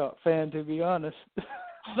Gamecock fan, to be honest.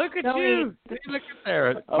 Look at you. Look at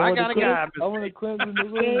there. My kind of guy. I want to Clemson to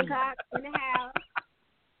win. Gamecock in the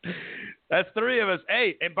house. That's three of us.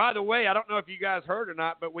 Hey, and by the way, I don't know if you guys heard or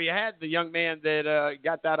not, but we had the young man that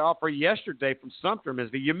got that offer yesterday from Sumter,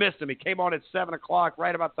 Mrs. You missed him. He came on at 7 o'clock,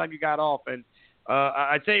 right about the time you got off. And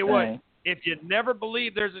I tell you what, if you never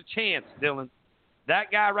believe there's a chance, Dylan,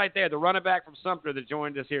 that guy right there, the running back from Sumter that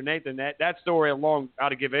joined us here, Nathan, that story alone ought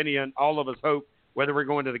to give any and all of us hope, whether we're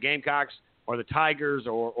going to the Gamecocks or the Tigers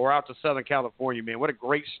or out to Southern California, man. What a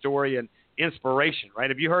great story and inspiration, right?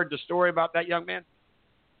 Have you heard the story about that young man?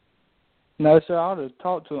 No, sir. I ought to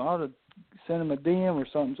talk to him. I ought to send him a DM or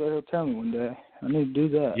something so he'll tell me one day. I need to do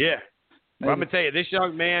that. Yeah. Well, I'm going to tell you, this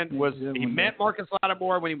young man he met Marcus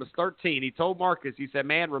Lattimore when he was 13. He told Marcus, he said,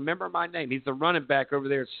 man, remember my name. He's the running back over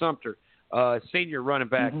there at Sumter, senior running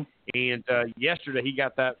back. And yesterday he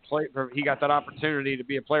got that opportunity to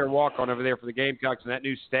be a player walk-on over there for the Gamecocks and that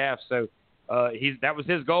new staff. So that was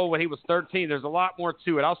his goal when he was 13. There's a lot more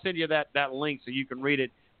to it. I'll send you that link so you can read it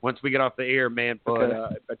once we get off the air, man. But I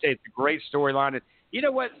tell you, it's a great storyline. And you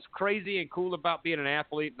know what's crazy and cool about being an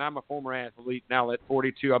athlete? And I'm a former athlete now at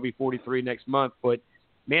 42. I'll be 43 next month. But,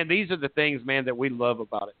 man, these are the things, man, that we love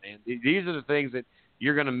about it, man. These are the things that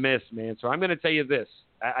you're going to miss, man. So I'm going to tell you this.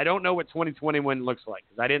 I don't know what 2021 looks like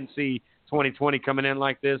because I didn't see 2020 coming in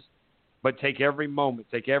like this. But take every moment,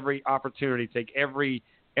 take every opportunity, take every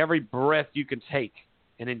breath you can take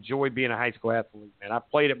and enjoy being a high school athlete, man. I've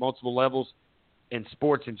played at multiple levels in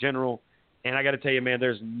sports in general, and I got to tell you, man,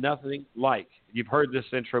 there's nothing like, you've heard this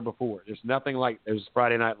intro before, there's nothing like those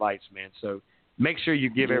Friday night lights, man. So make sure you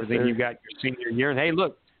give everything you got your senior year. And, hey,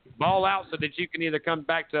 look, ball out so that you can either come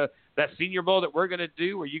back to that Senior Bowl that we're going to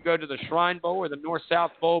do or you go to the Shrine Bowl or the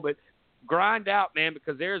North-South Bowl. But grind out, man,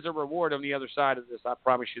 because there's a reward on the other side of this. I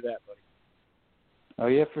promise you that, buddy. Oh,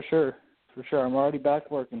 yeah, for sure. For sure. I'm already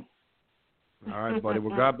back working. All right, buddy.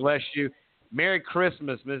 Well, God bless you. Merry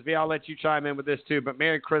Christmas, Ms. V. I'll let you chime in with this, too. But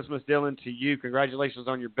Merry Christmas, Dylan, to you. Congratulations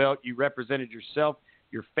on your belt. You represented yourself,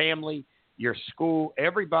 your family, your school,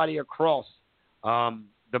 everybody across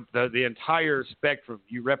the entire spectrum.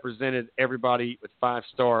 You represented everybody with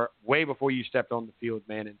 5-star way before you stepped on the field,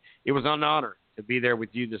 man. And it was an honor to be there with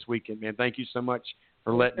you this weekend, man. Thank you so much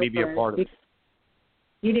for letting me be a part of it.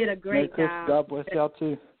 You did a great job. God bless y'all,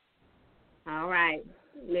 too. All right.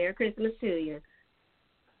 Merry Christmas to you.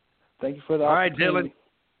 Thank you for the opportunity. All right, Dylan.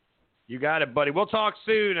 You got it, buddy. We'll talk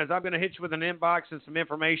soon as I'm going to hit you with an inbox and some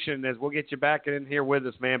information as we'll get you back in here with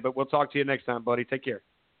us, man. But we'll talk to you next time, buddy. Take care.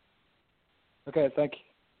 Okay, thank you.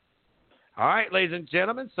 All right, ladies and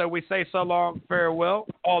gentlemen, so we say so long, farewell,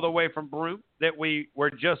 all the way from Broome that we were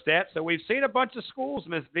just at. So we've seen a bunch of schools,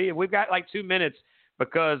 Miss V, and we've got like 2 minutes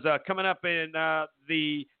because coming up in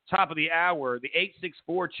the top of the hour, the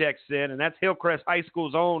 864 checks in, and that's Hillcrest High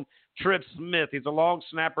School's own Trip Smith. He's a long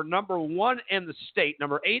snapper, number 1 in the state,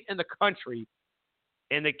 number 8 in the country.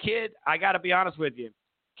 And the kid, I got to be honest with you,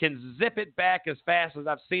 can zip it back as fast as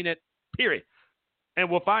I've seen it, period. And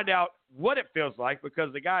we'll find out what it feels like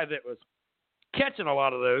because the guy that was catching a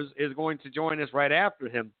lot of those is going to join us right after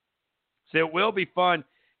him. So it will be fun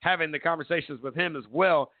having the conversations with him as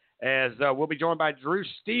well, as we'll be joined by Drew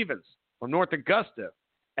Stevens from North Augusta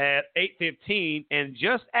at 8:15 and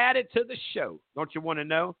just added to the show. Don't you want to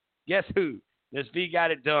know? Guess who? Miss V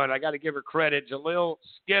got it done. I got to give her credit. Jaleel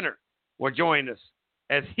Skinner will join us,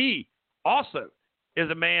 as he also is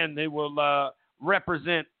a man that will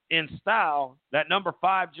represent in style that number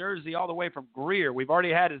 5 jersey all the way from Greer. We've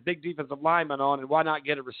already had his big defensive lineman on, and why not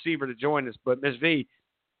get a receiver to join us? But Miss V,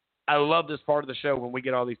 I love this part of the show when we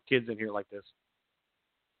get all these kids in here like this.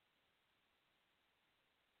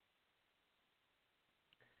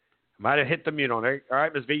 Might have hit the mute on there. All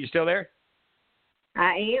right, Miss V, you still there?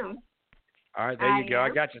 I am. All right, there you go. I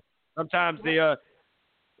got you. Sometimes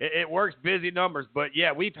it works busy numbers, but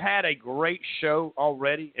yeah, we've had a great show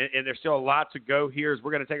already, and there's still a lot to go here. As we're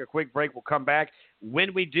going to take a quick break, we'll come back.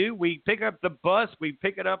 When we do, we pick up the bus. We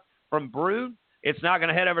pick it up from Broome. It's now going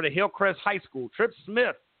to head over to Hillcrest High School. Trip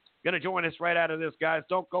Smith going to join us right out of this, guys.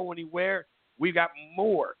 Don't go anywhere. We've got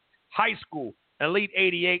more high school Elite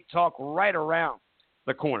 88 talk right around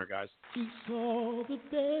the corner, guys. He saw the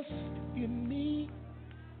best in me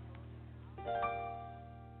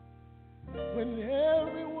when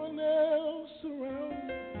everyone else around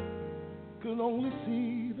me could only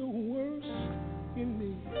see the worst in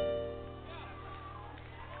me.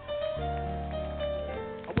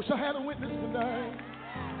 I wish I had a witness tonight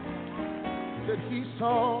that he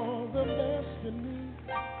saw the best in me.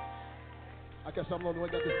 I guess I'm the only one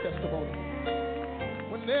that got this testimony.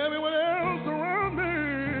 When everyone else around me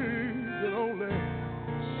could only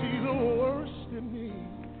see the worst in me.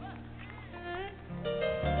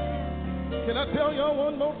 Can I tell y'all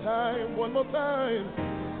one more time?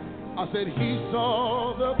 I said he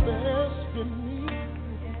saw the best in me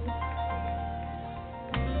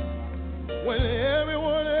when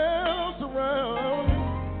everyone else around me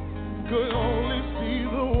could only see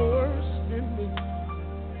the worst in me.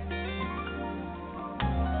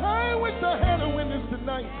 I wish I had a witness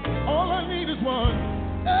tonight. All I need is one.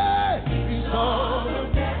 Hey, he saw the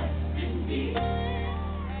best in me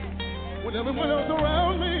when everyone else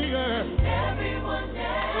around me, everyone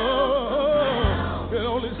else can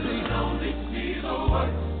only see the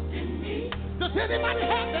worst in me. Does anybody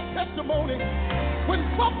have that testimony? When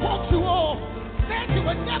folk walked you off, said you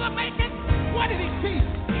would never make it, what did he see?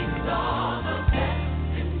 He saw the best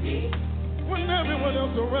in me. When everyone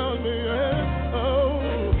else around me,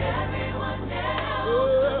 everyone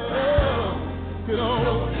else can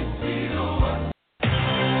only see the worst.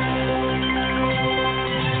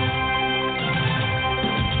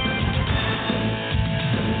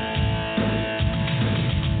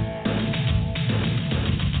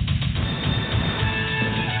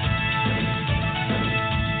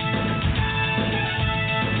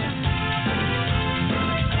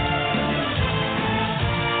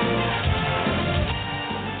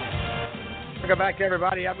 Welcome back,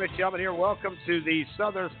 everybody. I'm Richie Altman here. Welcome to the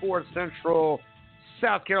Southern Sports Central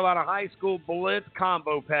South Carolina High School Blitz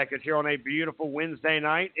Combo Package here on a beautiful Wednesday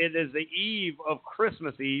night. It is the eve of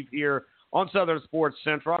Christmas Eve here on Southern Sports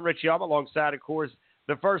Central. I'm Richie Altman alongside, of course,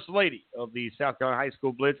 the First Lady of the South Carolina High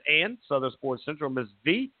School Blitz and Southern Sports Central, Ms.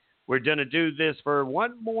 V. We're going to do this for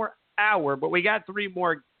one more hour, but we got 3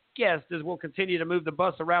 more guests as we'll continue to move the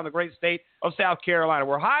bus around the great state of South Carolina.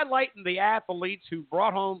 We're highlighting the athletes who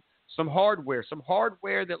brought home some hardware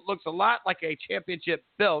that looks a lot like a championship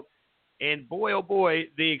belt. And boy, oh boy,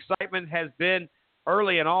 the excitement has been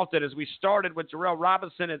early and often as we started with Jarrell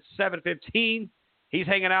Robinson at 7:15. He's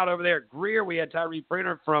hanging out over there at Greer. We had Tyree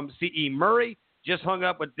Brenner from C.E. Murray, just hung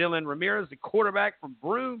up with Dylan Ramirez, the quarterback from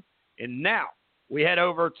Broome. And now we head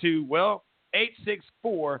over to,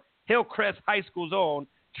 864 Hillcrest High School's own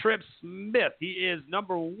Trip Smith. He is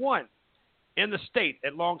number 1 in the state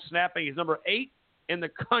at long snapping. He's number 8 in the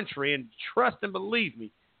country, and trust and believe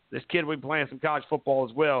me, this kid will be playing some college football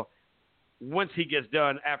as well once he gets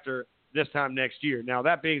done after this time next year. Now,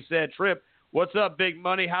 that being said, Trip, what's up, big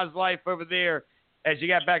money? How's life over there as you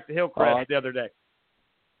got back to Hillcrest the other day?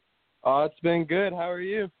 It's been good. How are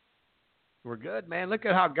you? We're good, man. Look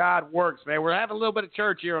at how God works, man. We're having a little bit of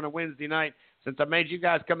church here on a Wednesday night. since I made you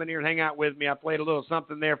guys come in here and hang out with me, I played a little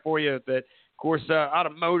something there for you that, of course, ought to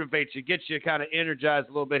motivate you, get you kind of energized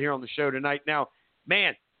a little bit here on the show tonight. Now,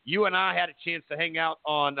 man, you and I had a chance to hang out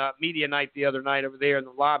on media night the other night over there in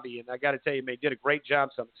the lobby, and I got to tell you, man, you did a great job,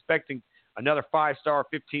 so I'm expecting another 5-star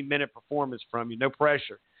 15-minute performance from you. No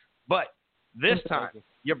pressure. But this time,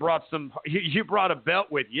 you brought a belt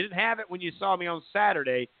with you. You didn't have it when you saw me on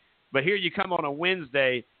Saturday, but here you come on a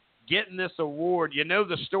Wednesday getting this award. You know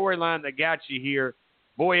the storyline that got you here.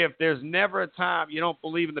 Boy, if there's never a time you don't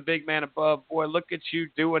believe in the big man above, boy, look at you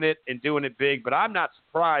doing it and doing it big. But I'm not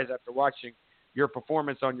surprised after watching your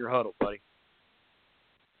performance on your huddle, buddy.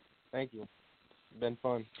 Thank you. It's been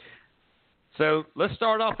fun. So let's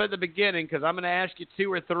start off at the beginning because I'm going to ask you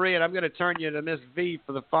 2 or 3, and I'm going to turn you to Miss V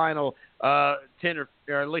for the final 10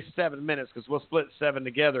 or at least 7 minutes because we'll split 7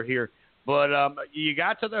 together here. But you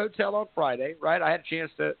got to the hotel on Friday, right? I had a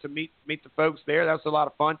chance to meet the folks there. That was a lot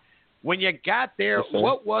of fun. When you got there, yes,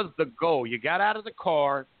 what was the goal? You got out of the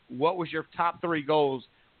car. What was your top 3 goals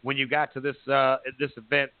when you got to this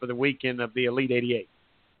event for the weekend of the Elite 88?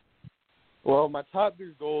 Well, my top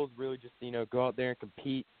 3 goals really just, go out there and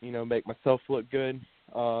compete, make myself look good,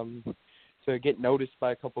 to get noticed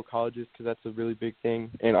by a couple colleges because that's a really big thing.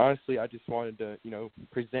 And honestly, I just wanted to,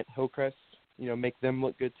 present Hillcrest, make them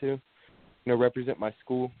look good too, represent my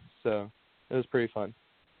school. So it was pretty fun.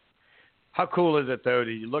 How cool is it, though,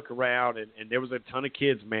 that you look around and there was a ton of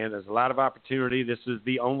kids, man. There's a lot of opportunity. This is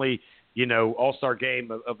the only, all-star game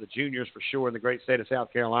of the juniors for sure in the great state of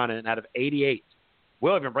South Carolina. And out of 88,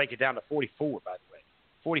 we'll even break it down to 44, by the way.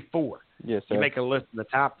 44. Yes, sir. You make a list in the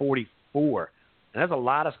top 44. And there's a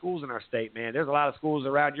lot of schools in our state, man. There's a lot of schools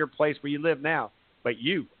around your place where you live now. But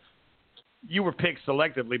you were picked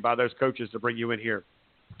selectively by those coaches to bring you in here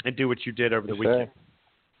and do what you did over the weekend.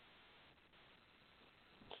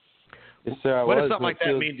 Yes, sir. What does something like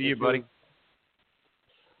that mean to you, buddy?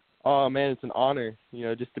 Oh man, it's an honor,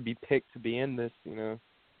 just to be picked to be in this,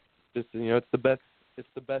 it's the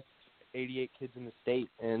best 88 kids in the state,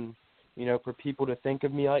 and for people to think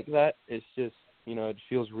of me like that, it's just, it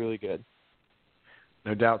feels really good.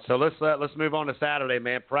 No doubt. So let's move on to Saturday,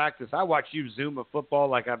 man. Practice. I watched you zoom a football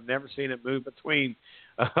like I've never seen it move between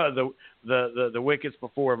the wickets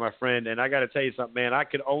before, my friend. And I got to tell you something, man. I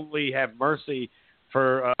could only have mercy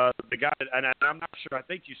for the guy, and I'm not sure. I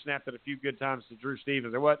think you snapped it a few good times to Drew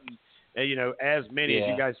Stevens. There wasn't, as many as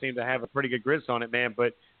you guys seem to have a pretty good grits on it, man.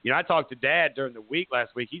 But, I talked to Dad during the week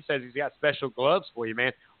last week. He says he's got special gloves for you,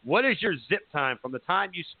 man. What is your zip time from the time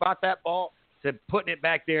you spot that ball to putting it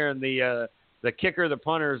back there in the kicker, the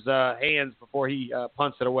punter's hands before he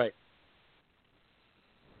punts it away?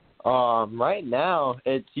 Right now,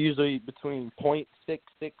 it's usually between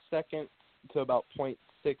 0.66 seconds to about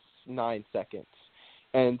 0.69 seconds.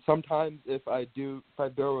 And sometimes if I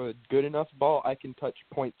throw a good enough ball, I can touch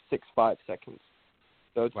 0.65 seconds.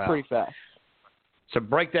 So it's pretty fast. So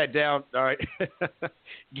break that down. All right.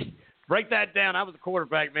 Break that down. I was a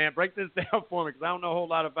quarterback, man. Break this down for me because I don't know a whole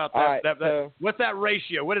lot about that. All right, so, what's that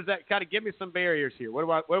ratio? What is that? Kind of give me some barriers here. What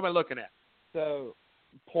am I looking at? So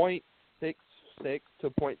 0.66 to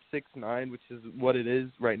 0.69, which is what it is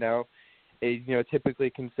right now, is typically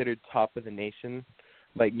considered top of the nation.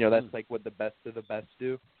 Like, that's like what the best of the best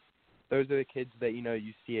do. Those are the kids that,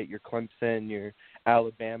 you see at your Clemson, your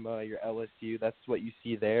Alabama, your LSU. That's what you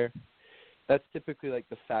see there. That's typically like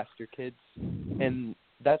the faster kids. And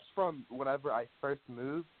that's from whenever I first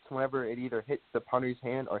move to whenever it either hits the punter's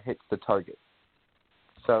hand or hits the target.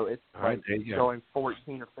 So it's going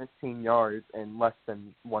 14 or 15 yards in less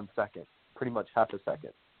than 1 second, pretty much half a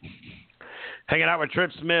second. Hanging out with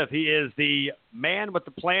Trip Smith. He is the man with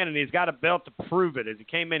the plan, and he's got a belt to prove it. As he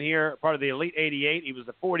came in here, part of the Elite 88, he was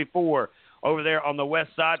the 44 over there on the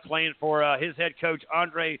west side playing for his head coach,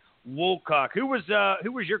 Andre Woolcock. Who was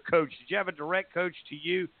your coach? Did you have a direct coach to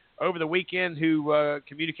you over the weekend who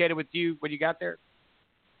communicated with you when you got there?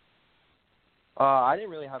 I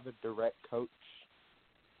didn't really have a direct coach.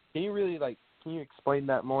 Can you explain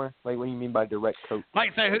that more? Like, what do you mean by direct coach?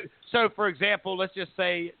 Like, so for example, let's just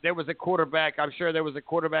say there was a quarterback. I'm sure there was a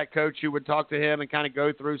quarterback coach who would talk to him and kind of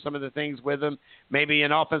go through some of the things with him. Maybe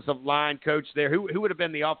an offensive line coach there. Who would have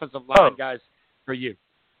been the offensive line guys for you?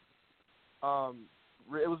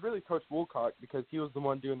 It was really Coach Woolcock because he was the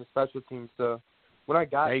one doing the special teams. So when I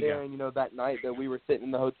got there, and that night that we were sitting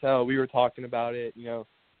in the hotel, we were talking about it.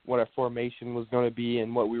 What our formation was going to be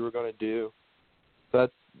and what we were going to do. So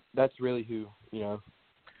that's really who,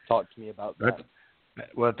 talked to me about that.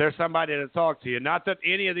 Well, if there's somebody to talk to you, not that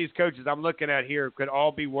any of these coaches I'm looking at here could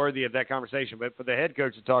all be worthy of that conversation, but for the head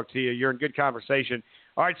coach to talk to you, you're in good conversation.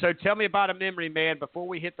 All right, so tell me about a memory, man, before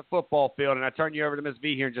we hit the football field, and I turn you over to Ms.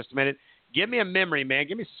 V here in just a minute. give me a memory, man.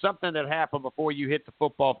 Give me something that happened before you hit the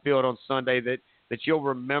football field on Sunday that you'll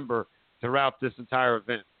remember throughout this entire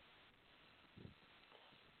event.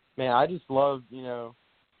 Man, I just loved,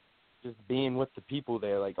 just being with the people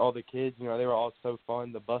there. Like, all the kids, they were all so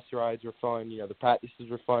fun. The bus rides were fun. The practices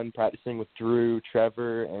were fun, practicing with Drew,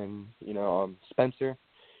 Trevor, and, Spencer.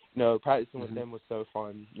 Practicing with them was so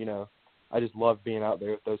fun. I just love being out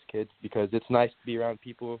there with those kids because it's nice to be around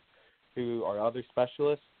people who are other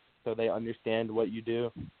specialists, so they understand what you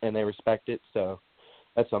do and they respect it. So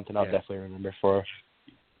that's something I'll definitely remember for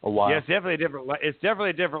a while. Yeah, it's definitely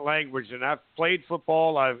a different language. And I've played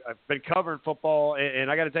football. I've been covering football, and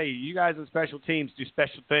I got to tell you, you guys in special teams do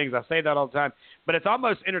special things. I say that all the time, but it's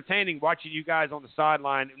almost entertaining watching you guys on the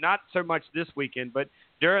sideline. Not so much this weekend, but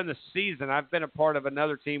during the season. I've been a part of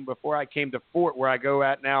another team before I came to Fort, where I go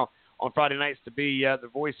at now on Friday nights to be the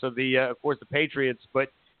voice of of course, the Patriots. But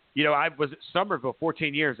I was at Somerville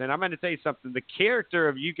 14 years, and I'm going to tell you something. The character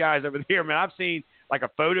of you guys over there, man, I've seen like a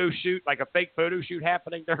photo shoot, like a fake photo shoot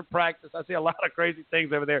happening during practice. I see a lot of crazy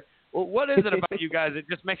things over there. Well, what is it about you guys that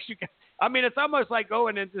just makes you guys – I mean, it's almost like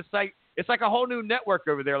going into it's like a whole new network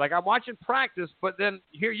over there. Like, I'm watching practice, but then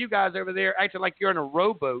hear you guys over there acting like you're in a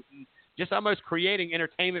rowboat and just almost creating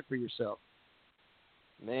entertainment for yourself.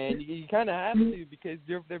 Man, you kind of have to because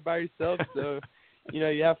you're up there by yourself. So,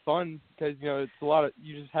 you have fun because, it's a lot of –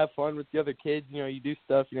 you just have fun with the other kids. You do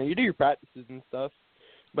stuff. You do your practices and stuff.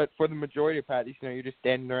 But for the majority of practice, you're just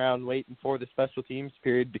standing around waiting for the special teams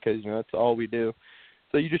period because, that's all we do.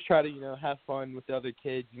 So you just try to, have fun with the other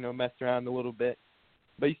kids, mess around a little bit.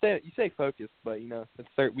 But you stay focused, but,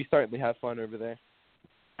 we certainly have fun over there.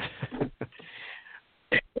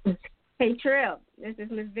 Hey, Tripp, this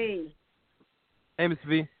is Miss V. Hey, Miss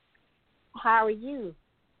V. How are you?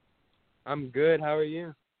 I'm good. How are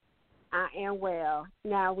you? I am well.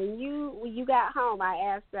 Now, when you got home, I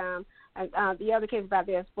asked the other kids about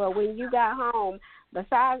this, but when you got home,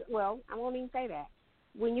 I won't even say that.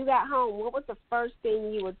 When you got home, what was the first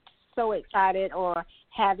thing you were so excited or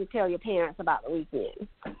had to tell your parents about the weekend?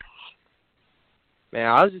 Man,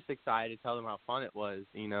 I was just excited to tell them how fun it was,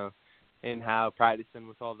 and how practicing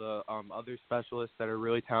with all the other specialists that are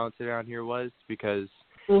really talented around here was because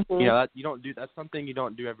that's something you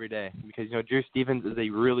don't do every day because Drew Stevens is a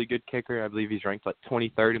really good kicker. I believe he's ranked like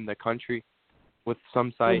 23rd in the country with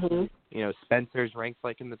some sites. Spencer's ranked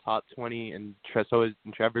like in the top 20, and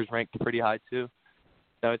Trevor's ranked pretty high too.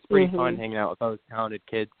 So it's pretty fun hanging out with those talented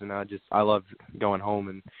kids, and I love going home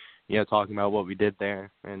and talking about what we did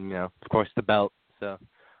there, and of course the belt. So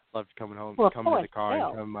loved coming home, coming to the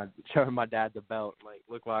car and showing my dad the belt. Like,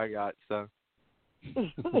 look what I got. So.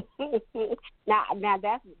 Now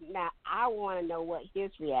I want to know what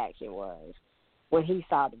his reaction was when he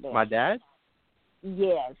saw the belt. My dad?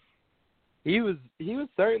 Yes. He was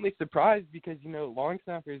certainly surprised because long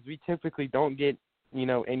snappers, we typically don't get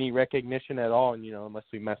any recognition at all, unless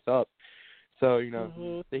we mess up. So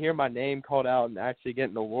to hear my name called out and actually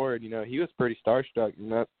get an award, he was pretty starstruck,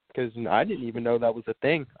 because I didn't even know that was a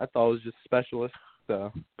thing. I thought it was just specialist.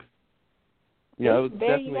 So it was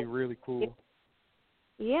definitely really cool.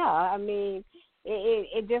 Yeah, I mean,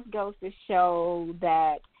 it just goes to show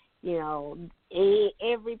that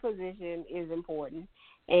every position is important.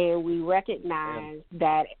 And we recognize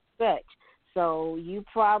that as such. So you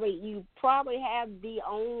probably have the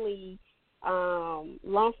only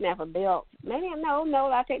long snapper belt. Maybe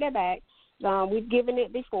no, I take that back. We've given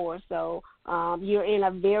it before, so you're in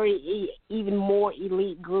a very even more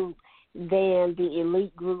elite group than the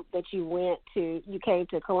elite group that you came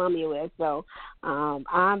to Columbia with. So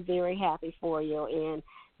I'm very happy for you.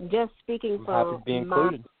 And just speaking from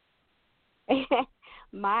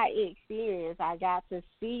my experience, I got to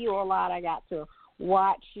see you a lot. I got to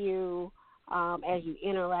watch you as you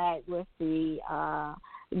interact with the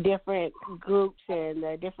different groups and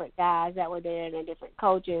the different guys that were there and the different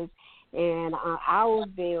coaches. And I was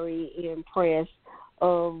very impressed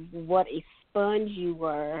of what a sponge you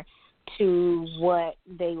were to what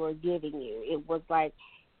they were giving you. It was like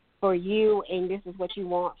for you, and this is what you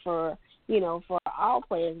want for all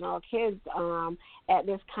players and all kids at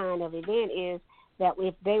this kind of event is that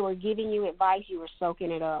if they were giving you advice, you were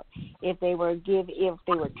soaking it up. If they were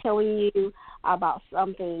telling you about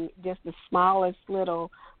something, just the smallest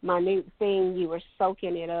little minute thing, you were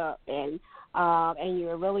soaking it up, and you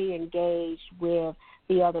were really engaged with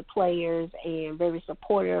the other players and very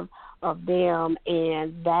supportive of them,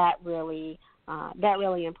 and that really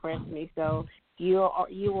impressed me. So you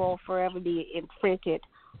will forever be imprinted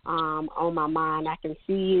on my mind. I can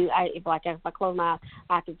see you. If I close my eyes,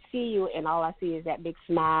 I can see you, and all I see is that big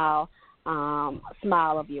smile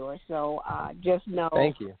of yours. So just know.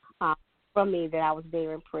 Thank you. from me that I was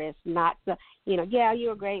very impressed. Not the, yeah,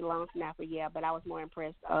 you're a great long snapper, yeah, but I was more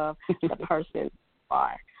impressed of the person you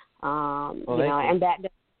are. And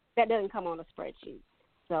that doesn't come on a spreadsheet.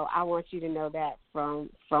 So I want you to know that from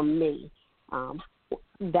me.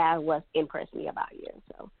 That was impressed me about you.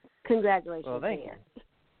 So congratulations there.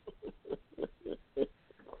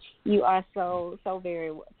 You are so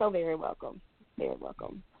very welcome. Very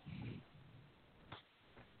welcome.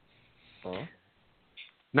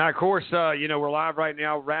 Now, of course, we're live right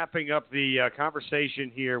now, wrapping up the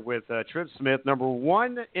conversation here with Trip Smith, number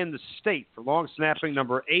 1 in the state for long snapping,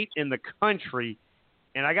 number 8 in the country.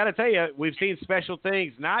 And I got to tell you, we've seen special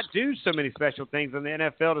things not do so many special things in the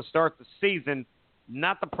NFL to start the season.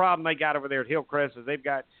 Not the problem they got over there at Hillcrest is they've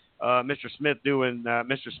got Mr. Smith doing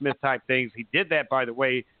Mr. Smith type things. He did that, by the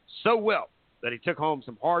way, so well that he took home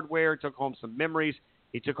some hardware, took home some memories.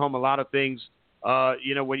 He took home a lot of things.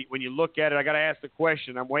 When you look at it, I got to ask the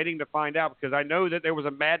question. I'm waiting to find out because I know that there was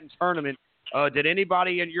a Madden tournament. Did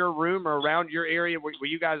anybody in your room or around your area, were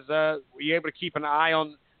you guys were you able to keep an eye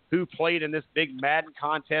on who played in this big Madden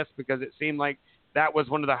contest? Because it seemed like that was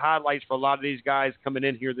one of the highlights for a lot of these guys coming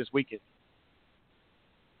in here this weekend.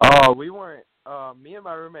 Oh, we weren't. Me and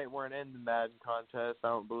my roommate weren't in the Madden contest, I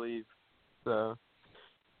don't believe. So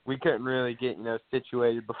we couldn't really get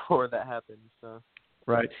situated before that happened. So.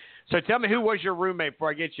 Right. So tell me, who was your roommate before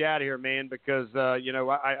I get you out of here, man? Because,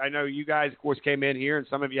 I know you guys, of course, came in here, and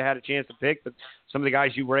some of you had a chance to pick, but some of the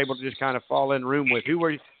guys you were able to just kind of fall in room with. Who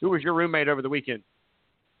was your roommate over the weekend?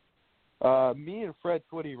 Me and Fred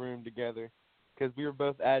Twitty roomed together because we were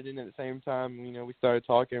both added in at the same time. We started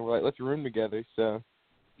talking, and we're like, let's room together. So,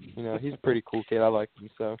 he's a pretty cool kid. I like him,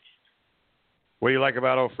 so. What do you like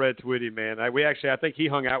about old Fred Twitty, man? I think he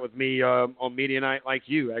hung out with me on media night like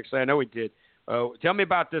you. Actually, I know he did. Tell me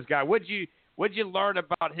about this guy. What'd you learn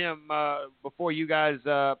about him before you guys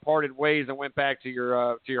parted ways and went back to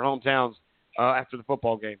your hometowns after the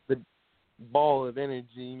football game? The ball of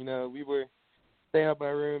energy. We were staying up in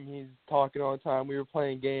our room. He's talking all the time. We were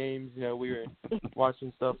playing games. We were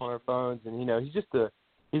watching stuff on our phones, and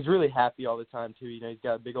he's really happy all the time too. He's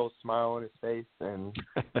got a big old smile on his face, and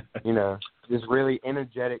just really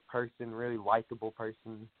energetic person, really likable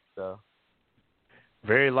person. So.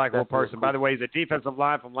 Very likable person. By the way, he's a defensive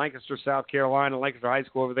line from Lancaster, South Carolina, Lancaster High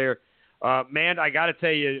School over there. Man, I got to tell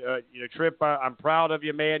you, Tripp, I'm proud of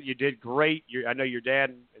you, man. You did great. I know your dad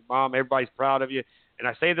and mom, everybody's proud of you. And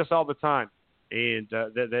I say this all the time. And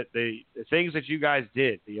the things that you guys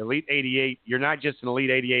did, the Elite 88, you're not just an Elite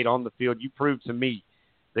 88 on the field. You proved to me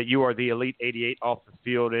that you are the Elite 88 off the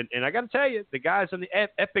field. And I got to tell you, the guys in the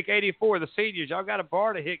Epic 84, the seniors, y'all got a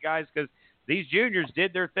bar to hit, guys, because these juniors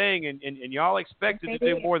did their thing, and y'all expected to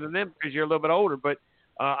do more than them because you're a little bit older. But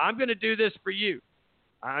I'm going to do this for you.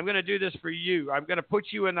 I'm going to put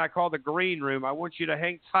you in, I call the green room. I want you to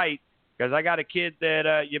hang tight because I got a kid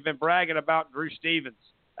that you've been bragging about, Drew Stevens,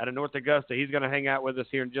 out of North Augusta. He's going to hang out with us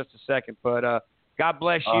here in just a second. But God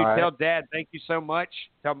bless you. Right. Tell Dad thank you so much.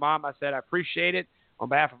 Tell Mom I said I appreciate it on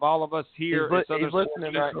behalf of all of us here. He's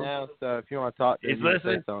listening right now, so if you want to talk to him, he's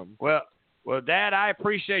listening. Well, Dad, I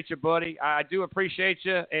appreciate you, buddy. I do appreciate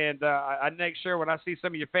you, and I make sure when I see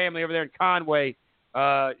some of your family over there in Conway,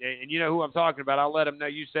 and you know who I'm talking about, I'll let them know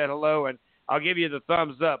you said hello, and I'll give you the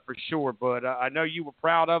thumbs up for sure. But I know you were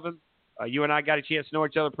proud of him. You and I got a chance to know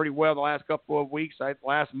each other pretty well the last couple of weeks,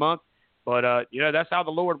 last month. But, that's how the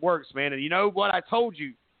Lord works, man. And you know what? I told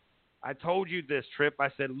you this, Tripp. I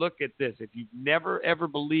said, look at this. If you've never, ever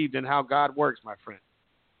believed in how God works, my friend,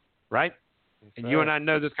 right? And you and I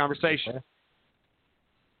know this conversation.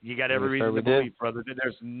 You got every reason to believe, brother, that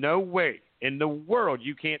there's no way in the world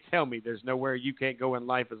you can't tell me there's nowhere you can't go in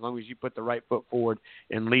life as long as you put the right foot forward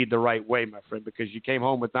and lead the right way, my friend, because you came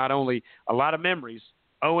home with not only a lot of memories,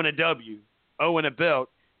 and a W, and a belt,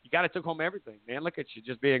 you got to took home everything, man. Look at you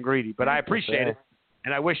just being greedy. But I appreciate it,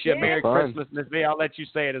 and I wish you a Merry Christmas, Miss V. I'll let you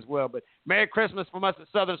say it as well. But Merry Christmas from us at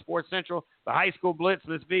Southern Sports Central, the High School Blitz,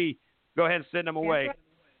 Miss V. Go ahead and send them away.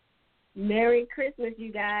 Merry Christmas,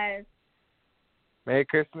 you guys. Merry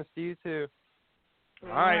Christmas to you, too. All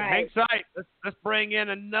right, hang tight. Let's bring in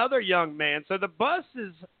another young man. So the bus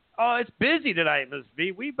is it's busy tonight, Miss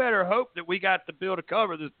V. We better hope that we got the bill to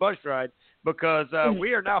cover this bus ride because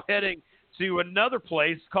we are now heading to another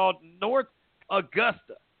place called North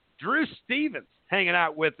Augusta. Drew Stevens hanging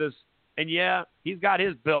out with us. And, yeah, he's got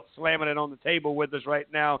his belt slamming it on the table with us right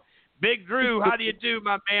now. Big Drew, how do you do,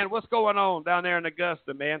 my man? What's going on down there in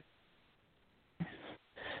Augusta, man?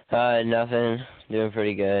 Nothing. Doing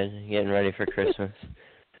pretty good. Getting ready for Christmas.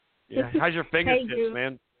 Yeah. How's your fingertips,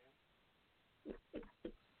 man?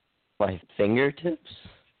 My fingertips?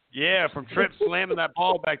 Yeah, from Tripp slamming that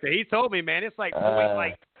ball back there. He told me, man, it's like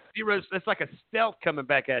zero. It's like a stealth coming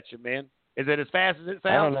back at you, man. Is it as fast as it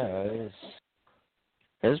sounds? I don't know.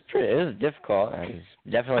 It was difficult. It was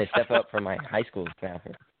definitely a step up from my high school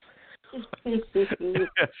snapper. See,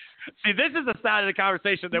 this is the side of the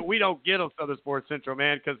conversation that we don't get on Southern Sports Central,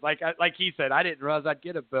 man, because like he said, I didn't realize I'd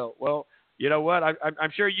get a belt. Well, you know what?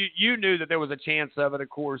 I'm sure you knew that there was a chance of it, of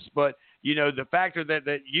course, but, you know, the factor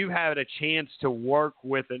that you had a chance to work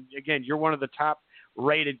with, and, again, you're one of the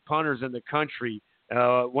top-rated punters in the country,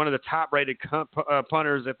 one of the top-rated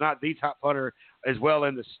punters, if not the top punter as well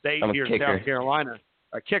in the state here in South Carolina.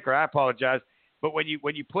 A kicker, I apologize. But when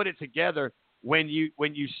you put it together, when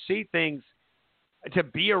you see things, to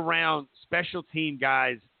be around special team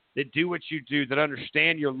guys that do what you do, that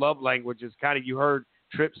understand your love languages, kind of you heard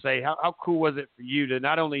Tripp say, how cool was it for you to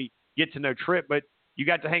not only get to know Tripp, but you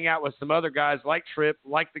got to hang out with some other guys like Tripp,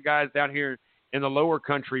 like the guys down here in the lower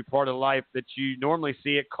country part of life that you normally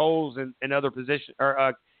see at Coles and other position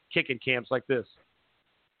or kicking camps like this?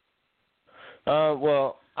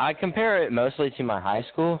 Well, I compare it mostly to my high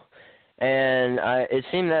school. And it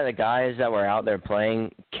seemed that the guys that were out there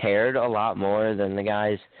playing cared a lot more than the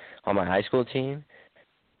guys on my high school team.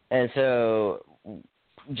 And so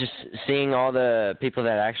just seeing all the people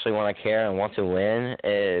that actually want to care and want to win,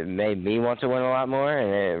 it made me want to win a lot more,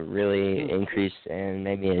 and it really increased and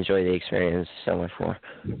made me enjoy the experience so much more.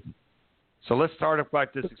 So let's start off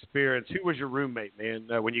like this experience. Who was your roommate, man?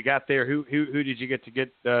 When you got there, who did you get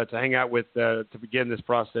to hang out with to begin this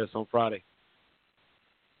process on Friday?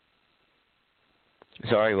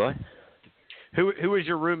 Sorry, what? Who was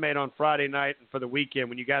your roommate on Friday night and for the weekend?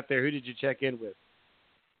 When you got there, who did you check in with?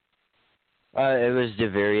 It was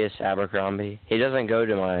Devarius Abercrombie. He doesn't go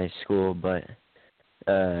to my school, but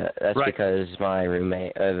that's right. Because my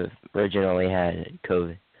roommate originally had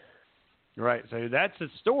COVID. Right. So that's the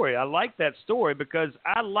story. I like that story because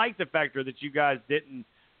I like the factor that you guys didn't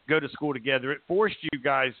go to school together. It forced you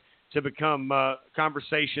guys to become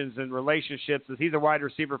conversations and relationships. As he's a wide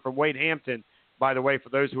receiver from Wade Hampton, by the way, for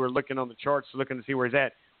those who are looking on the charts, looking to see where he's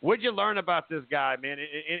at. What'd you learn about this guy, man?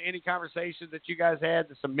 Any conversations that you guys had,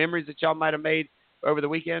 some memories that y'all might have made over the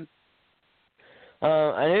weekend?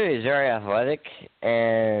 I knew he was very athletic,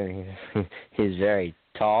 and he's very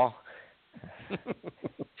tall.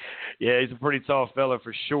 Yeah, he's a pretty tall fella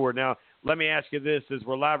for sure. Now, let me ask you this. As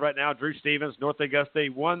we're live right now, Drew Stevens, North Augusta,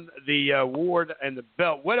 won the award and the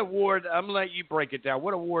belt. What award, I'm going to let you break it down.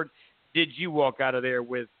 What award did you walk out of there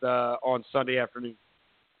with on Sunday afternoon?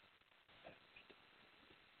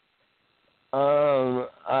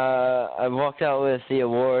 I walked out with the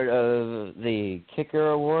award of the kicker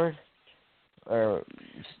award, or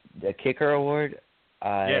the kicker award.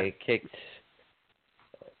 I kicked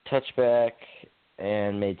touchback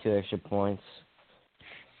and made 2 extra points.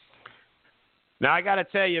 Now, I got to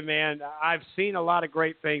tell you, man, I've seen a lot of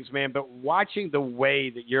great things, man, but watching the way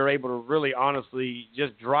that you're able to really honestly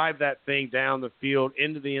just drive that thing down the field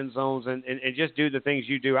into the end zones and just do the things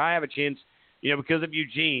you do. I have a chance, you know, because of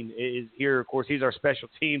Eugene is here. Of course, he's our special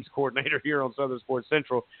teams coordinator here on Southern Sports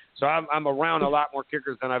Central. So I'm around a lot more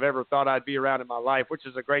kickers than I've ever thought I'd be around in my life, which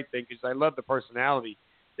is a great thing because I love the personality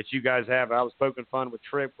that you guys have. I was poking fun with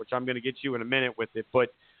Tripp, which I'm going to get you in a minute with it. But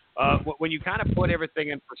when you kind of put everything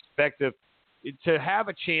in perspective, to have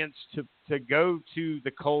a chance to go to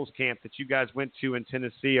the Coles camp that you guys went to in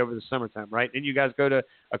Tennessee over the summertime, right? Didn't you guys go to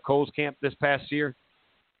a Coles camp this past year?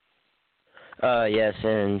 Yes,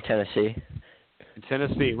 in Tennessee. In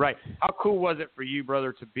Tennessee, right. How cool was it for you,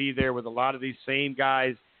 brother, to be there with a lot of these same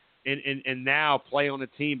guys and now play on a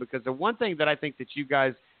team? Because the one thing that I think that you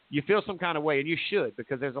guys, you feel some kind of way, and you should,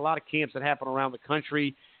 because there's a lot of camps that happen around the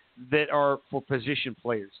country that are for position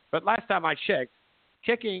players. But last time I checked,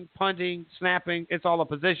 kicking, punting, snapping, it's all a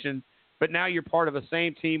position. But now you're part of the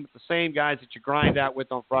same team with the same guys that you grind out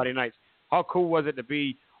with on Friday nights. How cool was it to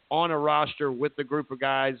be on a roster with the group of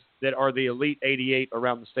guys that are the Elite 88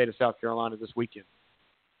 around the state of South Carolina this weekend?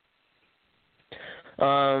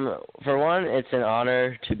 For one, it's an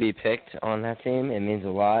honor to be picked on that team. It means a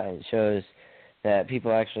lot. It shows that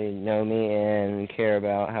people actually know me and care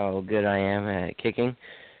about how good I am at kicking.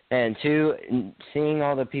 And two, seeing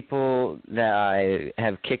all the people that I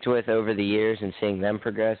have kicked with over the years and seeing them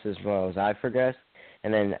progress as well as I've progressed,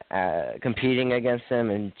 and then competing against them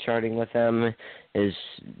and charting with them is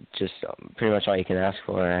just pretty much all you can ask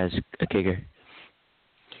for as a kicker.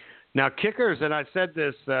 Now, kickers, and I said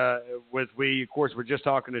this of course, we're just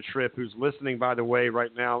talking to Tripp, who's listening, by the way,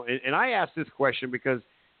 right now. And I asked this question because,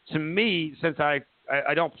 to me, since I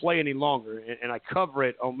don't play any longer and I cover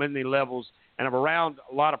it on many levels, and I'm around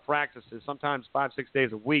a lot of practices, sometimes 5-6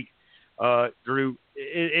 days a week, Drew,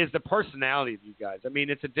 is the personality of you guys. I mean,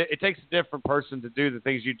 it takes a different person to do the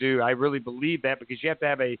things you do. I really believe that because you have to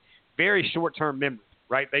have a very short-term memory,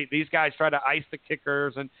 right? These guys try to ice the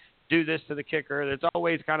kickers and do this to the kicker. There's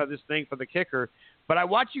always kind of this thing for the kicker. But I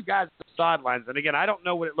watch you guys on the sidelines, and again, I don't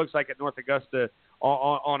know what it looks like at North Augusta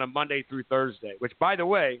on a Monday through Thursday, which, by the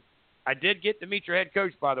way, I did get to meet your head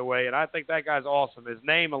coach, by the way, and I think that guy's awesome. His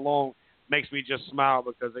name alone makes me just smile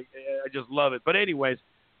because I just love it. But anyways,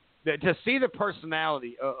 to see the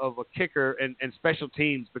personality of a kicker and special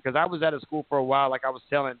teams, because I was at a school for a while, like I was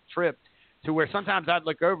telling Tripp, to where sometimes I'd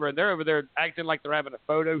look over and they're over there acting like they're having a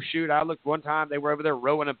photo shoot. I looked one time, they were over there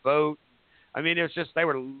rowing a boat. I mean, it was just they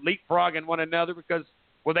were leapfrogging one another because,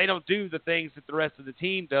 well, they don't do the things that the rest of the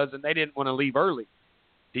team does, and they didn't want to leave early.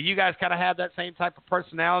 Do you guys kind of have that same type of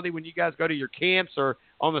personality when you guys go to your camps or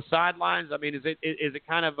on the sidelines? I mean, is it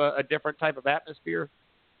kind of a different type of atmosphere?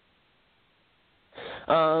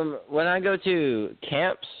 When I go to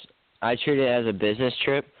camps, I treat it as a business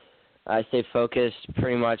trip. I stay focused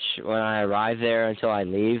pretty much when I arrive there until I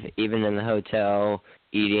leave, even in the hotel,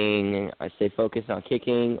 eating. I stay focused on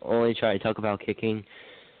kicking, only try to talk about kicking.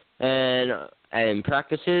 And in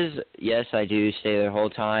practices, yes, I do stay there the whole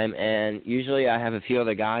time. And usually I have a few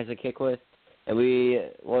other guys I kick with, and we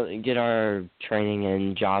get our training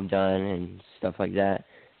and job done and stuff like that.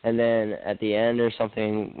 And then at the end or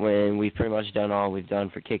something, when we've pretty much done all we've done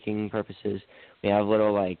for kicking purposes, we have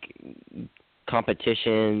little, like,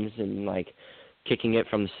 competitions and, like, kicking it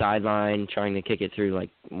from the sideline, trying to kick it through, like,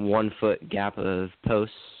 1 foot gap of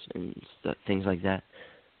posts and stuff, things like that.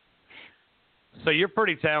 So you're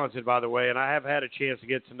pretty talented, by the way, and I have had a chance to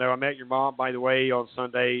get to know. I met your mom, by the way, on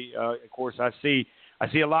Sunday. Of course, I see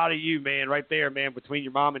a lot of you, man, right there, man, between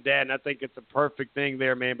your mom and dad, and I think it's a perfect thing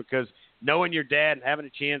there, man, because knowing your dad and having a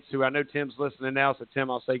chance to, I know Tim's listening now, so Tim,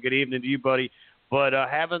 I'll say good evening to you, buddy, but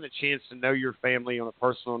having the chance to know your family on a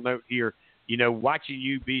personal note here, you know, watching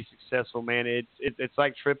you be successful, man, it's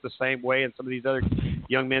like Tripp the same way, and some of these other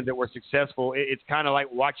young men that were successful. It's kind of like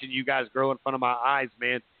watching you guys grow in front of my eyes,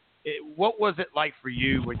 man. What was it like for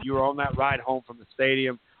you when you were on that ride home from the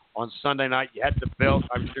stadium on Sunday night? You had the belt,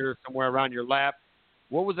 I'm sure, somewhere around your lap.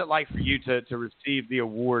 What was it like for you to receive the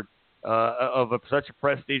award of such a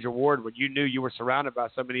prestige award when you knew you were surrounded by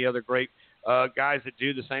so many other great guys that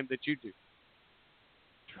do the same that you do?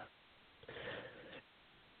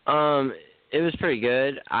 It was pretty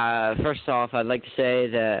good. First off, I'd like to say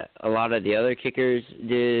that a lot of the other kickers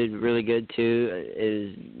did really good too.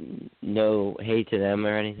 Is no hate to them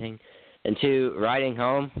or anything. And two, riding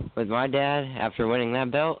home with my dad after winning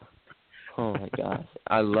that belt, oh my gosh,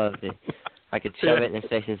 I loved it. I could shove it in his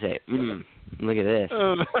face and say, look at this.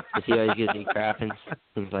 He always gives me crap and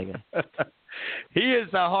things like that. He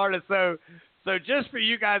is the hardest. So just for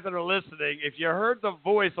you guys that are listening, if you heard the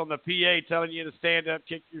voice on the PA telling you to stand up,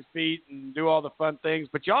 kick your feet, and do all the fun things,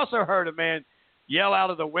 but you also heard a man yell out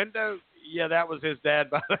of the window, yeah, that was his dad,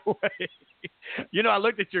 by the way. You know, I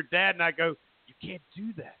looked at your dad and I go, you can't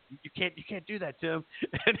do that. You can't do that, Tim.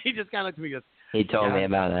 And he just kind of looked at me and goes, he told me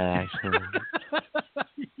about that, actually.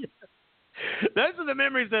 Yeah. Those are the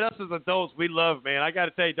memories that us as adults we love, man. I got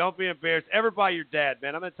to tell you, don't be embarrassed. Ever by your dad,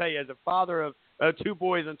 man. I'm going to tell you, as a father of 2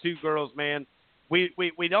 boys and 2 girls, man, we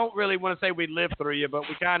don't really want to say we live through you, but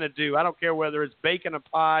we kind of do. I don't care whether it's baking a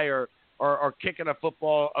pie or kicking a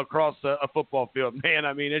football across a football field, man.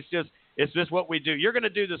 I mean, it's just what we do. You're going to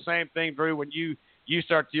do the same thing, Drew, when you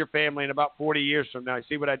start your family in about 40 years from now. You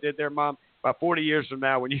see what I did there, Mom? About 40 years from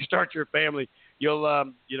now, when you start your family,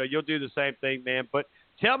 you'll do the same thing, man. But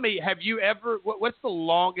tell me, have you ever? What's the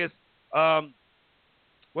longest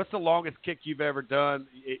kick you've ever done?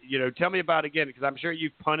 You know, tell me about it again, because I'm sure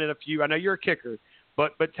you've punted a few. I know you're a kicker,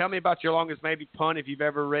 but tell me about your longest maybe punt, if you've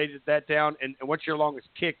ever rated that down, and what's your longest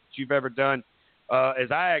kick that you've ever done? As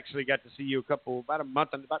I actually got to see you about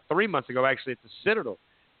 3 months ago, actually, at the Citadel,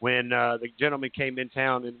 when the gentleman came in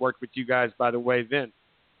town and worked with you guys, by the way, then.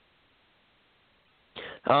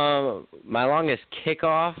 My longest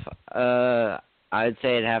kickoff, I'd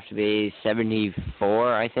say it'd have to be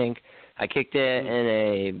 74, I think. I kicked it in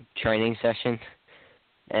a training session,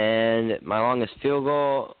 and my longest field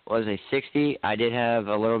goal was a 60. I did have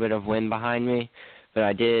a little bit of wind behind me, but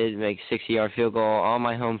I did make a 60-yard field goal on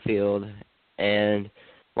my home field. And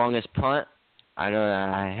longest punt,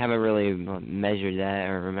 I haven't really measured that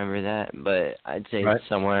or remember that, but I'd say it's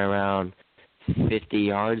somewhere around 50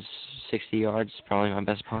 yards, 60 yards, probably my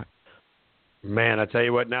best punt. Man, I tell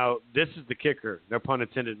you what. Now this is the kicker. No pun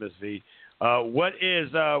intended, Miss V. What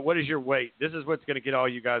is your weight? This is what's going to get all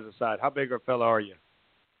you guys aside. How big of a fella are you?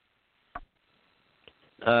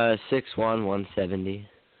 6'1", 170.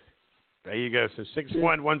 There you go. So 6'1",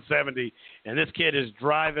 170, and this kid is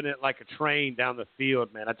driving it like a train down the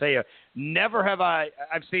field, man. I tell you, never have I've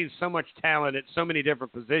seen so much talent at so many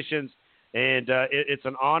different positions, and it's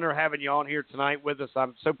an honor having you on here tonight with us.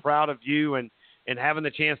 I'm so proud of you and having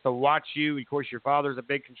the chance to watch you. Of course, your father's a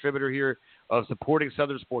big contributor here of supporting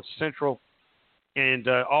Southern Sports Central, and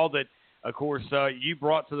all that, of course, you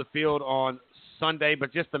brought to the field on Sunday,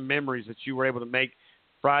 but just the memories that you were able to make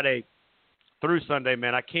Friday through Sunday,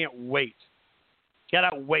 man. I can't wait.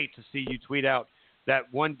 Cannot wait to see you tweet out that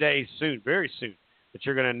one day soon, very soon, that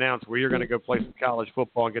you're going to announce where you're going to go play some college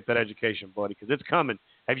football and get that education, buddy, because it's coming.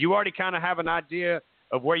 Have you already kind of have an idea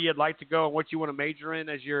of where you'd like to go and what you want to major in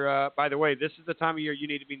as your by the way, this is the time of year you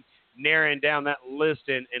need to be narrowing down that list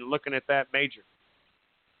and looking at that major.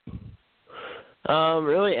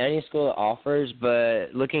 Really any school that offers, but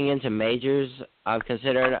looking into majors, I've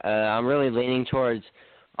considered, I'm really leaning towards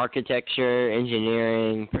architecture,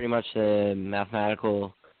 engineering, pretty much the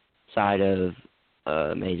mathematical side of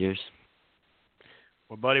majors.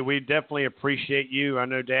 Well, buddy, we definitely appreciate you. I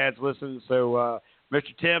know Dad's listening, so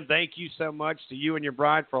Mr. Tim, thank you so much to you and your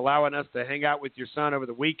bride for allowing us to hang out with your son over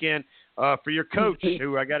the weekend. For your coach,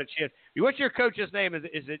 who I got a chance. What's your coach's name? Is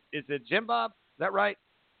it Jim Bob? Is that right?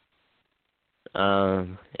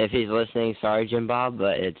 If he's listening, sorry, Jim Bob,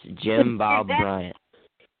 but it's Jim Bob Bryant.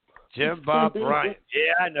 Jim Bob Bryant.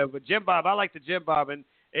 Yeah, I know, but Jim Bob, I like the Jim Bob, and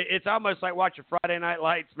it's almost like watching Friday Night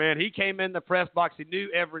Lights, man. He came in the press box. He knew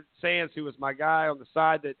Everett Sands, who was my guy on the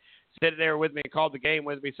side that sat there with me and called the game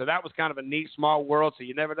with me. So that was kind of a neat, small world, so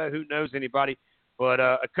you never know who knows anybody. But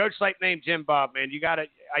a coach like named Jim Bob, man, you got to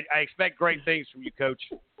 – I expect great things from you, Coach.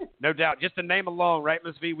 No doubt. Just the name alone, right,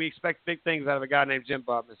 Miss V? We expect big things out of a guy named Jim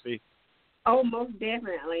Bob, Miss V. Oh, most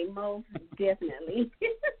definitely. Most definitely.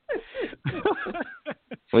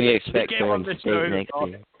 We expect to win state next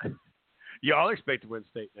year. Y'all expect to win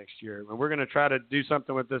state next year. And we're going to try to do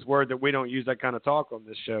something with this word that we don't use that kind of talk on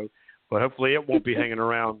this show. But hopefully it won't be hanging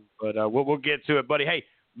around. But we'll get to it, buddy. Hey,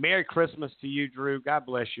 Merry Christmas to you, Drew. God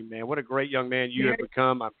bless you, man. What a great young man you have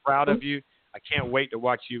become. I'm proud of you. I can't wait to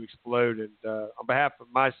watch you explode. And on behalf of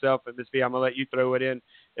myself and Miss V, I'm going to let you throw it in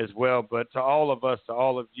as well. But to all of us, to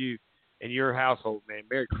all of you and your household, man,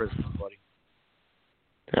 Merry Christmas, buddy.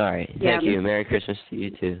 All right. Thank you. Merry Christmas to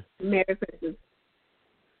you, too. Merry Christmas.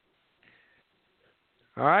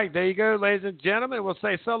 All right, there you go, ladies and gentlemen. We'll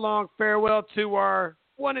say so long, farewell to our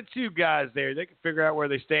 1 and 2 guys there. They can figure out where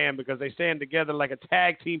they stand because they stand together like a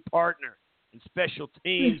tag team partner in special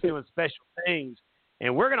teams doing special things.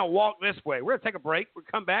 And we're going to walk this way. We're going to take a break. We'll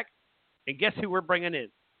come back, and guess who we're bringing in?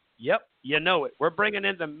 Yep, you know it. We're bringing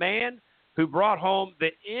in the man who brought home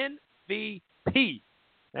the MVP.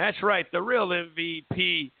 That's right, the real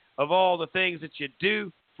MVP of all the things that you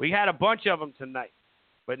do. We had a bunch of them tonight.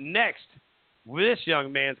 But next, this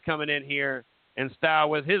young man's coming in here in style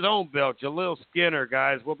with his own belt, Jaleel Skinner,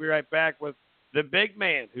 guys. We'll be right back with the big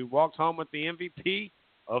man who walks home with the MVP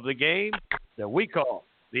of the game that we call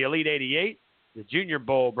the Elite 88, the Junior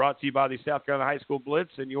Bowl, brought to you by the South Carolina High School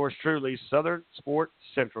Blitz and yours truly, Southern Sports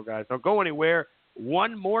Central, guys. Don't go anywhere.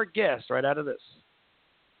 One more guest right out of this.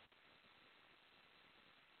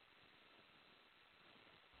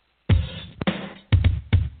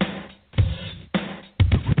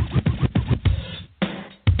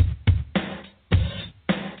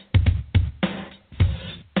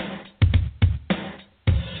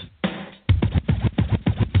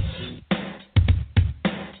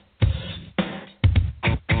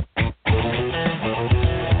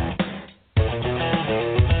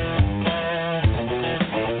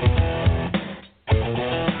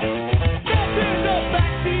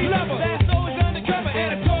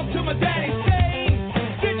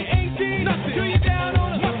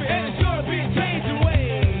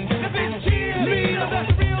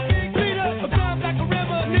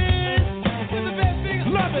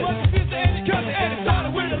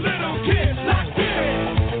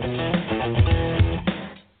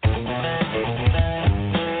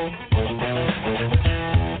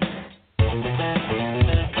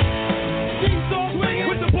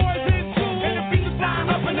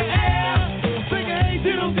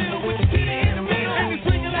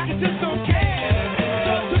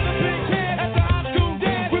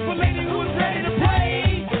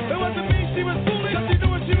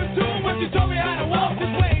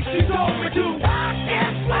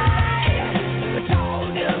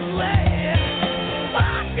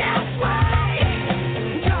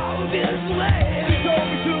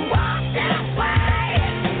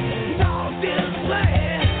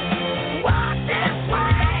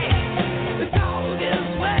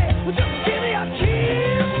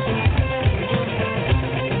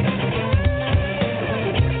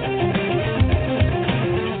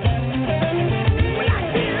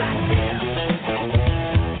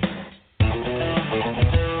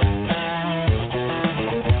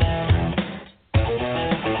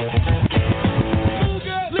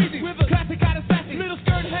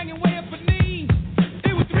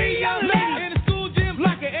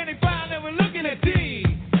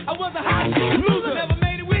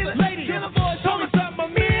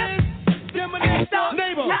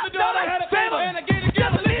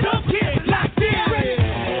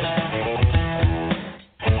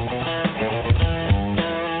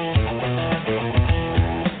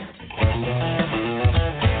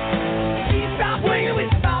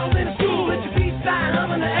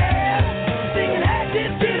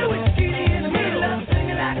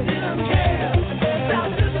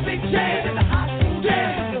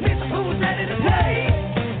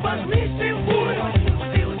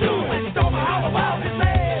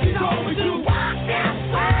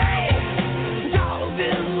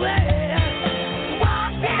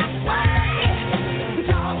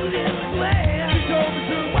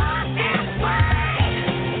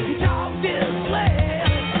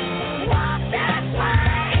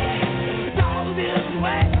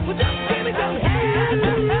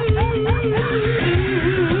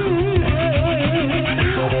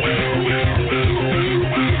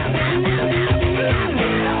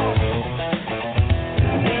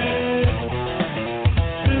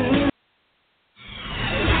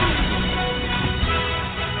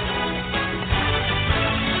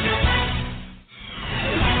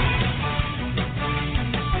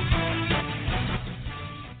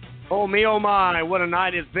 me, oh my, what a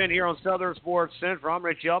night it's been here on Southern Sports Central. I'm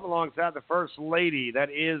Richie Altman alongside the First Lady, that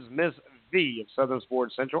is Miss V of Southern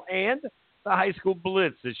Sports Central, and the High School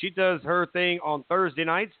Blitz. She does her thing on Thursday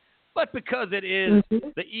nights, but because it is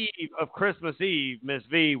the eve of Christmas Eve, Miss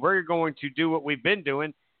V, we're going to do what we've been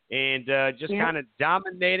doing and just kind of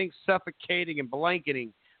dominating, suffocating, and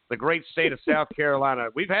blanketing the great state of South Carolina.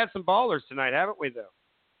 We've had some ballers tonight, haven't we, though?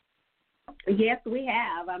 Yes, we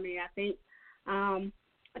have. I mean, I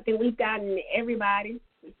think we've gotten everybody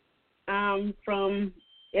from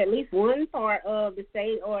at least one part of the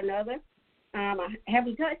state or another. Have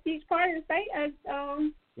we touched each part of the state?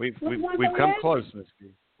 We've come close, Miss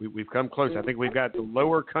V. We've come close. I think we've got the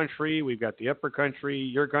lower country, we've got the upper country,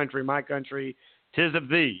 your country, my country. 'Tis of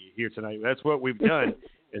thee here tonight. That's what we've done.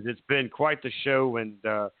 It's been quite the show, and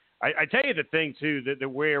I tell you the thing too that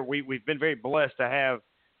where we've been very blessed to have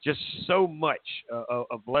just so much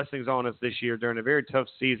of blessings on us this year during a very tough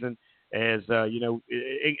season. As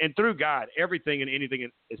and through God, everything and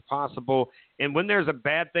anything is possible. And when there's a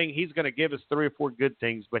bad thing, He's going to give us 3 or 4 good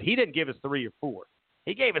things. But He didn't give us 3 or 4.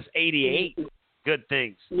 He gave us 88 good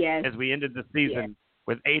things as we ended the season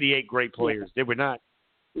with 88 great players. Did we not?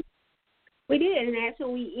 We did, and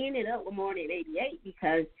actually we ended up with more than 88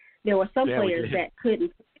 because there were some players that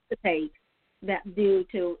couldn't participate that due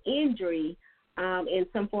to injury in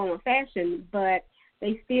some form or fashion, but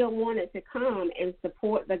they still wanted to come and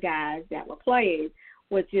support the guys that were playing,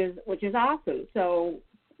 which is awesome. So,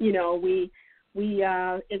 we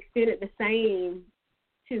extended the same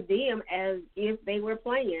to them as if they were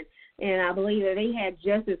playing, and I believe that they had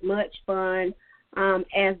just as much fun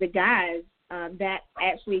as the guys that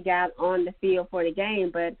actually got on the field for the game.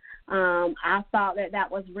 But I thought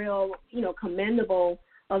that was real, commendable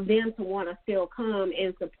of them to want to still come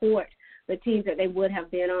and support the teams that they would have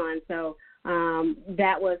been on. So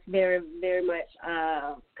that was very, very much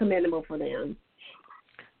commendable for them.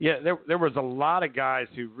 Yeah, there was a lot of guys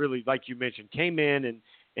who really, like you mentioned, came in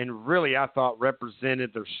and really, I thought,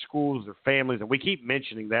 represented their schools, their families, and we keep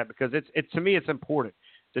mentioning that because it's to me it's important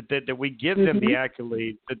that we give them the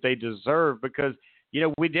accolades that they deserve because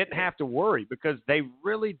we didn't have to worry because they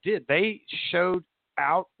really did. They showed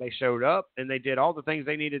out, they showed up, and they did all the things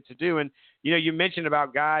they needed to do. And you mentioned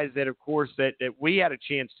about guys that, of course, that we had a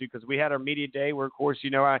chance to because we had our media day where, of course,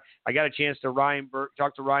 I got a chance to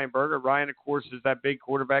talk to Ryan Berger. Ryan, of course, is that big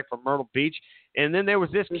quarterback from Myrtle Beach. And then there was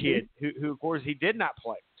this kid who, of course, he did not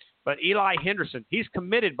play. But Eli Henderson, he's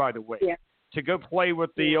committed, by the way, to go play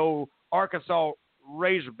with the old Arkansas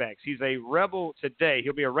Razorbacks. He's a Rebel today.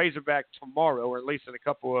 He'll be a Razorback tomorrow, or at least in a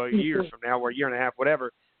couple of years from now, or a year and a half,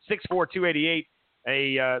 whatever. 6'4", 288,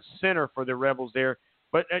 a center for the Rebels there.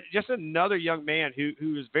 But just another young man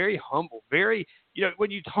who is very humble, very,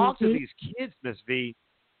 when you talk to these kids, Miss V,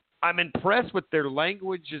 I'm impressed with their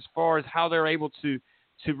language as far as how they're able to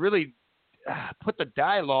really put the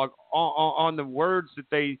dialogue on the words that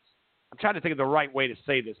I'm trying to think of the right way to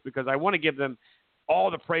say this because I want to give them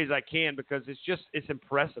all the praise I can because it's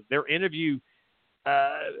impressive. Their interview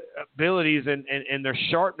abilities and their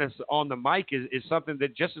sharpness on the mic is something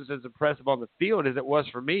that just is as impressive on the field as it was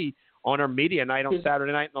for me on our media night on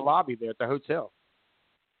Saturday night in the lobby there at the hotel.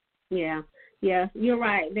 Yeah, you're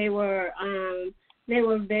right. They were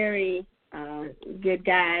very good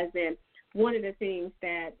guys, and one of the things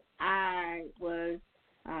that I was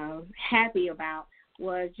happy about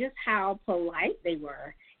was just how polite they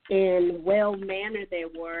were and well-mannered they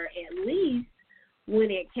were, at least when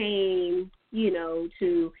it came,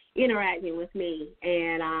 to interacting with me.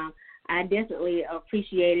 And I definitely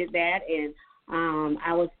appreciated that, and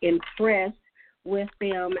I was impressed with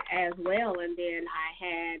them as well. And then I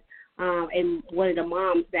had and one of the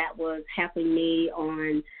moms that was helping me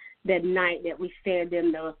on that night that we fed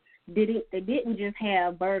them they didn't just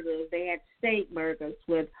have burgers, they had steak burgers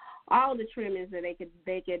with all the trimmings that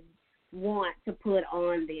they could want to put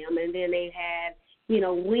on them, and then they had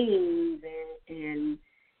wings and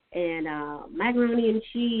macaroni and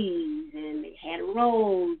cheese, and they had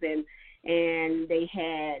rolls and they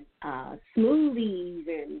had smoothies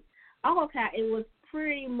and all kinds. It was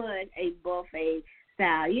pretty much a buffet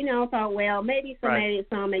style. I thought, well, maybe some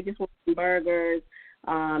may just want some burgers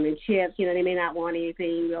and chips. They may not want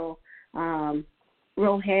anything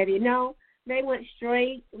real heavy. No. They went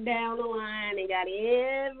straight down the line and got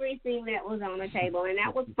everything that was on the table, and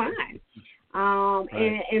that was fine.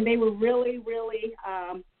 And they were really, really,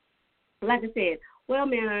 like I said,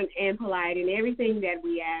 well-mannered and polite, and everything that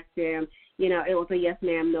we asked them, it was a yes,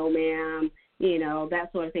 ma'am, no, ma'am,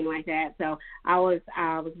 that sort of thing like that. So I was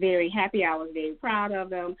very happy. I was very proud of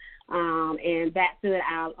them, and that stood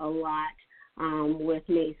out a lot with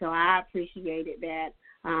me. So I appreciated that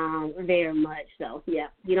very much so. Yeah,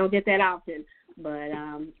 you don't get that often, but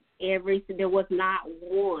there was not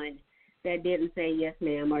one that didn't say yes,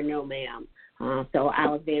 ma'am, or no, ma'am. So I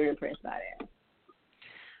was very impressed by that.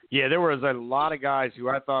 Yeah, there was a lot of guys who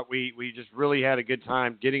I thought we just really had a good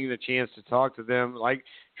time getting the chance to talk to them, like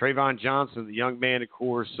Trayvon Johnson, the young man, of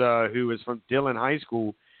course, who is from Woodland High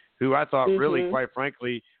School, who I thought really, quite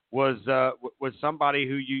frankly, was somebody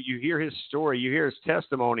who you hear his story, you hear his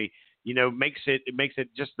testimony, makes it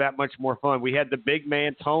just that much more fun. We had the big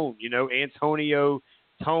man Tone, Antonio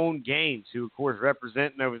Tone Gaines, who of course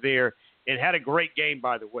representing over there, and had a great game,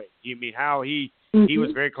 by the way. I mean, how he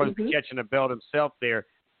was very close to catching a belt himself there.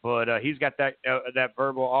 But he's got that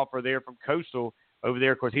verbal offer there from Coastal over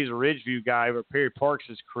there. Of course, he's a Ridgeview guy over Perry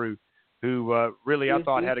Parks' crew, who really I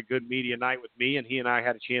thought had a good media night with me, and he and I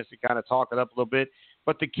had a chance to kind of talk it up a little bit.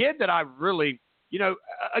 But the kid that I really,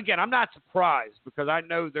 again, I'm not surprised because I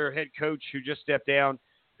know their head coach who just stepped down,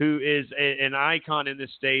 who is an icon in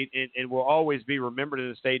this state and will always be remembered in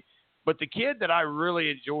the state. But the kid that I really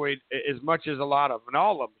enjoyed as much as a lot of them, and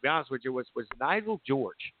all of them, to be honest with you, was Nigel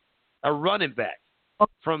George, a running back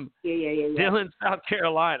from Dillon, South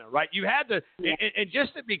Carolina, right? You had to, and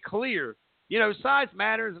just to be clear, size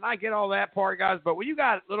matters, and I get all that part, guys, but when you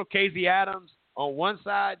got little Casey Adams on one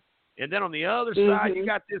side, and then on the other side, you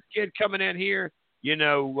got this kid coming in here,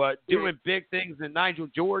 doing big things in Nigel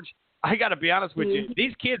George, I got to be honest with you,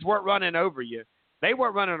 these kids weren't running over you. They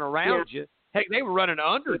weren't running around you. Heck, they were running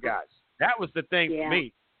under guys. That was the thing for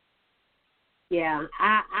me. Yeah,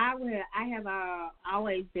 I have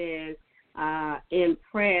always been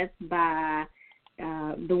impressed by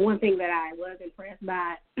the one thing that I was impressed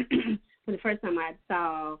by for the first time I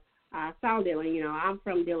saw Dillon. I'm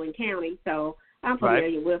from Dillon County, so I'm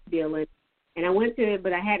familiar with Dillon. And I went to it,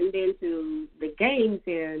 but I hadn't been to the games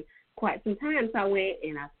in quite some time. So I went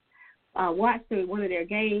and I watched one of their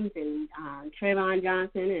games, and Trayvon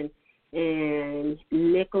Johnson and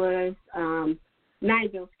Nicholas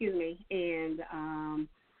Nigel, and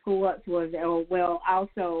who else was there?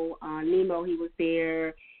 Also Nemo, he was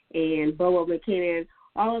there, and Bobo McKinnon,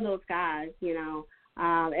 all of those guys,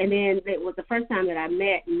 and then it was the first time that I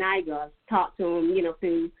met Nigel. I talked to him,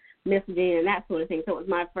 through messaging and that sort of thing. So it was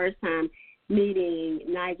my first time meeting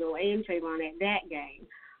Nigel and Trayvon at that game.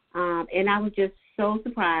 And I was just so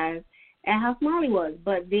surprised at how smart he was.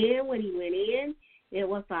 But then when he went in, it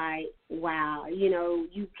was like, wow,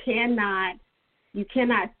 you cannot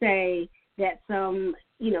say that so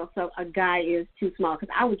a guy is too small,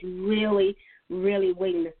 because I was really, really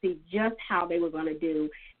waiting to see just how they were going to do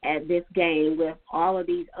at this game with all of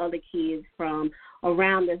these other kids from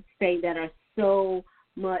around the state that are so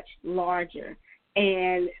much larger.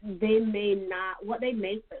 And they may not, what they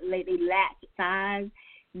make, they lack size,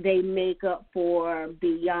 they make up for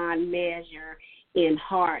beyond measure in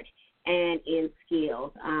heart and in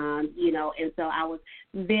skills, and so I was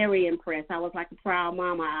very impressed. I was like a proud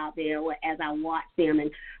mama out there as I watched them and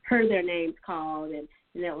heard their names called, and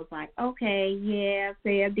it was like, okay, yeah,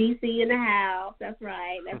 Sam DC in the house. That's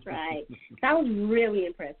right. So I was really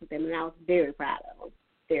impressed with them, and I was very proud of them.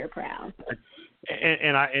 Very proud.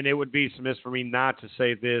 And it would be remiss for me not to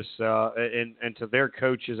say this, and to their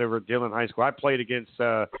coaches over at Dillon High School. I played against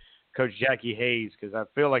Coach Jackie Hayes because I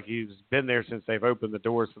feel like he's been there since they've opened the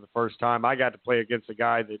doors for the first time. I got to play against a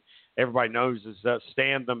guy that everybody knows is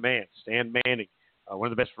Stan Manning, one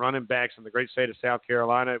of the best running backs in the great state of South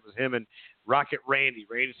Carolina. It was him and Rocket Randy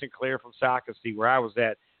Sinclair from Socastee, where I was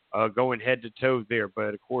at, going head to toe there.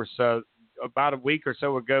 But, of course, about a week or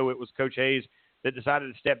so ago, it was Coach Hayes that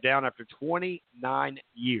decided to step down after 29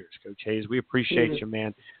 years. Coach Hayes, we appreciate you,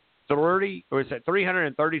 man.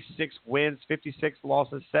 336 wins, 56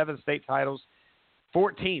 losses, 7 state titles,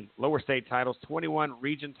 14 lower state titles, 21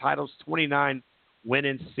 region titles, 29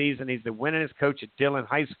 winning season. He's the winningest coach at Dillon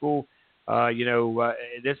High School.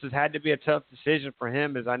 This has had to be a tough decision for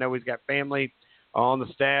him, as I know he's got family on the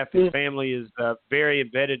staff. His family is very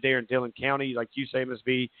embedded there in Dillon County. Like you say, Ms.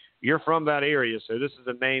 B, you're from that area, so this is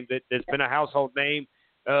a name that's been a household name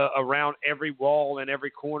around every wall and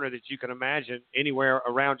every corner that you can imagine, anywhere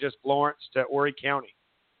around just Florence to Horry County.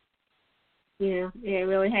 Yeah, it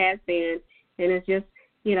really has been. And it's just,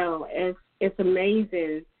 it's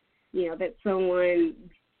amazing, that someone,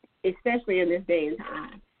 especially in this day and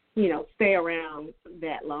time, stay around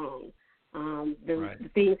that long. The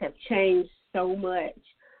things have changed so much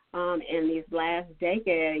in these last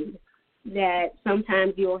decades that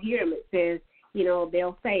sometimes you'll hear them. It says,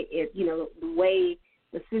 they'll say it, the way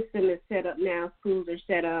the system is set up now, schools are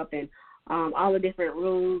set up, and all the different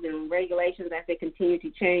rules and regulations as they continue to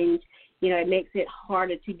change, it makes it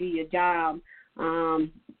harder to do your job,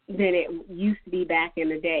 than it used to be back in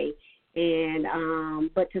the day. And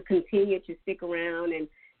but to continue to stick around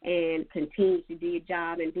and continue to do your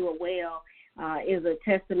job and do it well is a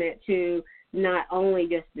testament to not only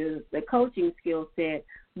just the coaching skill set,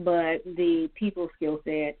 but the people skill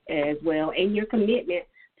set as well, and your commitment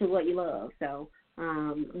to what you love. So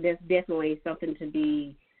that's definitely something to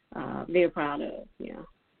be very proud of. Yeah.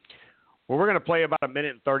 Well, we're going to play about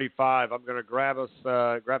 1:35. I'm going to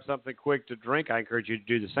grab something quick to drink. I encourage you to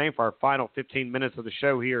do the same for our final 15 minutes of the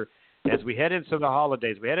show here as we head into the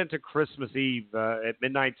holidays. We head into Christmas Eve at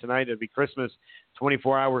midnight tonight. It'll be Christmas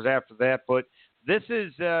 24 hours after that. But this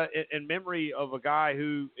is in memory of a guy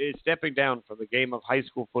who is stepping down from the game of high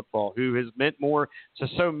school football, who has meant more to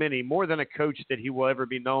so many, more than a coach that he will ever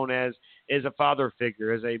be known as a father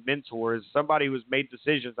figure, as a mentor, as somebody who's made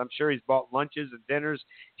decisions. I'm sure he's bought lunches and dinners,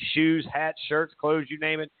 shoes, hats, shirts, clothes, you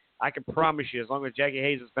name it. I can promise you, as long as Jackie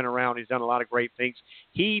Hayes has been around, he's done a lot of great things.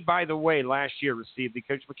 He, by the way, last year received the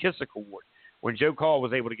Coach McKissick Award when Joe Call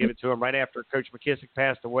was able to give it to him right after Coach McKissick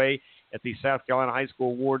passed away at the South Carolina High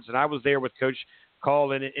School Awards. And I was there with Coach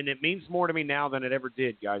Call, and it means more to me now than it ever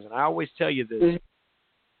did, guys. And I always tell you this.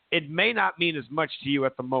 It may not mean as much to you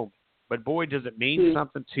at the moment, but, boy, does it mean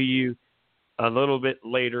something to you a little bit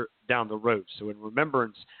later down the road. So in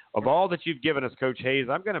remembrance of all that you've given us, Coach Hayes,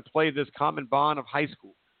 I'm going to play this Common Bond of High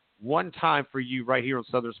School one time for you right here on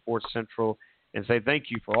Southern Sports Central and say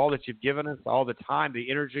thank you for all that you've given us, all the time,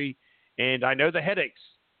 the energy, and I know the headaches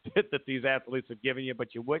that these athletes have given you,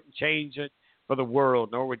 but you wouldn't change it for the world,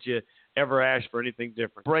 nor would you ever ask for anything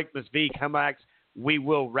different. Break, Miss V, come back. We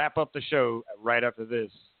will wrap up the show right after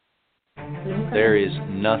this. There is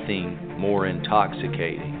nothing more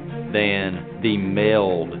intoxicating than the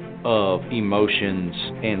meld of emotions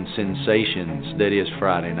and sensations that is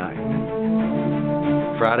Friday night.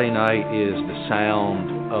 Friday night is the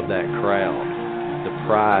sound of that crowd, the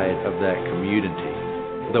pride of that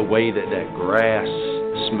community, the way that grass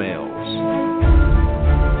smells.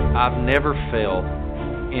 I've never felt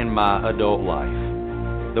in my adult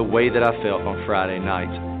life the way that I felt on Friday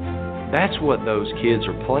nights. That's what those kids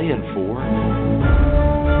are playing for.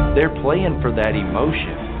 They're playing for that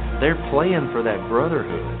emotion. They're playing for that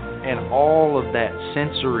brotherhood and all of that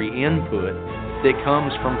sensory input that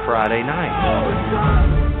comes from Friday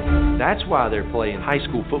night. That's why they're playing high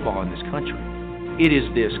school football in this country. It is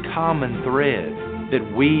this common thread that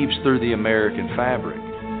weaves through the American fabric.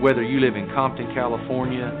 Whether you live in Compton,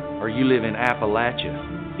 California, or you live in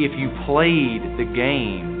Appalachia, if you played the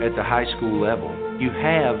game at the high school level, you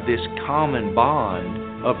have this common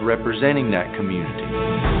bond of representing that community.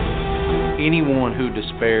 Anyone who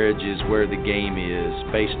disparages where the game is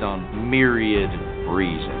based on myriad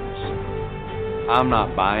reasons, I'm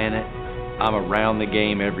not buying it. I'm around the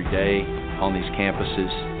game every day on these campuses.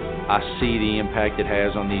 I see the impact it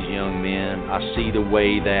has on these young men. I see the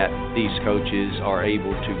way that these coaches are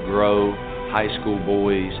able to grow high school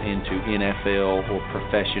boys into NFL or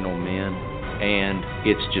professional men, and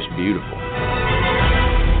it's just beautiful.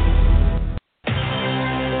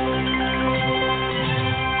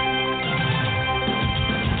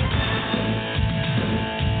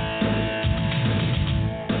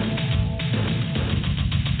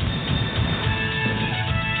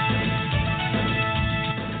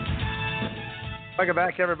 Welcome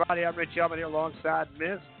back, everybody. I'm Richie Altman here alongside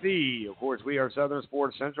Miss V. Of course, we are Southern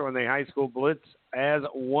Sports Central and the High School Blitz as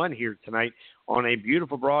one here tonight on a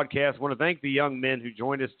beautiful broadcast. I want to thank the young men who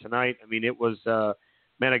joined us tonight. I mean, it was, a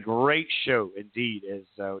great show indeed. As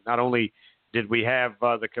not only did we have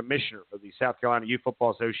the commissioner for the South Carolina Youth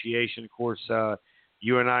Football Association, of course,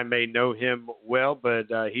 you and I may know him well, but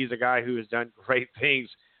he's a guy who has done great things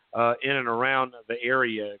in and around the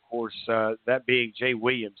area. Of course, that being Jay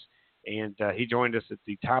Williams. And he joined us at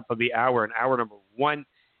the top of the hour, in hour number one.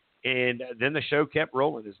 And then the show kept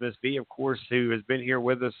rolling. As Miss B, of course, who has been here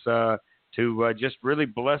with us to just really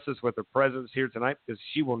bless us with her presence here tonight, because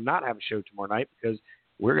she will not have a show tomorrow night because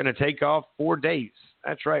we're going to take off 4 days.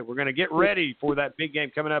 That's right. We're going to get ready for that big game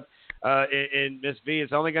coming up. And Miss V,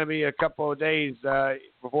 it's only going to be a couple of days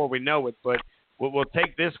before we know it. But we'll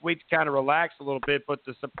take this week to kind of relax a little bit. But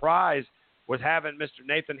the surprise was having Mr.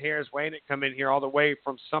 Nathan Harris-Wayne come in here all the way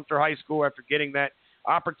from Sumter High School after getting that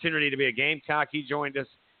opportunity to be a Gamecock. He joined us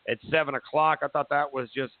at 7 o'clock. I thought that was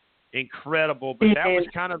just incredible, but that was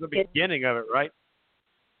kind of the beginning of it, right?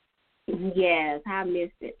 Yes, I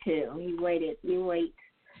missed it too. You wait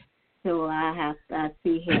till I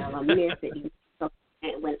see him. I missed it.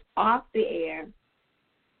 It went off the air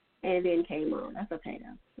and then came on. That's okay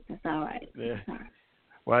though. That's all right. Yeah. All right.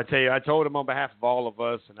 Well, I tell you, I told him on behalf of all of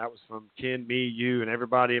us, and that was from Ken, me, you, and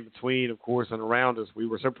everybody in between, of course, and around us. We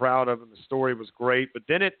were so proud of him. The story was great. But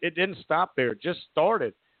then it didn't stop there. It just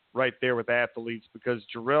started right there with athletes because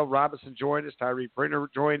Jarrell Robinson joined us, Tyree Printer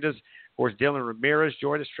joined us, of course, Dylan Ramirez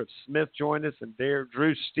joined us, Tripp Smith joined us, and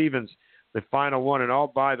Drew Stevens, the final one. And all,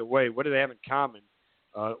 by the way, what do they have in common?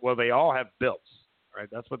 Well, they all have belts, right?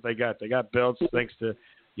 That's what they got. They got belts thanks to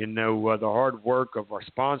the hard work of our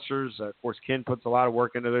sponsors. Of course, Ken puts a lot of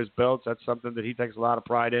work into those belts. That's something that he takes a lot of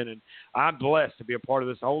pride in. And I'm blessed to be a part of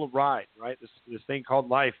this whole ride, right? This thing called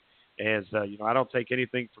life. As, I don't take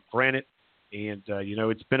anything for granted. And,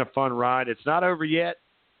 it's been a fun ride. It's not over yet.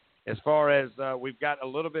 As far as we've got a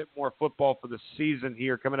little bit more football for the season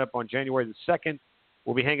here coming up on January the 2nd.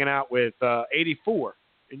 We'll be hanging out with 84.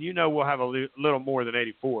 And we'll have a little more than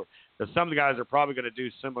 84. Because some of the guys are probably going to do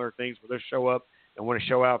similar things where they'll show up and want to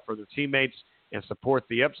show out for their teammates and support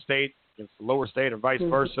the upstate against the lower state and vice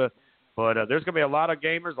versa. But there's going to be a lot of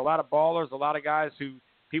gamers, a lot of ballers, a lot of guys who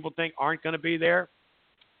people think aren't going to be there.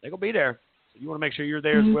 They're going to be there. So you want to make sure you're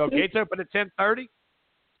there as well. Gates open at 10:30.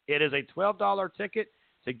 It is a $12 ticket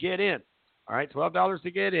to get in. All right, $12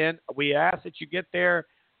 to get in. We ask that you get there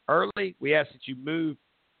early. We ask that you move,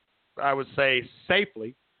 I would say,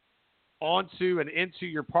 safely onto and into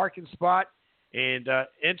your parking spot and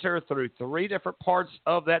enter through 3 different parts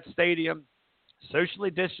of that stadium. Socially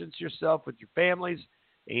distance yourself with your families,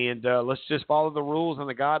 and let's just follow the rules and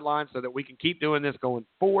the guidelines so that we can keep doing this going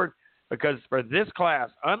forward, because for this class,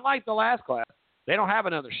 unlike the last class, they don't have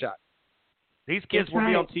another shot. These kids will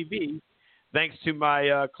be on TV thanks to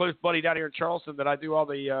my close buddy down here in Charleston that I do all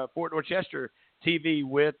the Fort Dorchester TV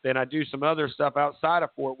with, and I do some other stuff outside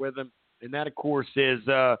of Fort with them, and that, of course, is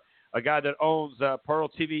a guy that owns Pearl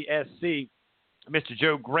TV SC. Mr.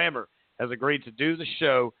 Joe Grammer has agreed to do the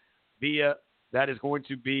show that is going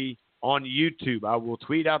to be on YouTube. I will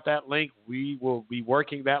tweet out that link. We will be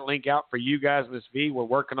working that link out for you guys, Ms. V. We're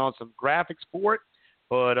working on some graphics for it,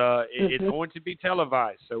 but it's going to be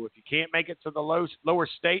televised. So if you can't make it to the lower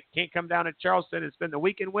state, can't come down to Charleston and spend the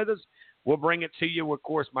weekend with us, we'll bring it to you. Of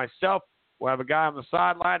course, myself, we'll have a guy on the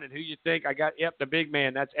sideline, and who you think I got? Yep, the big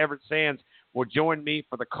man. That's Everett Sands will join me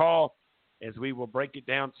for the call, as we will break it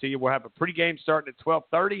down to you. We'll have a pregame starting at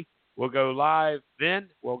 12:30. We'll go live then.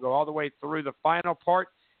 We'll go all the way through the final part,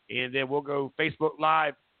 and then we'll go Facebook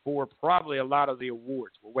Live for probably a lot of the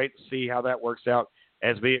awards. We'll wait to see how that works out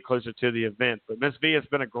as we get closer to the event. But, Miss V, it's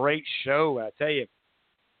been a great show. I tell you,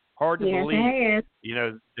 hard to believe,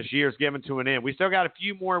 this year's given to an end. We still got a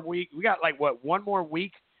few more weeks. We got, one more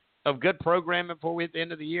week of good programming before we hit the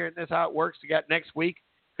end of the year, and that's how it works. We got next week,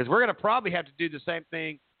 because we're going to probably have to do the same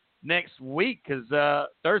thing next week, because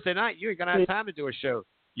Thursday night you ain't going to have time to do a show.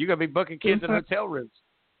 You're going to be booking kids in hotel rooms.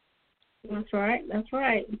 That's right.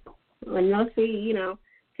 Unless we,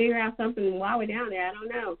 figure out something while we're down there. I don't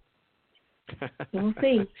know. We'll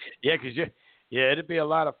see. It'd be a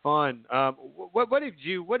lot of fun. What did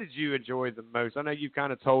you enjoy the most? I know you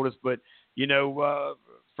kind of told us, but,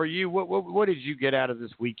 for you, what did you get out of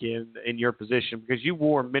this weekend in your position? Because you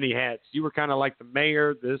wore many hats. You were kind of like the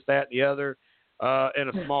mayor, this, that, and the other. In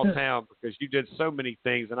a small town, because you did so many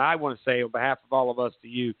things. And I want to say on behalf of all of us to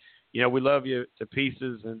you, we love you to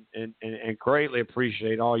pieces and greatly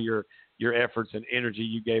appreciate all your efforts and energy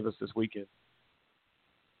you gave us this weekend.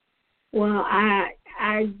 Well,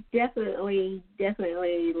 I definitely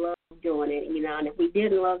love doing it, and if we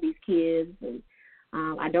didn't love these kids, and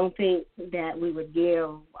I don't think that we would give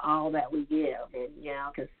all that we give, and,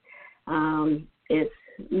 because it's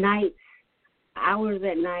hours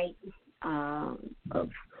at night, of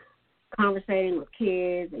conversating with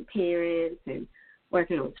kids and parents and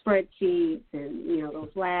working on spreadsheets, and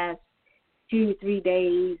those last 2-3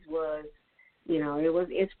 days was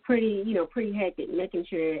it's pretty hectic, making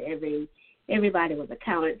sure everybody was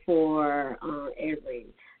accounted for, every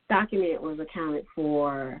document was accounted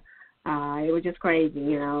for. It was just crazy.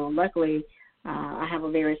 Luckily I have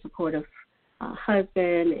a very supportive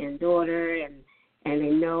husband and daughter, and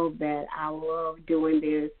they know that I love doing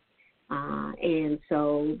this. And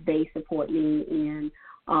so they support me in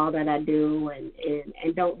all that I do,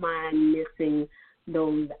 and don't mind missing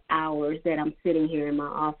those hours that I'm sitting here in my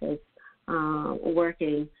office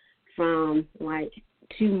working from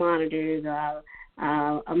 2 monitors, a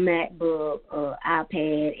MacBook,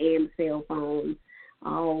 iPad, and cell phone,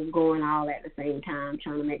 all going all at the same time,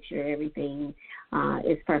 trying to make sure everything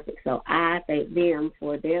is perfect. So I thank them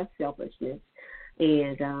for their selfishness.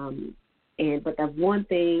 But the one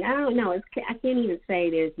thing, I don't know, I can't even say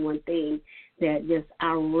there's one thing that just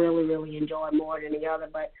I really, really enjoy more than the other.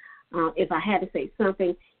 But if I had to say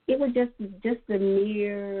something, it was just the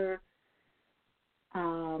mere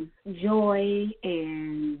joy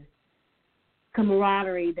and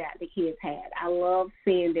camaraderie that the kids had. I love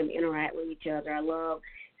seeing them interact with each other. I love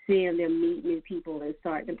seeing them meet new people and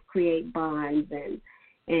start to create bonds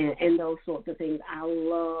and those sorts of things. I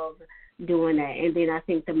love doing that. And then I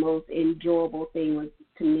think the most enjoyable thing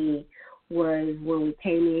to me was when we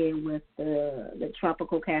came in with the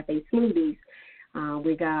Tropical Cafe smoothies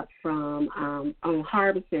we got from on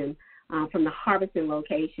Harbison, from the Harbison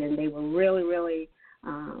location. They were really, really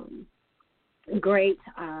great.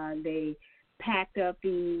 They packed up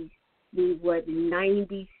these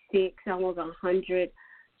 96, almost 100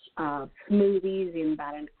 smoothies in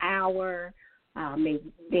about an hour.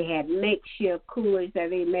 They had makeshift coolers that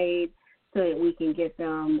they made so that we can get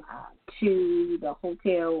them to the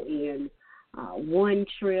hotel in one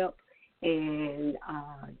trip. And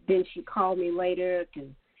then she called me later to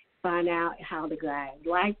find out how the guys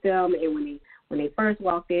liked them. And when they first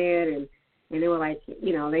walked in, and they were like,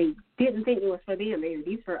 you know, they didn't think it was for them. They were,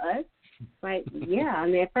 these for us? Like, yeah.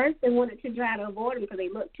 And at first they wanted to try to avoid them because they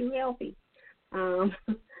looked too healthy,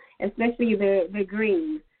 especially the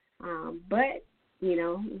greens. But, you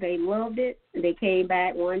know, they loved it. They came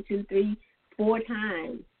back 1, 2, 3, 4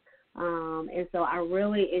 times. And so I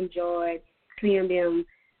really enjoyed seeing them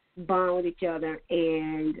bond with each other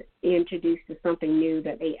and introduced to something new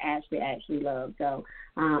that they actually love. So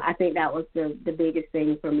I think that was the biggest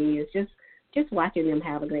thing for me, is just watching them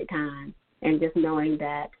have a great time and just knowing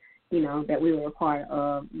that, you know, that we were a part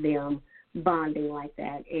of them bonding like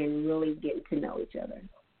that and really getting to know each other.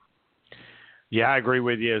 Yeah, I agree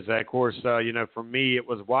with you. Of course, you know, for me, it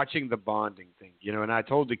was watching the bonding thing, you know, and I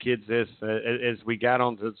told the kids this as we got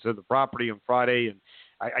onto the property on Friday, and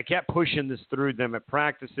I kept pushing this through them at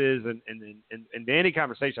practices and any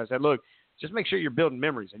conversation. I said, look, just make sure you're building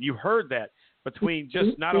memories. And you heard that between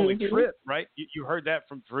just not only Tripp, right? You heard that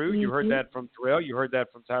from Drew. You heard that from Terrell. You heard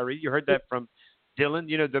that from Tyree. You heard that from Dylan,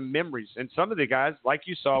 you know, the memories. And some of the guys, like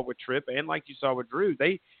you saw with Tripp and like you saw with Drew,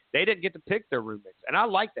 they didn't get to pick their roommates. And I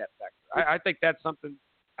like that factor. I think that's something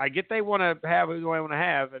I get they want to have who they want to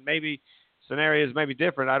have, and maybe scenarios may be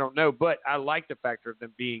different. I don't know. But I like the factor of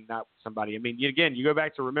them being not somebody. I mean, again, you go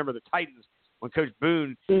back to remember the Titans when Coach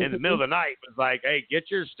Boone in the middle of the night was like, hey,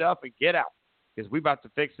 get your stuff and get out because we're about to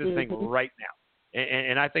fix this thing right now.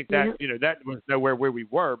 And I think that, you know, that was nowhere where we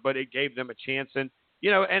were, but it gave them a chance. And,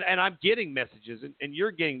 you know, and I'm getting messages and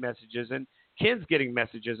you're getting messages and Ken's getting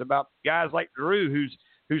messages about guys like Drew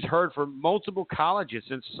who's heard from multiple colleges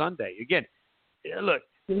since Sunday. Again, look,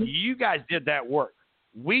 you guys did that work.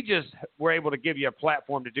 We just were able to give you a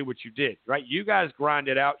platform to do what you did, right? You guys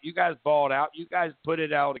grinded out. You guys balled out. You guys put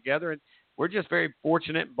it all together. And we're just very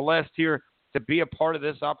fortunate and blessed here to be a part of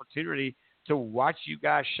this opportunity to watch you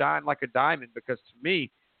guys shine like a diamond, because to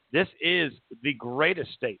me, this is the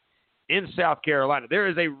greatest state in South Carolina. There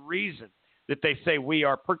is a reason that they say we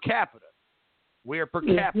are per capita. We are per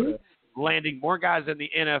capita landing more guys in the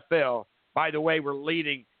NFL. By the way, we're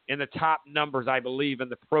leading in the top numbers, I believe, in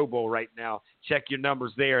the Pro Bowl right now. Check your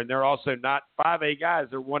numbers there. And they're also not 5A guys.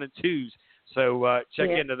 They're 1 and 2s. So check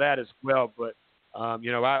into that as well. But,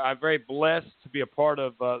 you know, I'm very blessed to be a part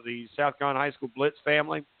of the South Carolina High School Blitz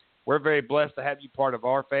family. We're very blessed to have you part of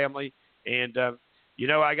our family. And, you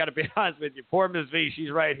know, I got to be honest with you. Poor Ms. V,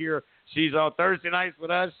 she's right here. She's on Thursday nights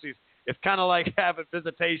with us. It's kind of like having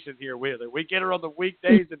visitation here with her. We get her on the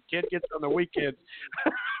weekdays and Ken gets her on the weekends.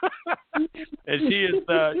 And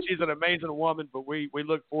she's an amazing woman, but we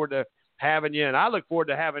look forward to having you. And I look forward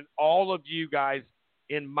to having all of you guys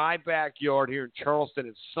in my backyard here in Charleston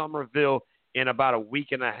and Summerville in about a week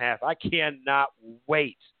and a half. I cannot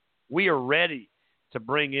wait. We are ready to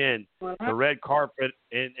bring in the red carpet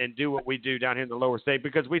and do what we do down here in the lower state,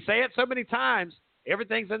 because we say it so many times.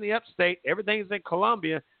 Everything's in the upstate. Everything's in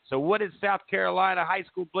Columbia. So what did South Carolina High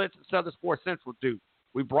School Blitz and Southern Sports Central do?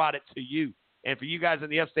 We brought it to you. And for you guys in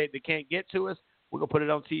the upstate that can't get to us, we're going to put it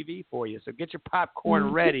on TV for you. So get your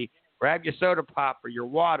popcorn ready. Grab your soda pop or your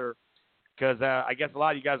water, because I guess a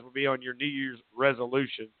lot of you guys will be on your New Year's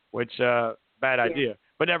resolution, which bad idea.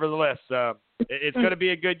 But nevertheless, it's going to be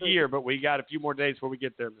a good year, but we got a few more days before we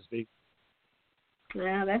get there, Ms. B.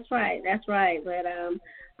 Yeah, that's right. That's right. But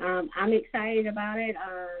I'm excited about it.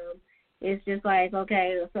 It's just like,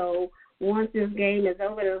 okay, so once this game is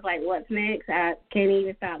over, it's like, what's next? I can't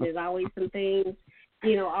even stop. There's always some things,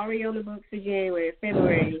 you know, already on the books for January,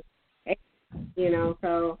 February, you know,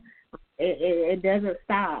 so it doesn't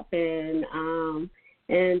stop. And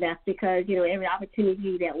that's because, you know, every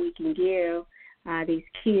opportunity that we can give these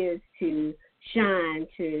kids to shine,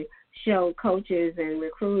 to show coaches and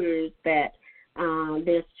recruiters that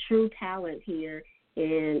there's true talent here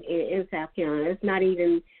in South Carolina. It's not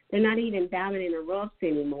even they're not even diamond in the roughs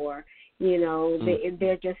anymore. You know,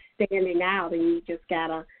 they're just standing out, and you just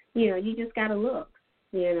gotta look.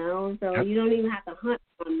 You know, so you don't even have to hunt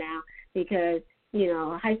for them now because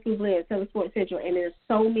High School Blitz, Southern Sports Central, and there's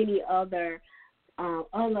so many other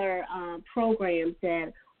programs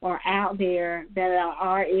that are out there that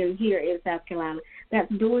are in here in South Carolina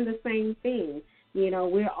that's doing the same thing. You know,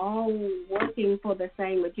 we're all working for the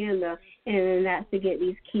same agenda, and that's to get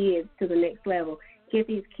these kids to the next level, get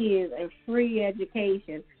these kids a free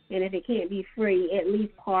education, and if it can't be free, at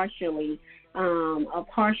least partial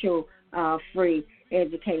free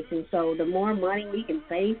education. So the more money we can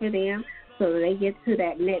save for them so that they get to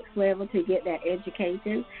that next level to get that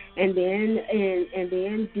education and then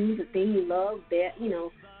do the thing you love that,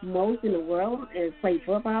 most in the world is play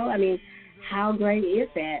football. I mean, how great is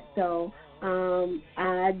that? So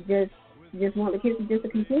I just want the kids to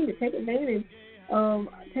continue to take advantage of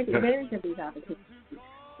these opportunities.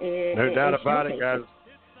 No doubt about it, guys.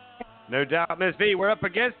 No doubt, Ms. V. We're up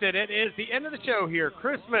against it. It is the end of the show here.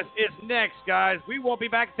 Christmas is next, guys. We won't be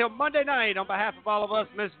back until Monday night. On behalf of all of us,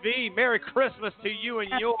 Ms. V, Merry Christmas to you and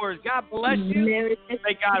yours. God bless you.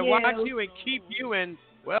 May God watch you and keep you. And,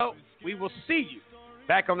 well, we will see you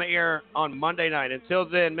back on the air on Monday night. Until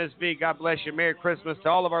then, Ms. V, God bless you. Merry Christmas to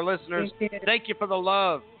all of our listeners. Thank you for the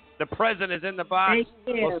love. The present is in the box.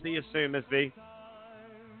 We'll see you soon, Ms. V.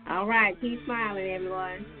 All right. Keep smiling,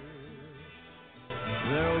 everyone.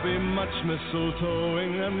 There'll be much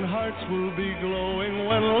mistletoeing and hearts will be glowing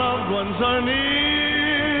when loved ones are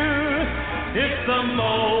near. It's the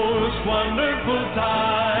most wonderful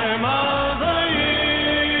time